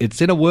characters in it.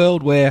 It's in a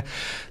world where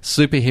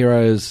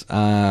superheroes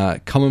are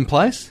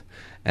commonplace,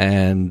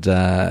 and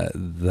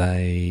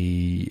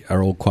they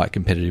are all quite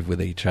competitive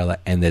with each other,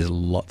 and there's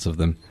lots of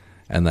them,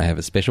 and they have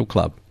a special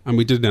club. And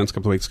we did announce a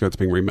couple of weeks ago it's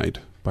being remade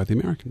by the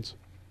Americans.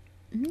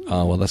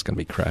 Oh, well, that's going to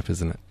be crap,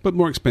 isn't it? But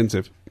more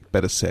expensive,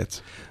 better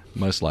sets.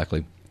 Most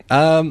likely.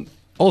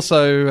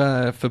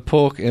 Also, for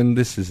Pork, and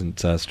this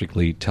isn't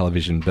strictly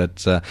television,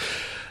 but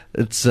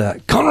it's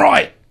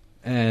Conroy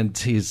and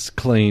his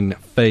clean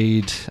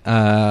feed.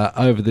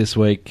 Over this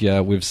week,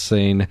 we've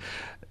seen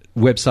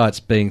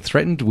websites being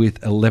threatened with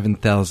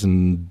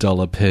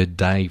 $11,000 per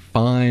day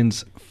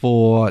fines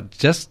for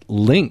just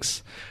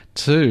links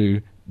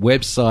to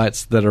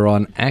websites that are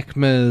on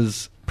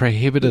ACMA's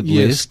prohibited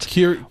Yes, list,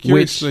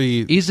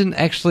 curiously- which isn't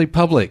actually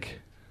public.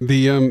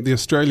 The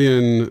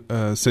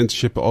Australian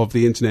censorship of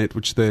the internet,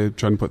 which they're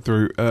trying to put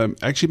through,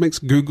 actually makes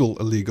Google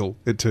illegal.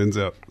 It turns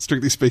out,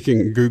 strictly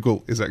speaking,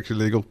 Google is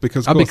actually legal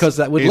because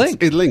that would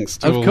link. It links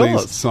to Of all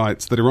course. these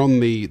sites that are on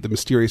the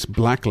mysterious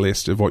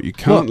blacklist of what you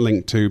can't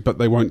link to, but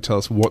they won't tell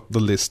us what the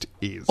list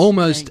is.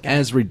 Almost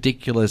as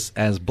ridiculous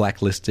as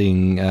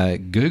blacklisting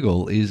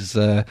Google is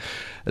that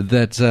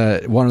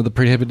one of the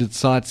prohibited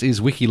sites is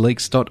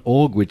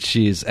WikiLeaks.org, which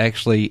is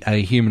actually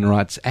a human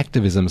rights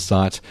activism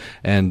site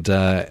and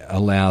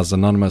allows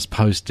anonymous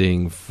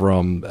posting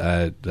from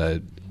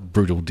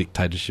brutal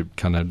dictatorship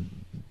kind of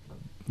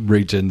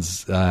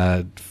regions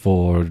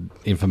for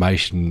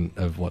information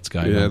of what's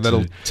going on. Yeah,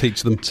 that'll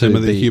teach them to some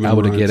of the be human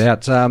able rights. to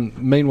get out.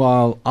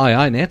 Meanwhile,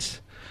 IINet,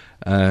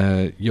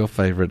 your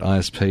favourite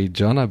ISP,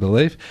 John, I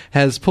believe,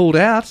 has pulled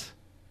out.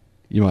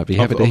 You might be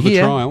happy to of the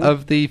hear trial.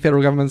 of the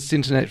federal government's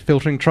internet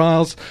filtering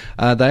trials.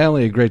 They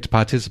only agreed to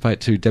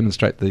participate to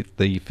demonstrate that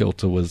the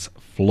filter was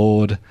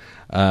flawed.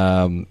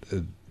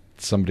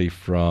 Somebody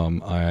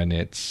from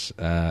IONET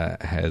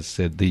has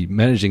said, the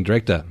managing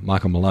director,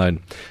 Michael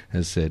Malone,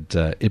 has said,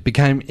 it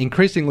became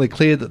increasingly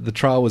clear that the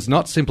trial was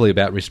not simply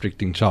about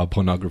restricting child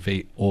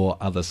pornography or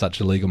other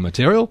such illegal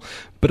material,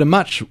 but a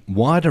much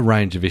wider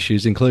range of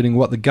issues, including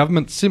what the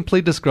government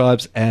simply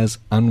describes as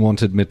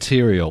unwanted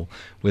material,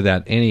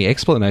 without any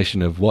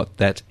explanation of what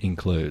that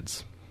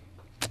includes.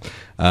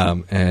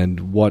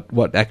 And what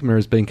ACMA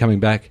has been coming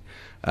back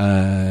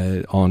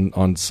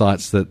on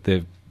sites that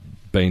they've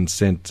been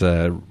sent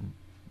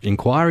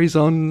inquiries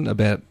on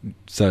about,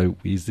 so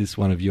is this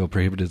one of your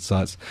prohibited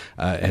sites,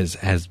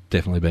 has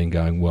definitely been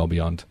going well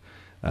beyond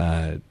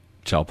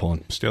child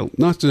porn. Still,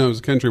 nice to know as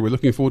a country we're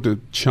looking forward to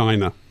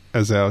China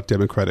as our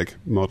democratic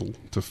model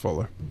to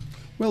follow.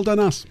 Well done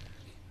us.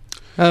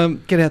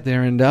 Get out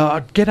there and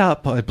Get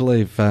Up, I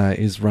believe,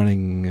 is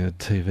running a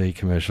TV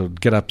commercial.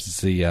 Get Up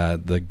is the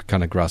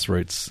kind of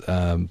grassroots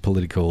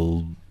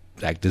political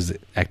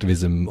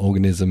activism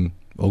organisation.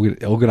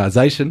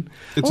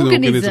 It's an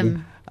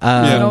organism.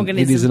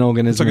 It is an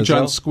organism. It's like a as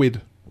giant well.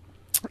 squid.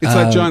 It's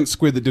that giant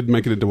squid that didn't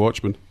make it into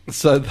Watchmen.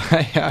 So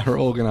they are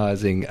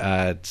organising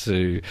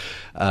to,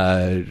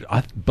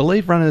 I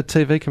believe, run a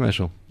TV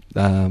commercial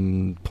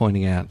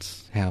pointing out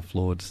how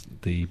flawed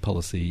the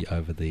policy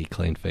over the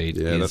clean feed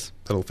is.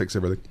 That'll fix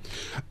everything.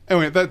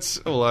 Anyway, that's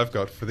all I've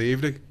got for the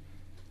evening.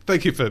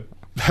 Thank you for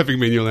having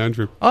me in your lounge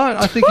room.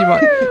 I think you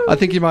might. I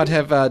think you might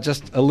have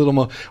just a little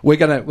more. We're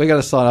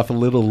gonna sign off a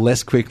little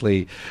less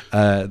quickly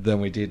than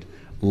we did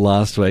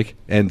last week,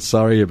 and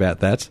sorry about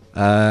that.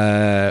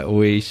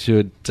 We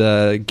should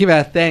give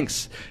our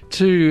thanks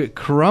to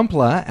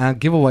Crumpler, our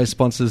giveaway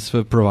sponsors,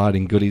 for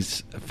providing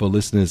goodies for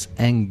listeners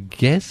and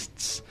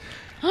guests,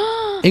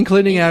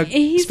 including our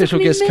He's special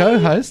looking at guest me.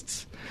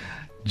 co-hosts,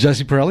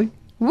 Josie Pirelli.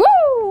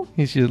 Woo!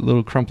 Here's your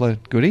little Crumpler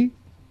goodie.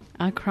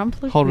 A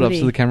crumpler Hold it up goodie.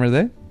 to the camera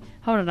there.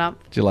 Hold it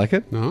up. Do you like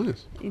it?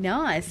 Nice.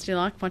 Nice. Do you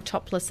like my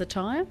topless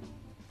attire?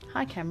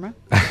 Hi, camera.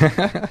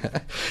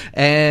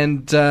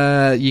 And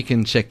you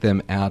can check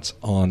them out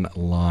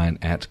online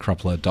at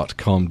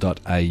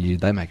crumpler.com.au.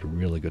 They make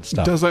really good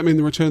stuff. Does that mean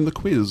they return the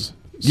quiz soon?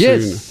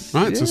 Yes,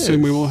 Right, so yes.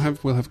 soon we'll have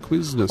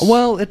quizness.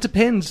 Well, it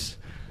depends,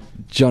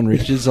 John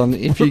Richards, on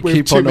if you We have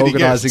keep too on many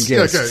organising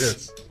guests. Okay,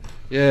 yes.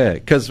 Yeah,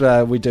 because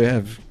we do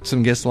have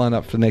some guests lined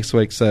up for next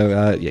week.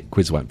 So,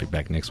 quiz won't be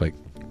back next week.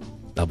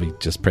 They'll be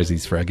just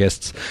prezzies for our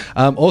guests.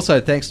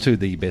 Also, thanks to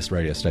the best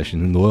radio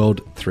station in the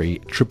world,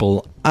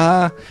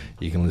 3RRR.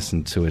 You can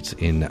listen to it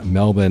in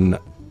Melbourne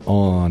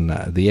on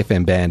the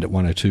FM band at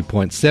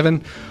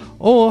 102.7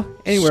 or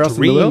anywhere else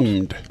in the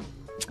world.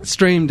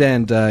 Streamed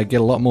and get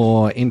a lot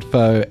more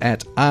info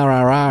at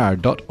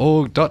rrr.org.au.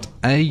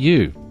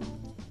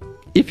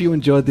 If you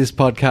enjoyed this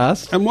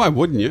podcast, And why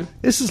wouldn't you?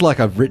 this is like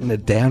I've written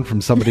it down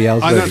from somebody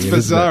else. I know, it's reading it, isn't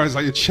bizarre. it? It's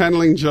like you're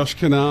channeling Josh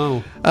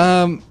Canal.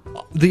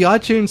 The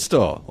iTunes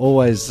Store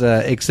always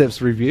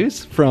accepts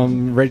reviews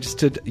from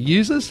registered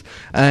users,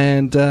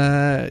 and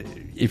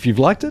if you've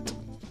liked it,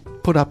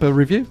 put up a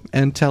review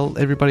and tell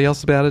everybody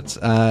else about it.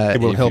 It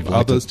will if help you've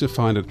liked others it, to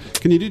find it.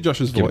 Can you do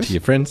Josh's give voice? it to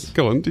your friends.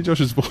 Go on, do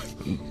Josh's voice.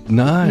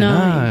 No, No, you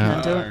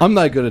can't do it. I'm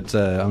no good at.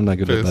 I'm no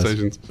good at those.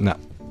 PlayStations. No,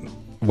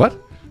 what?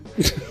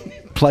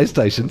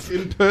 PlayStations.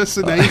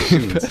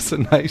 Impersonations.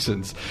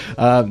 Impersonations.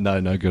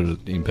 No good at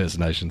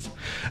impersonations.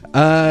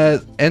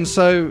 And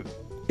so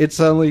it's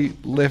only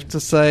left to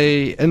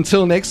say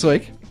until next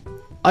week.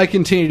 I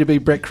continue to be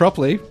Brett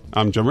Cropley.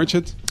 I'm John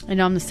Richards. And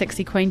I'm the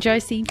sexy Queen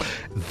Josie.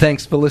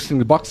 Thanks for listening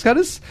to Box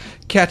Cutters.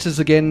 Catch us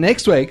again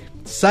next week.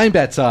 Same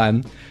bat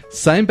time,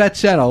 same bat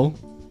channel.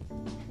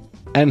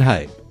 And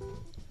hey,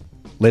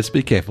 let's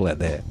be careful out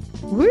there.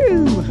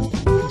 Woo!